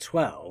episode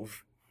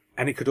 12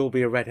 and it could all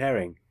be a red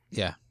herring.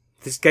 Yeah.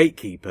 This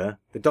gatekeeper,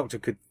 the Doctor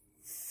could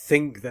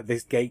think that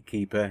this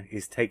gatekeeper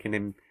is taking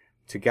him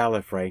to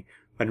Gallifrey,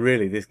 when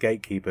really this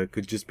gatekeeper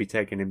could just be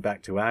taking him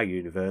back to our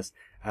universe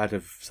out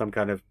of some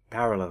kind of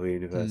parallel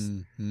universe.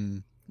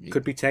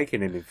 Could be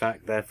taking him, in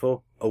fact,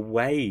 therefore,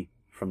 away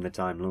from the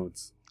Time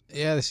Lords.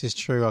 Yeah, this is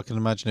true. I can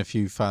imagine a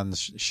few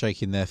fans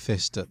shaking their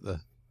fist at the,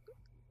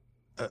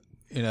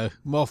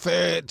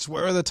 Moffat,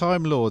 where are the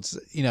Time Lords?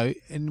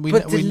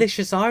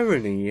 Delicious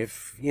irony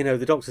if,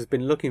 the Doctor's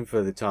been looking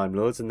for the Time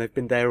Lords and they've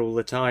been there all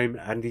the time,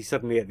 and he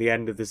suddenly at the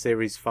end of the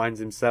series finds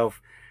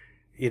himself,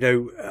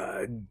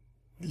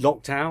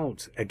 locked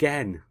out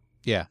again.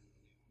 Yeah.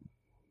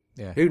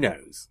 Who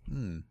knows?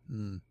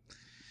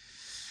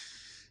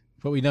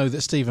 But we know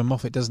that Stephen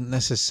Moffat doesn't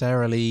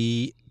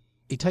necessarily...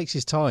 He takes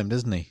his time,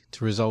 doesn't he,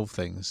 to resolve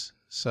things.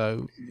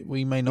 So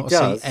we may not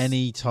see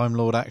any Time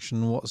Lord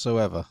action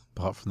whatsoever,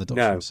 apart from the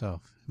Doctor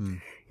himself.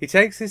 He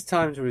takes his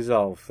time to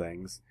resolve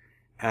things,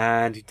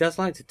 and he does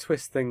like to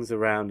twist things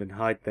around and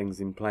hide things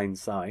in plain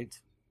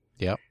sight.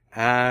 Yep.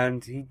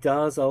 And he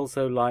does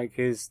also like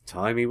his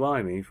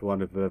timey-wimey, for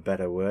want of a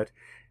better word.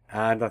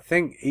 And I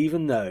think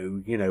even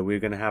though, we're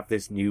going to have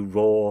this new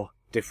raw,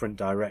 different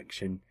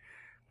direction,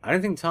 I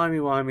don't think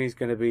timey-wimey is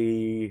going to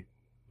be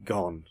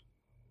gone.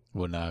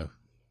 Well, no.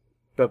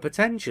 But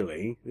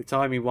potentially, the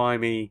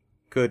timey-wimey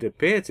could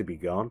appear to be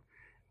gone,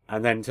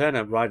 and then turn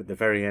up right at the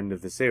very end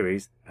of the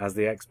series as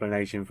the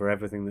explanation for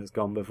everything that's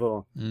gone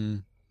before.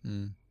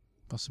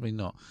 Possibly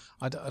not.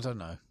 I don't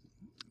know.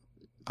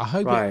 I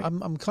hope. Right.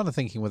 I'm kind of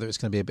thinking whether it's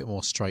going to be a bit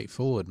more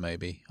straightforward.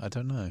 Maybe, I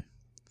don't know.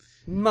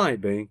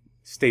 Might be.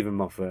 Stephen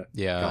Moffat.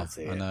 Yeah, can't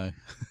see it. I know.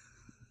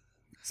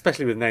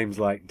 Especially with names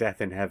like Death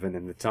in Heaven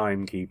and the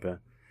Timekeeper.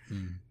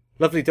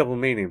 Lovely double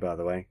meaning, by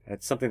the way.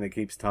 It's something that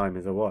keeps time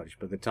as a watch,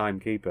 but the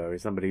Timekeeper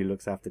is somebody who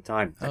looks after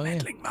time. The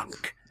meddling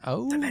monk.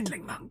 Oh. The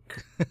meddling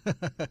monk.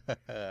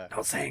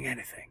 Not saying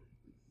anything.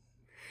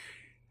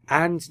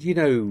 And,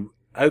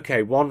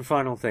 okay, one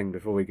final thing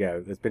before we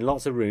go. There's been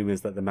lots of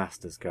rumours that the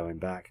Master's going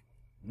back.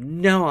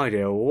 No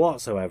idea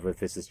whatsoever if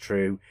this is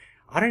true.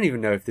 I don't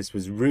even know if this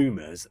was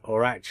rumours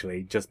or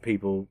actually just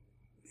people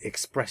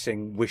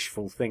expressing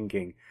wishful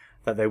thinking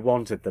that they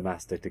wanted the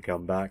Master to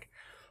come back.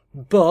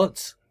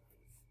 But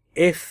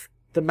if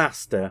the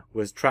Master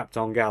was trapped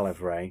on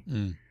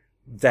Gallifrey,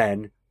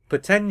 then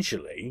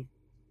potentially,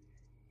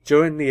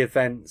 during the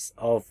events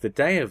of the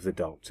Day of the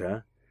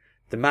Doctor,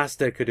 the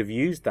Master could have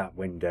used that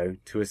window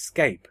to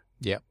escape.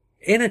 Yep.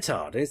 In a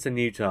TARDIS, a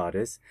new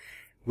TARDIS.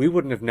 We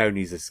wouldn't have known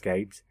he's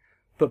escaped,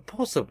 but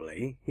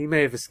possibly he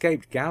may have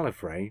escaped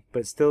Gallifrey,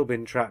 but still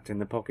been trapped in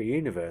the Pocket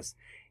Universe.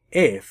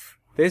 If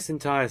this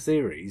entire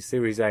series,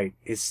 Series 8,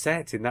 is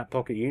set in that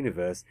Pocket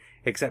Universe,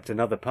 except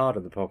another part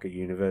of the Pocket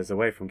Universe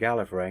away from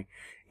Gallifrey,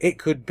 it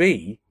could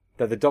be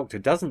that the Doctor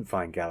doesn't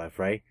find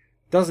Gallifrey,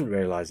 doesn't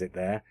realise it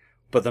there,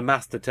 but the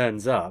Master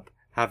turns up,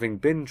 having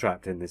been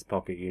trapped in this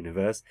Pocket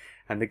Universe,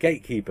 and the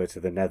gatekeeper to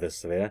the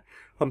Nethersphere,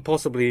 and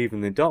possibly even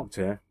the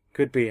Doctor,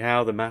 could be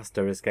how the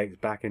Master escapes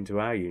back into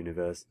our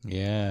universe.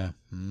 Yeah.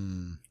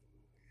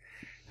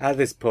 At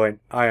this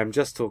point, I am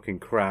just talking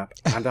crap,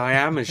 and I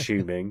am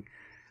assuming,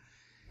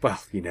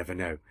 well, you never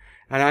know,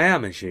 and I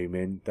am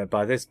assuming that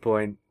by this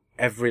point,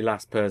 every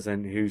last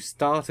person who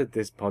started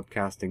this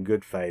podcast in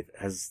good faith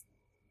has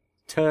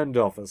turned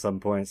off at some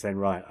point saying,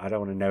 right, I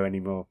don't want to know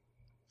anymore.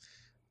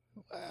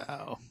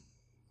 Wow.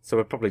 So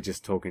we're probably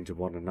just talking to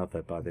one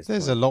another by this point.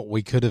 There's a lot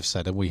we could have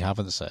said and we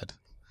haven't said.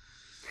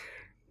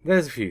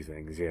 There's a few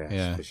things, yes,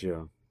 Yeah. for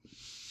sure.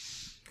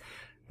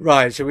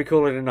 Right, shall we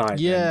call it a night?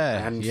 Yeah,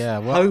 then? And yeah.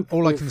 Well,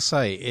 all I can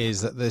say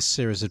is that this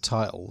series of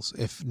titles,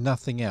 if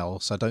nothing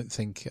else, I don't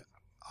think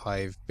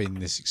I've been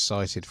this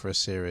excited for a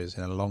series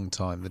in a long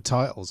time. The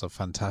titles are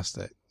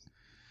fantastic,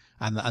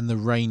 and the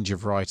range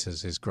of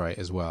writers is great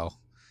as well.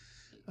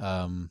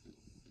 I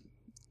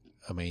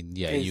mean,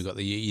 yeah, you got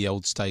the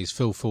old stays,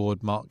 Phil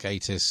Ford, Mark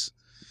Gatiss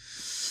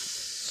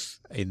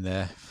in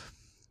there.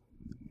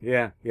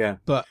 Yeah.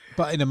 But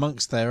in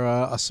amongst there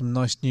are some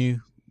nice new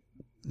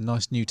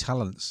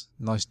talents,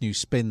 nice new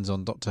spins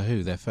on Doctor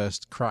Who. Their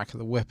first crack at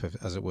the whip,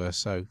 as it were.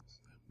 So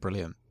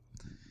brilliant.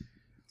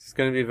 It's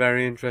going to be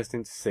very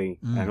interesting to see,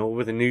 and all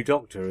with a new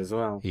Doctor as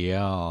well.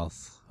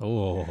 Yes.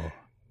 Oh.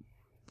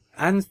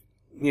 And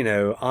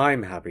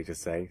I'm happy to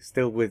say,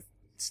 still with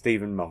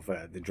Stephen Moffat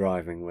at the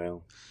driving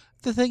wheel.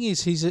 The thing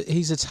is, he's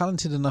a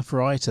talented enough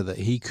writer that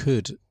he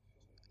could.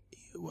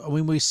 I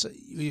mean,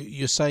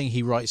 you're saying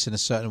he writes in a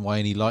certain way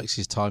and he likes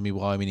his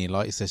timey-wimey and he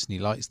likes this and he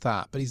likes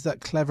that, but he's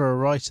that clever a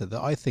writer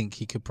that I think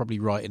he could probably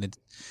write in a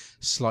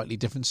slightly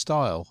different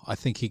style. I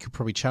think he could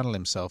probably channel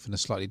himself in a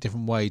slightly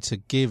different way to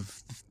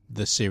give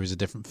the series a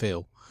different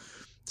feel.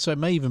 So it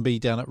may even be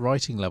down at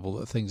writing level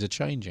that things are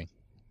changing.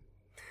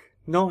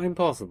 Not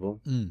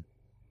impossible.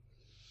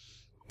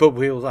 But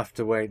we'll have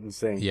to wait and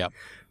see. Yep.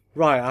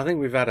 Right, I think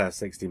we've had our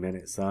 60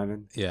 minutes,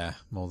 Simon. Yeah,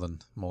 more than.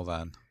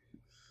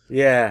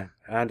 Yeah,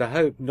 and I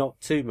hope not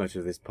too much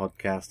of this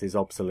podcast is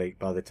obsolete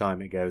by the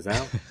time it goes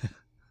out.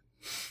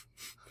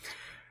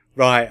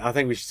 Right, I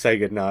think we should say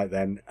goodnight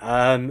then.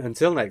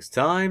 Until next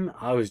time,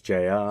 I was JR.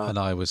 And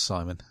I was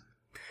Simon.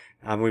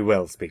 And we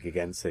will speak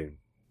again soon.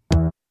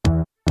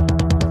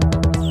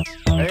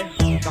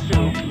 Hey, Doctor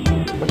Who.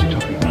 What are you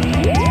talking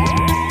about?